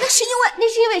那是因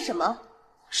为什么？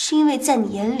是因为在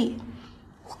你眼里，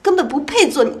我根本不配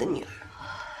做你的女儿。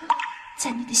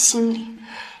在你的心里，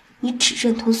你只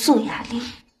认同宋雅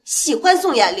玲，喜欢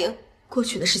宋雅玲。过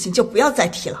去的事情就不要再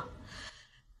提了。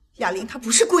雅玲她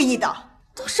不是故意的。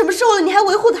都什么时候了，你还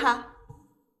维护她？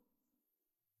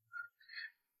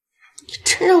你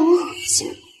真让我恶心。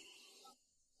雅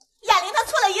玲她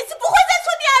错了一次，不会再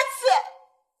错第二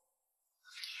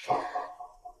次。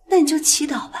那你就祈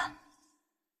祷吧，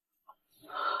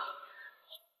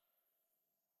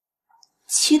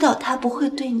祈祷她不会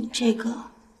对你这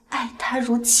个爱她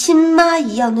如亲妈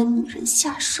一样的女人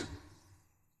下手。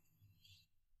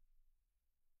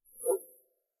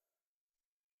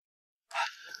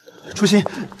初心，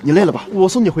你累了吧？我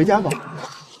送你回家吧。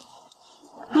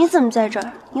你怎么在这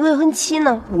儿？你未婚妻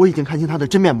呢？我已经看清他的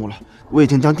真面目了，我已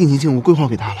经将定情信物归还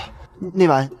给他了。那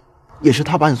晚也是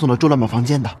他把你送到周老板房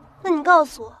间的。那你告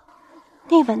诉我，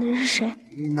那晚的人是谁？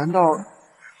难道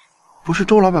不是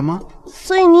周老板吗？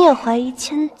所以你也怀疑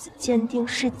亲子鉴定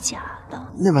是假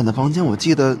的？那晚的房间我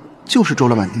记得就是周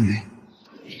老板定的。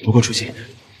不过初心，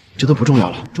这都不重要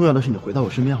了，重要的是你回到我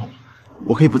身边好吗？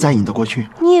我可以不在意你的过去。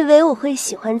你以为我会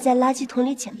喜欢在垃圾桶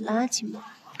里捡垃圾吗？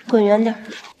滚远点！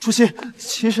初心，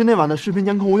其实那晚的视频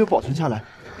监控我有保存下来，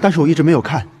但是我一直没有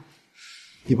看。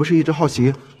你不是一直好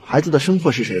奇孩子的生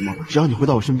父是谁吗？只要你回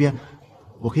到我身边，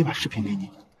我可以把视频给你。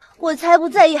我才不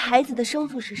在意孩子的生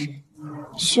父是谁。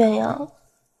宣扬，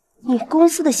你公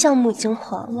司的项目已经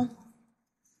黄了，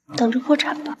等着破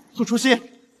产吧。宋初心，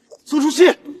宋初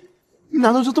心，你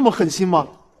难道就这么狠心吗？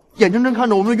眼睁睁看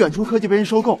着我们远处科技被人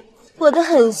收购。我的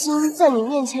狠心在你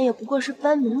面前也不过是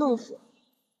班门弄斧。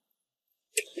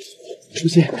初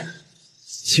心，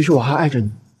其实我还爱着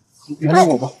你，原谅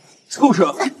我吧。畜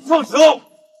生，放手！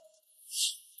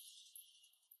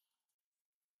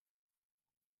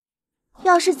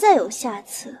要是再有下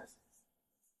次，我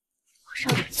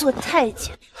让你做太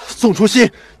监。宋初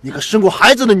心，你个生过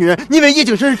孩子的女人，你以为叶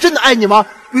景深是真的爱你吗？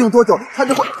不用多久，他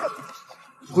就会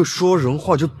会说人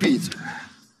话就闭嘴，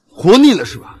活腻了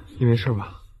是吧？你没事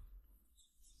吧？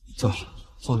走，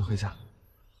送你回家。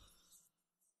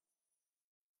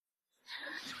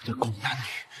这狗男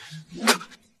女！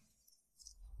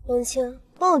龙青，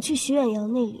帮我去徐远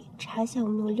阳那里查一下有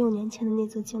没有6年前的那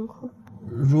则监控。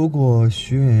如果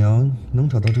徐远阳能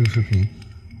找到这个视频，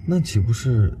那岂不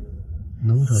是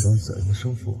能找到子儿的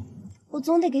生父？我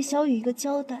总得给小雨一个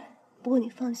交代。不过你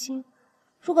放心，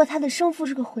如果他的生父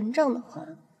是个混账的话，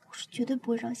我是绝对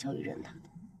不会让小雨认他的。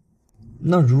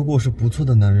那如果是不错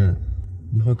的男人，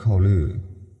你会考虑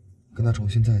跟他重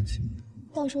新在一起吗？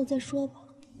到时候再说吧。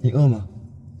你饿吗？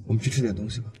我们去吃点东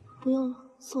西吧。不用了，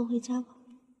送我回家吧。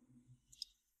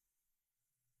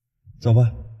走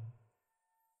吧。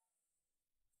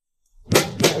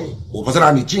我不是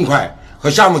让你尽快和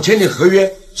项目签订合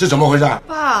约，是怎么回事？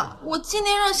爸，我今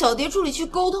天让小蝶助理去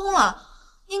沟通了，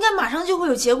应该马上就会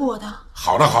有结果的。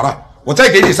好了好了，我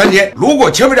再给你3天，如果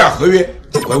签不了合约，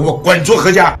给我滚出何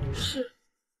家！是。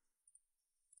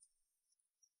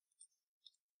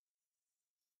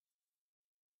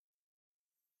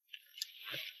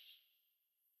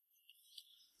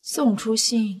送出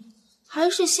信，还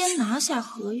是先拿下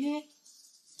合约，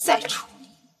再处理。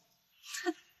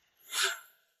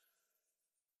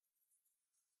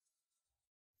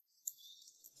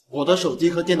我的手机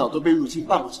和电脑都被入侵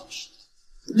半个小时，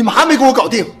你们还没给我搞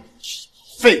定，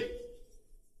废！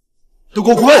都给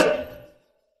我滚！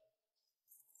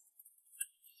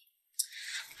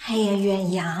哎呀，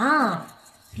远洋，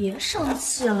别生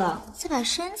气了，再把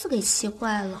身子给气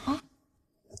坏了啊！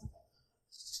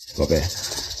宝贝，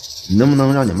你能不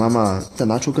能让你妈妈再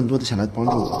拿出更多的钱来帮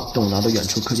助我？等我拿到远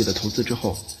处科技的投资之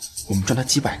后，我们赚他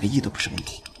几百个亿都不是问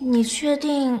题。你确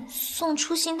定宋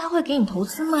初心他会给你投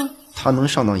资吗？他能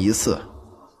上当1次，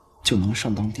就能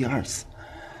上当第2次。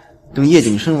等叶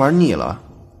景生玩腻了，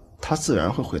他自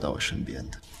然会回到我身边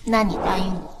的。那你答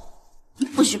应我，你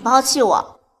不许抛弃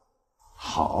我。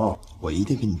好，我一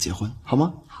定跟你结婚，好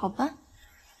吗？好吧，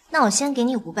那我先给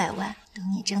你500万，等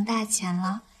你挣大钱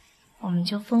了，我们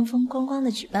就风风光光的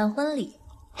举办婚礼。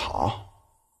好。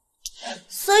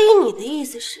所以你的意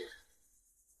思是，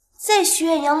在徐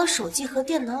远阳的手机和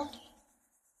电脑里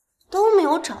都没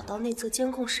有找到那则监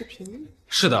控视频？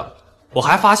是的，我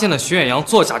还发现了徐远阳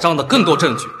做假账的更多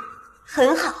证据。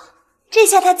很好，这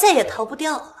下他再也逃不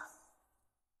掉了。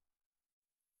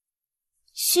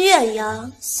徐远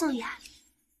阳、宋雅玲，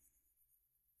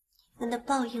你们的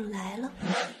报应来了。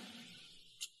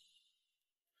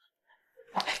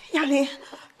雅玲，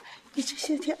你这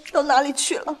些天到哪里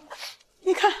去了？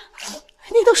你看，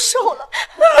你都瘦了。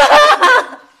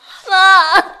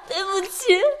妈，对不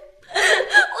起，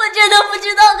我真的不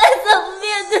知道该怎么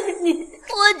面对你。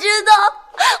我知道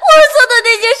我做的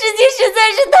那件事情实在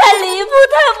是太离谱、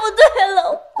太不对了，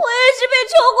我也是被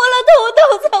戳过了头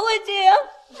才会这样。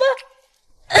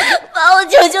妈，我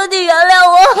求求你原谅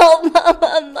我好吗？妈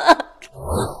妈。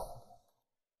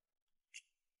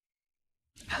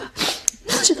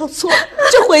知道错了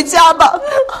就回家吧。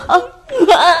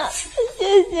妈，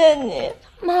谢谢你。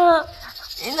妈，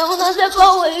你能不能再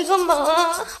帮我一个忙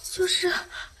啊？就是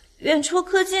远处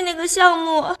科技那个项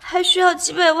目还需要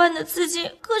几百万的资金，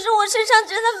可是我身上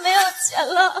真的没有钱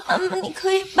了。妈妈，你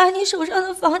可以把你手上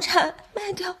的房产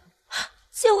卖掉，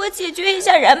借我解决一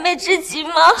下燃眉之急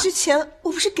吗？之前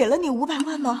我不是给了你500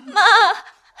万吗？妈，那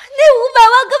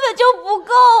500万根本就不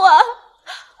够啊！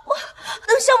我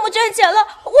等项目赚钱了，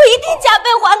我一定加倍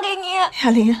还给你。雅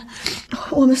玲，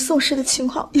我们宋氏的情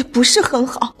况也不是很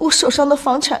好，我手上的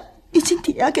房产已经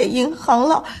抵押给银行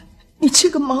了，你这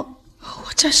个忙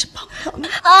我暂时帮不了你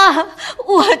啊！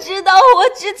我知道我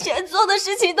之前做的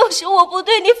事情都是我不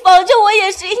对，你防着我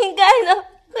也是应该的。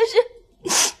可是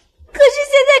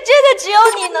现在真的只有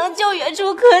你能救远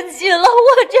处科技了，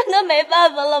我真的没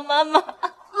办法了，妈妈。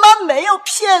妈没有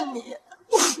骗你，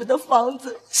我们的房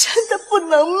子真的不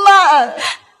能卖。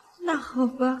那好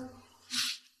吧。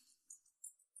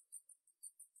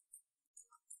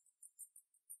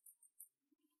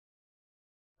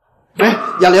哎，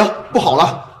雅玲，不好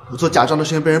了！我做假账的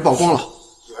事情被人曝光了，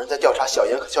有人在调查小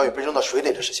妍和小雨被扔到水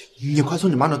里的事情。你快从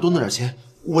你妈那多弄点钱，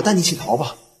我带你一起逃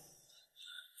吧。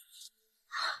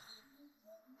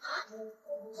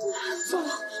走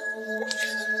了。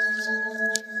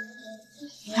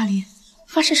雅玲，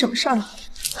发生什么事儿了？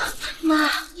妈，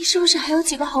你是不是还有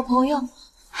几个好朋友？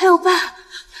还有爸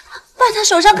他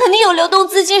手上肯定有流动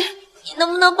资金，你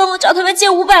能不能帮我找他们借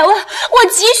500万？我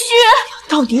急需。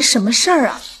到底什么事儿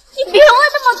啊？你别问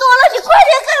那么多了，你快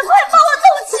点，赶快帮我弄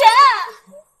钱！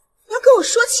你要跟我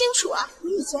说清楚啊！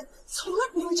你以前从来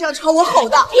不会这样朝我吼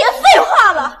的。别废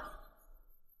话了，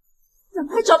赶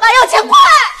快找爸要钱，快！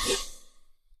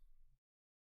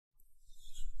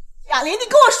雅玲，你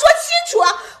跟我说清楚啊，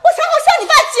我才好向你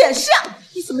爸解释。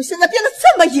你怎么现在变得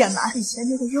这么野蛮？以前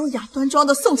那个优雅端庄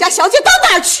的宋家小姐到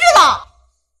哪儿去了？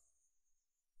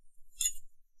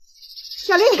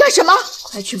雅玲，你干什么？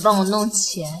快去帮我弄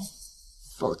钱，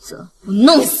否则我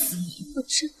弄死你！我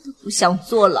真的不想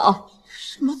坐牢。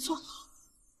什么坐牢？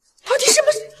到底什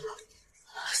么？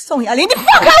宋雅玲，你放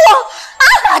开我！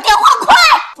打电话快，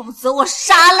否则我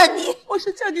杀了你！我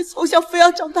是叫你从小抚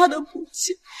养长大的母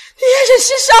亲，你也忍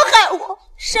心伤害我？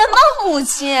什么母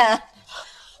亲？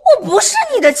我不是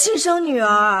你的亲生女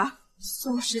儿。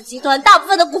宋氏集团大部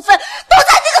分的股份都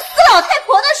在那个死老太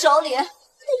婆的手里，她的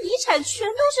遗产全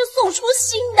都是宋初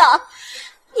心的，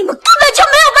你们根本就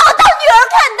没有把我当女儿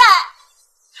看待。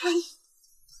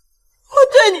我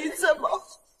对你怎么？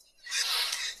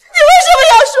你为什么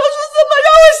要说出这么让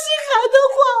我心寒的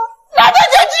话？妈，难道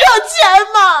就只有钱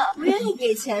吗？不愿意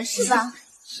给钱是吧？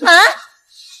啊？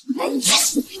那你去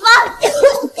死吧！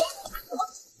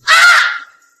啊！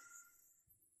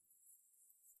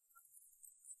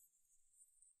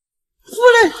夫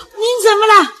人，您怎么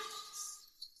了？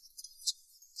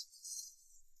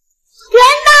人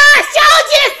呐，小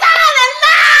姐杀人啦！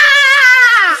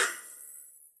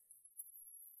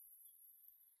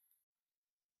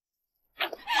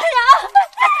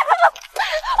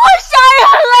我杀人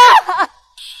了！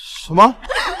什么？我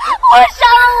杀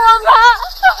了我妈！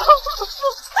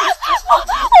我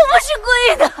不是故意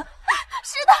的，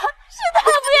是他不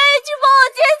愿意去帮我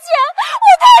借钱，我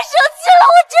太生气了，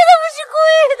我真的不是故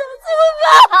意的，怎么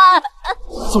办？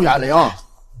宋雅玲，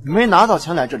你没拿到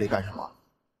钱来这里干什么？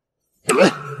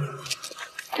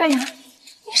干呀，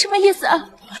你什么意思啊？你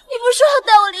不说要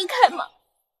带我离开吗？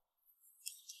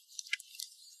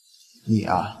你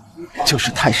啊，就是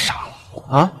太傻了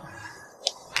啊！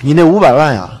你那500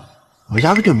万呀，我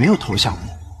压根就没有投项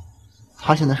目，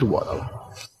他现在是我的了。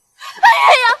哎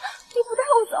呀，你不带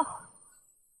我走，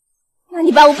那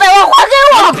你把500万还给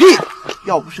我！放屁！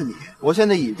要不是你，我现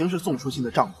在已经是宋初心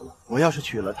的丈夫了。我要是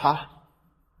娶了她，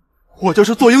我就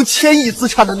是坐拥1000亿资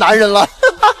产的男人了。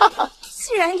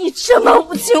既然你这么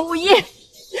无情无义，那你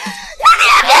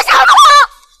也别想了我！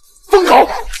疯狗！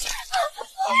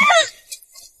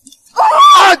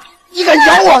啊！你敢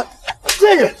咬我！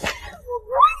贱人！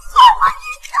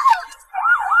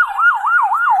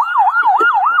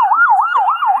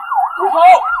住口！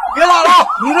别打了！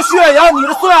你是徐远阳，你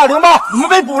是孙雅玲吧？你们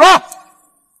被捕了！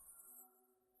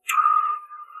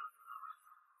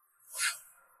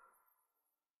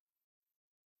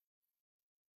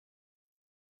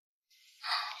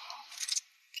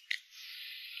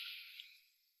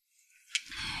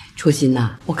初心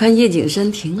呐，我看叶景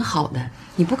深挺好的，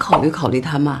你不考虑考虑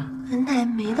他吗？俺奶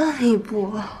没到那一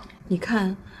步。你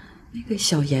看，那个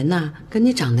小妍呐，跟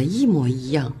你长得一模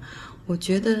一样，我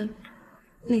觉得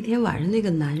那天晚上那个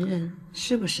男人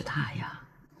是不是他呀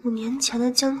5年前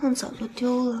的江痛早就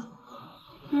丢了，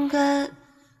应该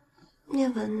那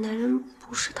晚男人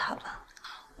不是他吧？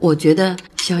我觉得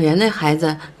小妍那孩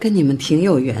子跟你们挺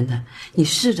有缘的，你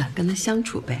试着跟他相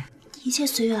处呗。一切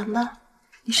随缘吧。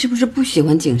你是不是不喜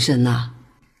欢景深呐？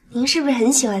您是不是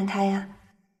很喜欢他呀？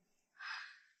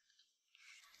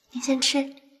您先吃。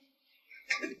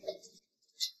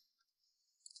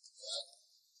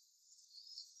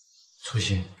初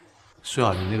心，孙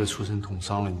雅玲那个畜生捅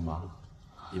伤了你妈，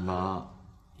你妈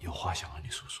有话想和你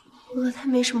说说。我和他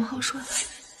没什么好说的。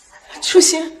初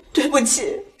心，对不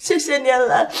起，这些年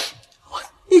来我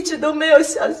一直都没有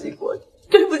相信过你，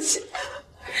对不起，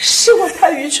是我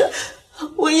太愚蠢，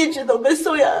我一直都被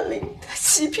宋雅玲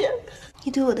欺骗。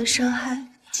你对我的伤害，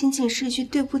仅仅是一句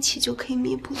对不起就可以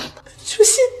弥补的吗？初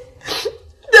心，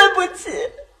对不起，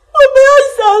我没有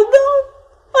想到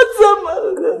我这么恶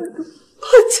毒，我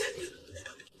真的。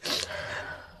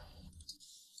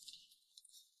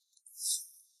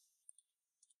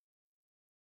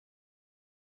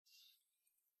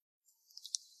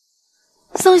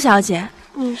宋小姐，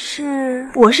你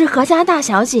是？我是何家大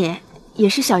小姐，也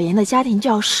是小妍的家庭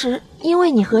教师。因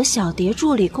为你和小蝶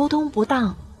助理沟通不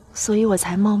当，所以我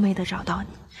才冒昧的找到你，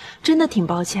真的挺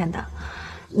抱歉的。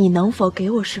你能否给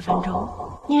我10分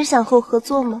钟？你是想和我合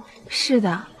作吗？是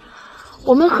的，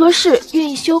我们合适愿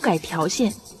意修改条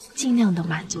件，尽量的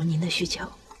满足您的需求。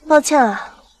抱歉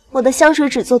啊，我的香水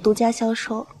只做独家销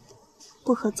售，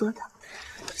不合作的。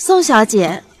宋小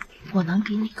姐，我能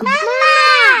给你个妈妈。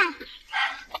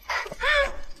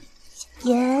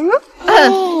妍，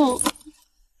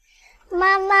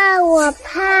妈妈，我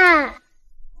怕。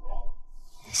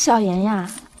小妍呀，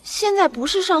现在不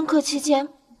是上课期间，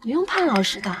不用怕老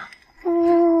师的。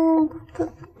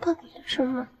怕什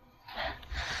么？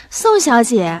宋小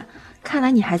姐，看来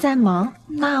你还在忙，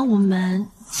那我们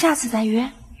下次再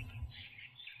约。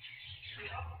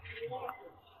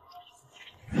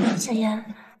小妍，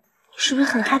你是不是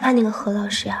很害怕那个何老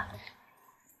师呀？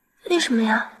为什么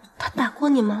呀？他打过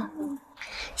你吗？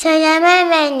小妍妹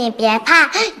妹，你别怕，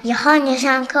以后你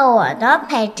上课我都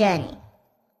陪着你。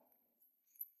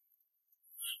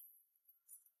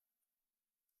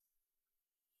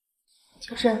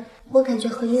景深，我感觉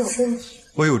何妍有问题。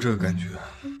我有这个感觉，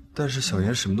但是小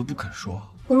妍什么都不肯说。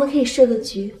我们可以设个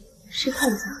局，试探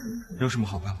一下。有什么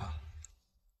好办法？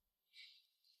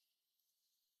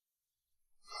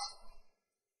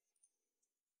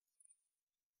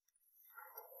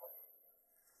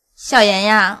小妍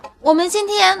呀，我们今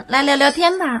天来聊聊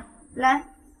天吧。来，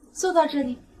坐到这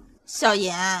里。小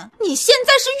妍，你现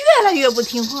在是越来越不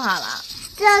听话了。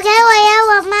走开，我要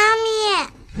我妈咪。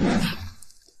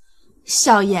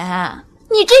小妍，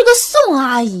你这个宋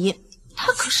阿姨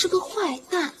他可是个坏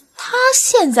蛋，他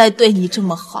现在对你这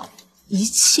么好，一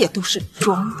切都是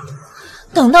装的。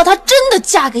等到他真的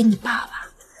嫁给你爸爸，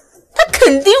他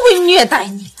肯定会虐待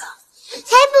你的。才不是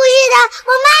的，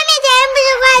我妈咪才不是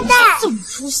坏蛋。宋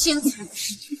初心才不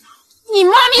是你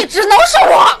妈咪只能是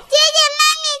我。姐姐妈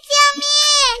咪救命！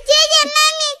姐姐妈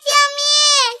咪救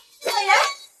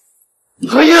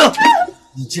命！何英，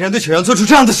你竟然对小杨做出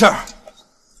这样的事儿，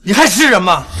你还是人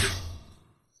吗？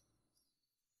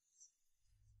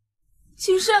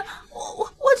其实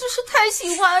我只是太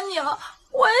喜欢你了，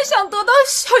我也想得到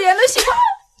小妍的喜欢。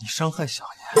你伤害小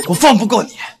妍，我放不过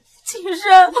你。其实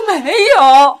我没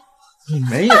有。你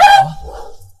没有？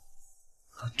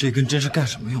这根针是干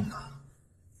什么用的？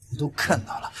我都看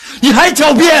到了，你还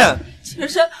狡辩！其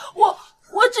实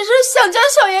我只是想教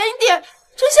小妍一点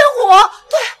这些火。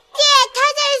对，姐，他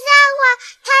在撒谎，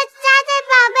他扎在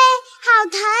宝贝好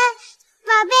疼。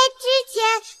宝贝之前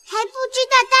还不知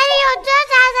道，但是有这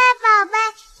扎在宝贝。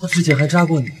他之前还扎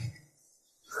过你。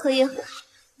何英，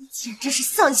你简直是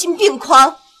丧心病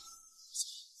狂！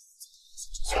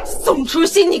宋初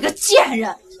心，你个贱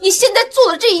人！你现在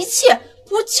做的这一切，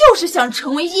不就是想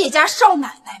成为叶家少奶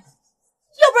奶吗？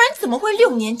要不然怎么会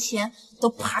6年前都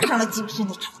爬上了景深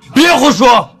的床？别胡说！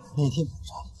那天晚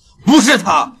上不是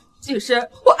他。其实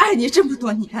我爱你这么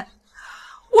多年，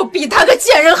我比他个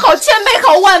贱人好千倍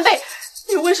好万倍。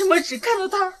你为什么只看到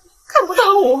他，看不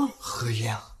到我？何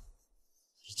英，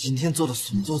你今天做的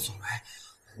所作所为，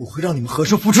我会让你们何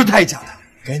氏付出代价的。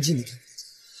赶紧离开，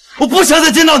我不想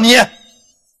再见到你。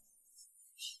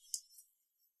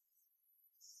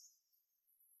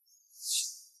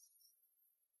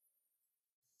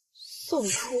宋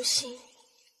初心，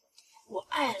我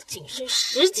爱了景深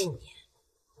10几年，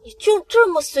你就这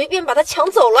么随便把他抢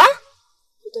走了？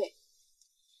不对，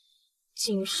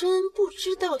景深不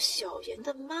知道小妍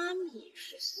的妈咪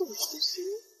是宋初心，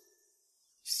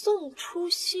宋初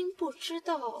心不知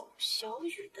道小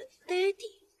雨的爹地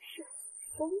是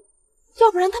风，要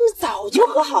不然他们早就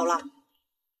和好了。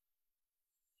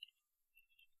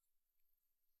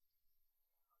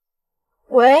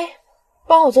喂，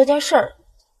帮我做件事儿。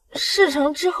事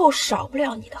成之后少不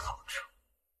了你的好处。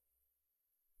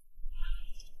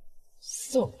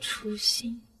宋初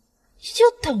心，你就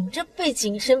等着被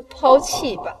景深抛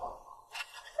弃吧。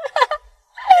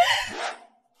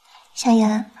小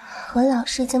妍，何老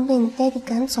师已经被你爹地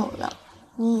赶走了，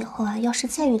你以后啊，要是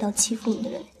再遇到欺负你的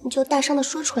人，你就大声的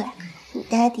说出来，你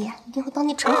爹地啊一定会帮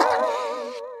你惩罚他。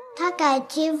他敢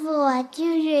欺负我，就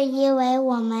是因为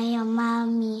我没有妈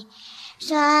咪。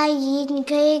说阿姨，你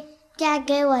可以嫁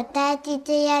给我爹地，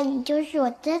这样你就是我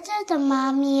真正的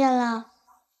妈咪了。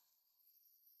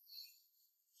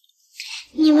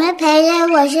你们陪在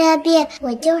我身边，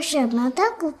我就什么都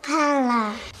不怕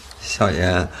了。小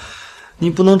妍，你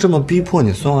不能这么逼迫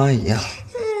你宋阿姨啊！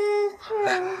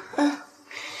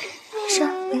没事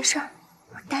没事，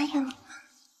我答应你。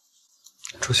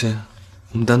初心，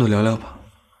我们单独聊聊吧。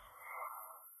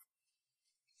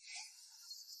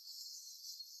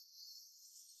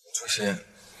初心，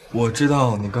我知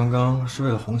道你刚刚是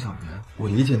为了哄小妍，我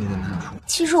理解你的难处。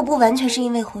其实我不完全是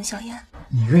因为哄小妍，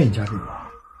你愿意嫁给我，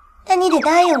但你得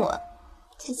答应我，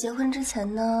在结婚之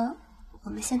前呢，我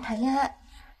们先谈恋爱。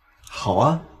好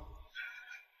啊。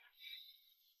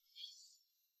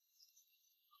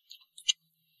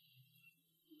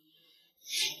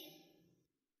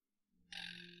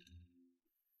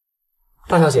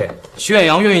大小姐，徐远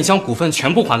阳愿意将股份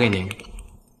全部还给您。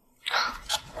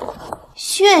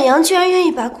徐远阳居然愿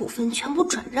意把股份全部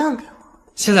转让给我，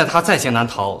现在他在劫难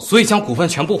逃，所以将股份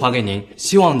全部还给您，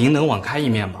希望您能网开一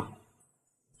面吧。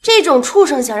这种畜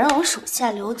生想让我手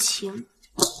下留情，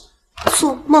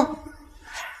做梦。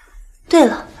对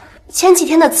了，前几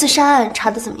天的自杀案查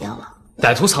得怎么样了？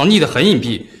歹徒藏匿得很隐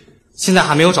蔽，现在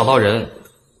还没有找到人。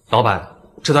老板，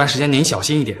这段时间您小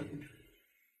心一点。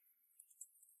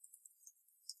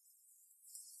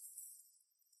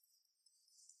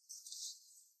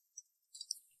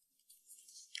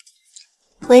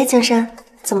喂，景深，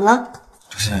怎么了？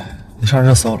初心，你上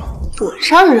热搜了。我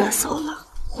上热搜了？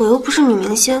我又不是女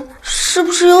明星，是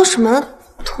不是有什么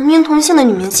同名同姓的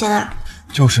女明星啊？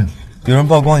就是你，有人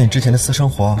曝光你之前的私生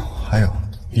活，还有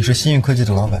你是新运科技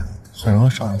的老板，很容易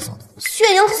上热搜的。徐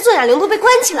远阳和宋雅玲都被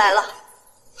关起来了，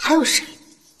还有谁？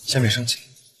先别生气，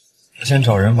我先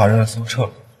找人把热搜撤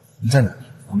了。你在哪？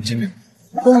我们见面。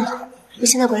不用了，我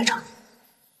现在过来找你。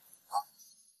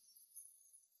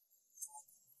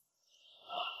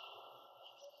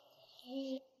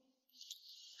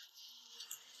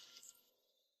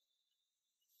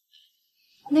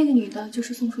那个女的就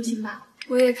是宋初心吧？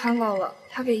我也看到了，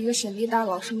他给一个神秘大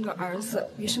佬生个儿子，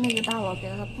于是那个大佬给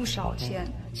了他不少钱，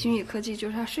星宇科技就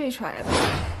是他睡出来的。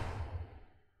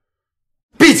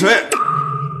闭嘴！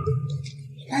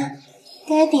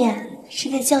爹地是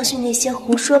在教训那些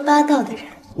胡说八道的人。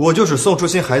我就是宋初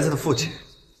心孩子的父亲，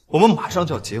我们马上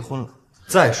就要结婚了。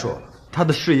再说了，他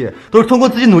的事业都是通过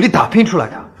自己努力打拼出来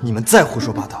的，你们再胡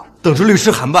说八道，等着律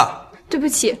师函吧。对不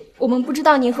起，我们不知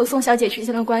道您和宋小姐之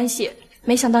间的关系，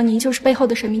没想到您就是背后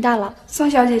的神秘大佬。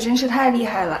宋小姐真是太厉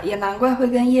害了，也难怪会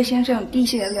跟叶先生有滴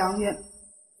血的良缘。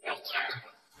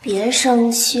别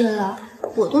生气了，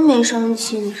我都没生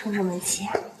气，你生什么气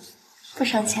啊？不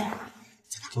生气了。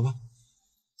走吧。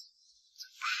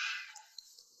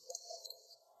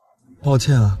抱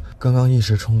歉啊，刚刚一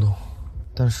时冲动，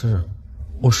但是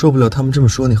我受不了他们这么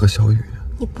说你和小雨。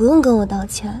你不用跟我道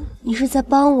歉，你是在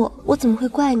帮我，我怎么会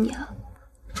怪你啊？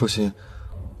初心，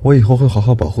我以后会好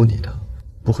好保护你的，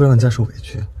不会让你再受委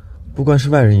屈，不管是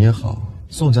外人也好，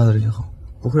宋家的人也好，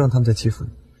不会让他们再欺负你。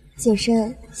景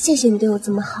深，谢谢你对我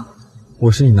这么好。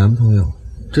我是你男朋友，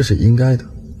这是应该的。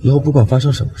以后不管发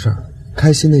生什么事儿，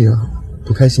开心的也好，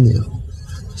不开心的也好，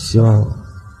希望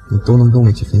你都能跟我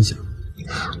一起分享。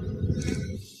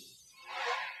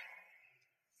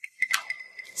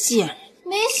贱人，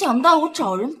没想到我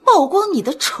找人曝光你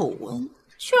的丑闻，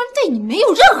居然对你没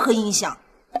有任何影响。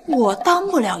我当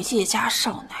不了叶家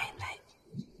少奶奶，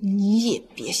你也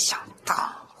别想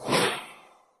当。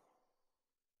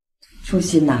初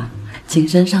心呐，景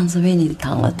深上次为你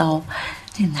挡了刀，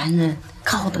这男人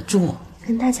靠得住。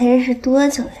跟他才认识多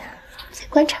久呀？再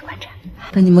观察观察。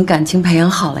等你们感情培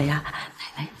养好了呀，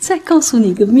奶奶再告诉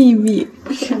你个秘密。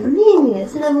什么秘密？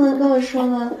现在不能跟我说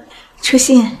吗？初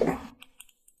心，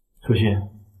初心，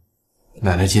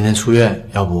奶奶今天出院，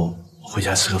要不回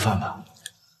家吃个饭吧？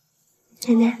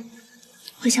奶奶，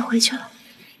我想回去了。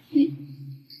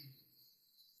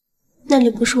那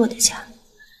里不是我的家。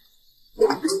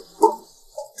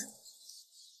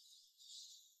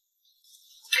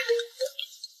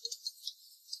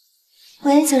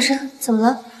喂，景深，怎么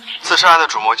了？自杀案的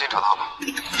主谋已经找到了，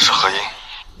是何英。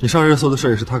你上热搜的事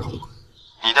也是他搞的鬼，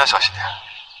你一定要小心点，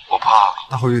我怕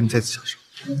他会对你再次下手。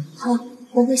好，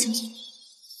我会小心。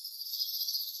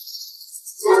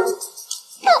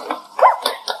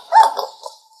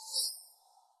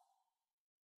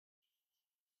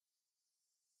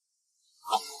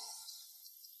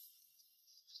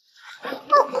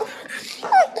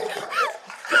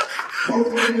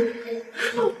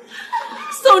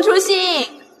宋初心，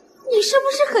你是不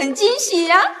是很惊喜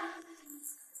呀？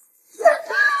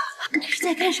你是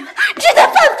在干什么？这在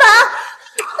犯法！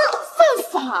犯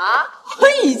法！我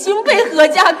已经被何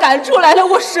家赶出来了，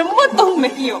我什么都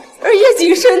没有。而叶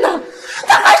景深呢，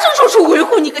他还是处处维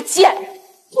护你个贱人。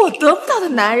我得不到的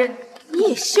男人，你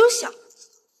也休想！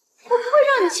我不会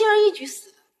让你轻而易举死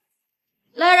的。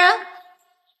来人，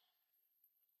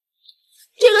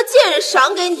这个贱人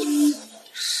赏给你，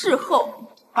事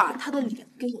后把他的脸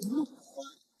给我弄花，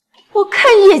我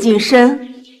看叶景深还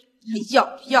要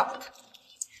不要他。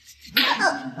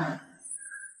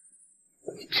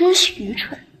真是愚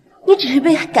蠢！你只是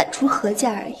被赶出何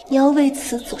家而已，你要为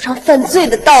此走上犯罪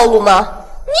的道路吗？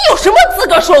你有什么资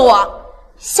格说我？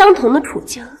相同的处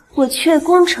境，我却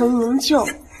功成名就，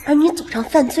而你走上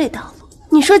犯罪道路。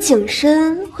你说景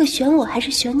深会选我还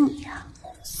是选你呀？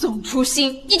宋初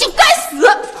心，你就该死！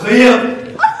何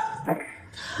英，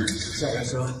下来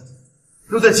时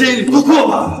都在监狱里度过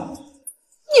吧。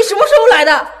你什么时候来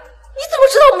的？你怎么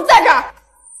知道我们在这儿？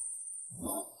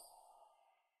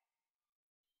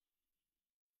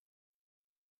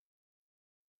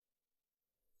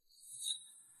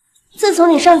自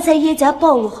从你上次在叶家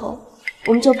暴露后，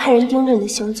我们就派人盯着你的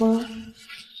行踪了。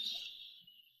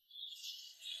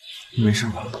你没事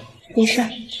吧？没事，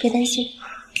别担心。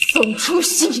宋初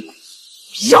心，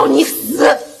要你死！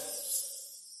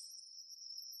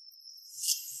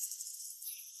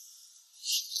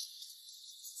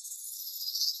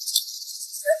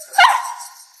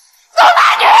宋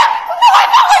大女，我不会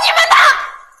放过你们的！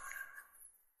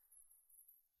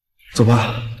走吧，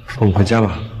我们回家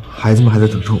吧，孩子们还在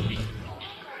等着我们。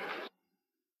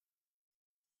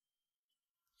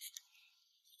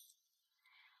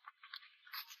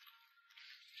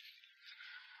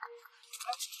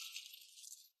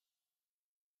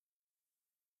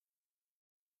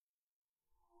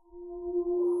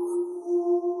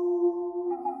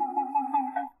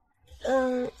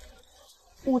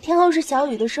5天后是小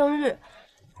雨的生日，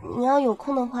你要有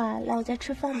空的话，来我家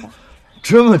吃饭吧。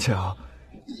这么巧，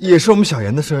也是我们小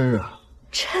妍的生日啊！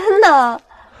真的？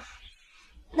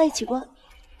那一起过。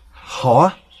好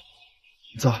啊，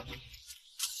走，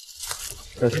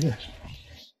小心点。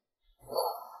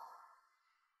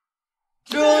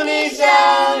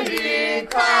日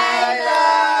快乐！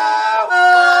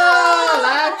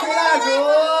来吹蜡烛，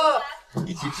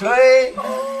一起吹。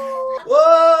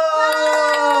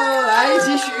来一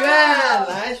起许愿，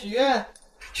来许愿。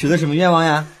许的什么愿望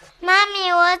呀？妈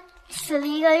咪，我许了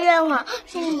一个愿望，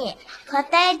是你和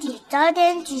爹地早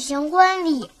点举行婚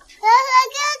礼。和哥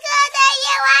哥的愿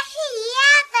望是一样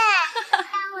的。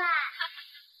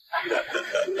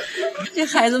这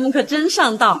孩子们可真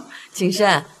上道。景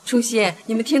深、初心，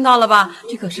你们听到了吧？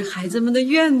这可是孩子们的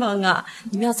愿望啊，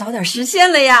你们要早点实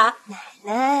现了呀。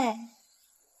奶，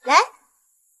来，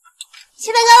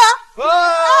切蛋糕了。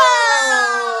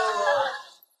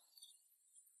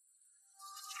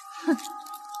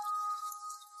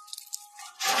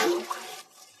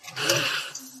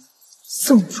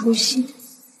宋初心，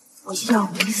我要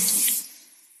你死！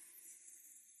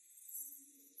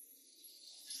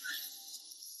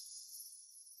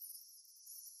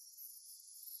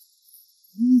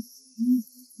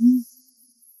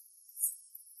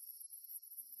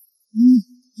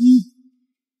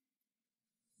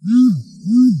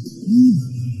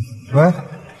喂，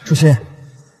初心，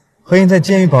何英在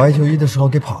监狱保外就医的时候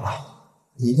给跑了，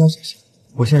你一定要小心。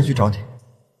我现在去找你，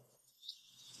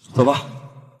走吧。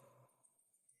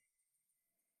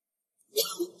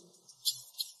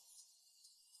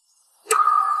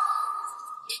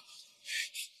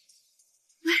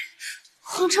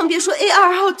皇城别墅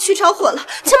A2号区着火了，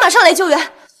请马上来救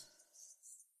援。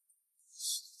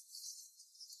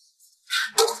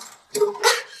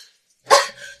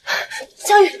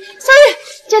小雨，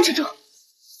坚持住。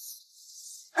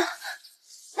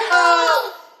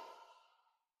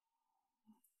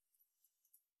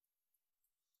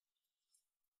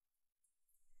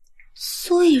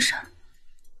苏医生，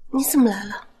你怎么来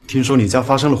了？听说你家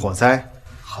发生了火灾，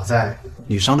好在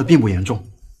你伤的并不严重。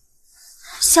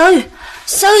小雨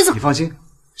怎么？你放心，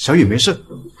小雨没事。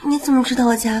你怎么知道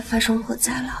我家发生火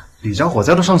灾了？你家火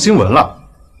灾都上新闻了，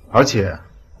而且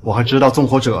我还知道纵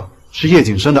火者是叶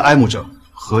景深的爱慕者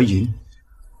何银。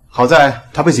好在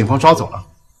他被警方抓走了。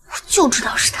我就知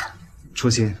道是他。初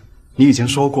心，你以前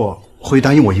说过会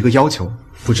答应我一个要求，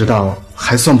不知道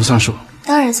还算不算数？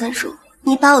当然算数。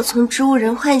你把我从植物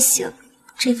人唤醒，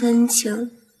这份恩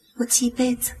情我记一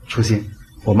辈子。初心，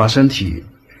我妈身体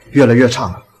越来越差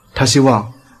了，她希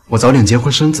望我早点结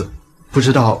婚生子，不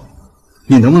知道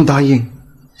你能不能答应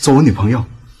做我女朋友？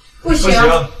不行。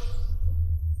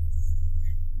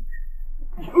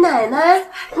奶奶，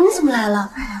你怎么来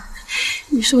了？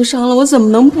你受伤了，我怎么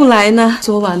能不来呢？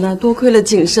昨晚呢，多亏了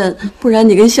景深，不然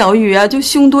你跟小雨啊就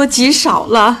凶多吉少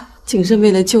了。景深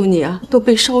为了救你啊，都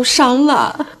被烧伤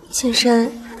了。景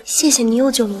深，谢谢你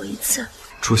又救了我一次。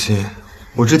初心，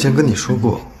我之前跟你说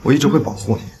过，我一直会保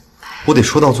护你，我得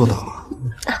说到做到啊。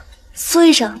苏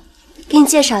医生，给你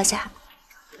介绍一下，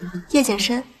叶景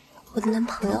深，我的男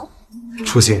朋友。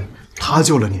初心，他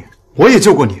救了你，我也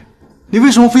救过你，你为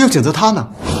什么非要选择他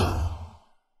呢？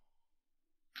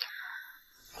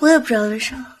我也不知道为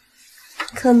什么，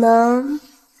可能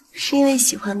是因为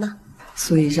喜欢吧。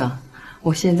苏医生，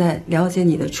我现在了解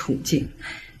你的处境。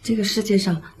这个世界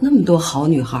上那么多好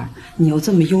女孩，你又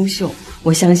这么优秀，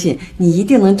我相信你一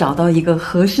定能找到一个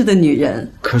合适的女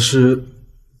人。可是，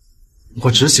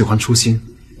我只喜欢初心。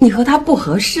你和她不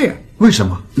合适？为什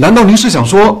么？难道您是想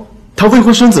说她未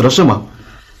婚生子的事吗？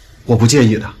我不介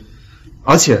意的，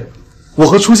而且我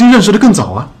和初心认识的更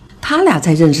早啊。他俩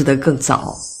才认识的更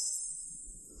早。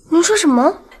您说什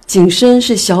么？景深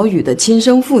是小雨的亲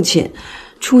生父亲，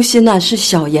初心呢是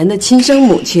小妍的亲生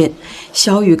母亲，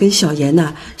小雨跟小妍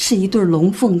呢是一对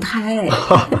龙凤胎。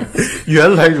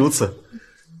原来如此，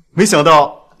没想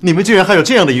到你们居然还有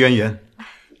这样的渊源。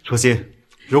初心，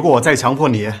如果我再强迫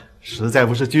你，实在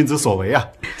不是君子所为啊。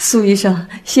苏医生，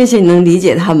谢谢你能理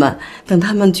解他们。等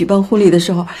他们举办婚礼的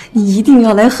时候，你一定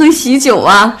要来喝喜酒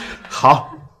啊。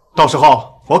好，到时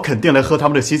候我肯定来喝他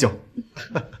们的喜酒。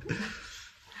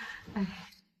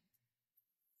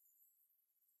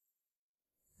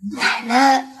奶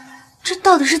奶，这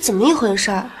到底是怎么一回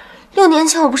事？6年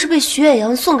前我不是被徐远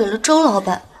阳送给了周老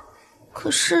板，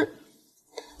可是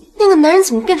那个男人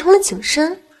怎么变成了景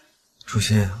深？初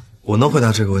心，我能回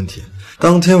答这个问题。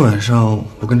当天晚上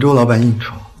我跟周老板应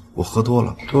酬，我喝多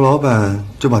了，周老板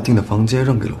就把订的房间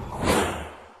让给了我。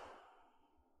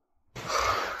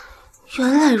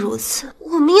原来如此，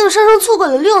我们硬生生错过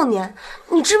了6年。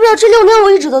你知不知道这6年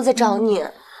我一直都在找你？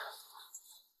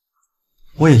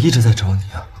我也一直在找你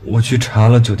啊！我去查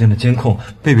了酒店的监控，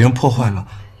被别人破坏了，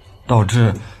导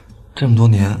致这么多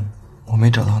年我没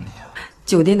找到你。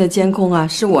酒店的监控啊，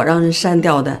是我让人删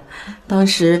掉的。当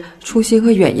时初心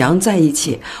和远洋在一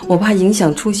起，我怕影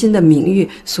响初心的名誉，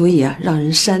所以啊，让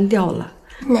人删掉了。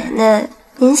奶奶，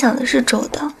您想的是周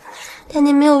到，但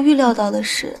您没有预料到的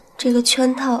是，这个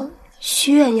圈套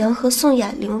徐远阳和宋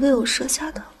雅玲为我设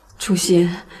下的。初心，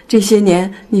这些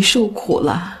年你受苦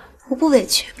了。我不委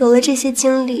屈，有了这些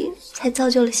经历，才造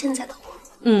就了现在的我。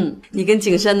你跟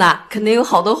景深呐，肯定有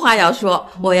好多话要说，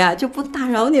我呀就不打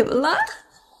扰你们了。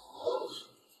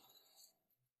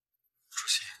初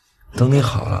心，等你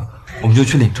好了，我们就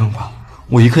去领证吧。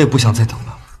我一刻也不想再等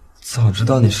了。早知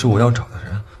道你是我要找的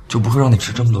人，就不会让你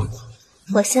吃这么多苦。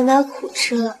我先把苦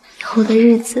吃了，以后的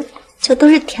日子就都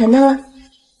是甜的了。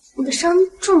你的伤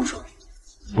重不重？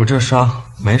我这伤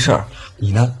没事儿，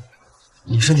你呢？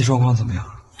你身体状况怎么样？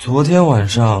昨天晚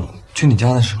上去你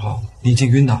家的时候，你已经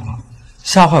晕倒了，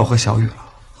吓坏我和小雨了。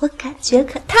我感觉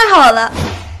可太好了，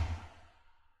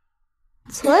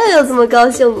从来没有这么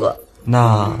高兴过。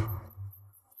那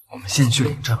我们现在去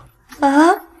领证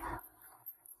啊？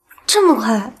这么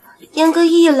快？严格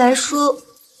意义来说，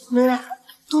我们俩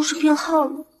都是编号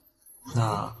呢。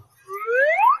那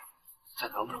再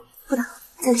等等。不等，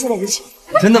咱现在就去。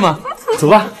真的吗？走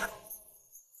吧。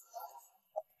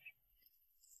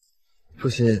初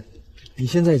心，你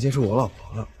现在已经是我老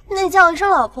婆了。那你叫我一声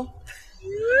老婆。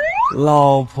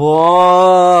老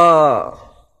婆。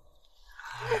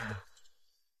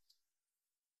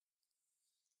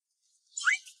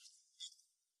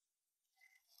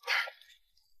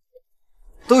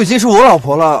都已经是我老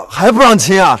婆了，还不让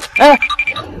亲啊？哎，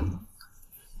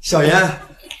小妍，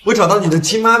我找到你的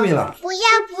亲妈咪了。不要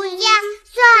不要，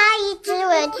宋阿姨只是我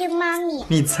的亲妈咪。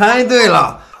你猜对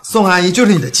了，宋阿姨就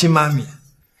是你的亲妈咪。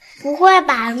不会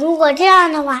吧？如果这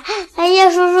样的话，那叶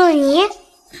叔叔你……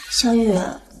小雨，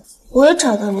我也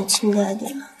找到你亲爹地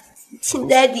了。亲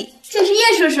爹地，这是叶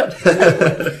叔叔。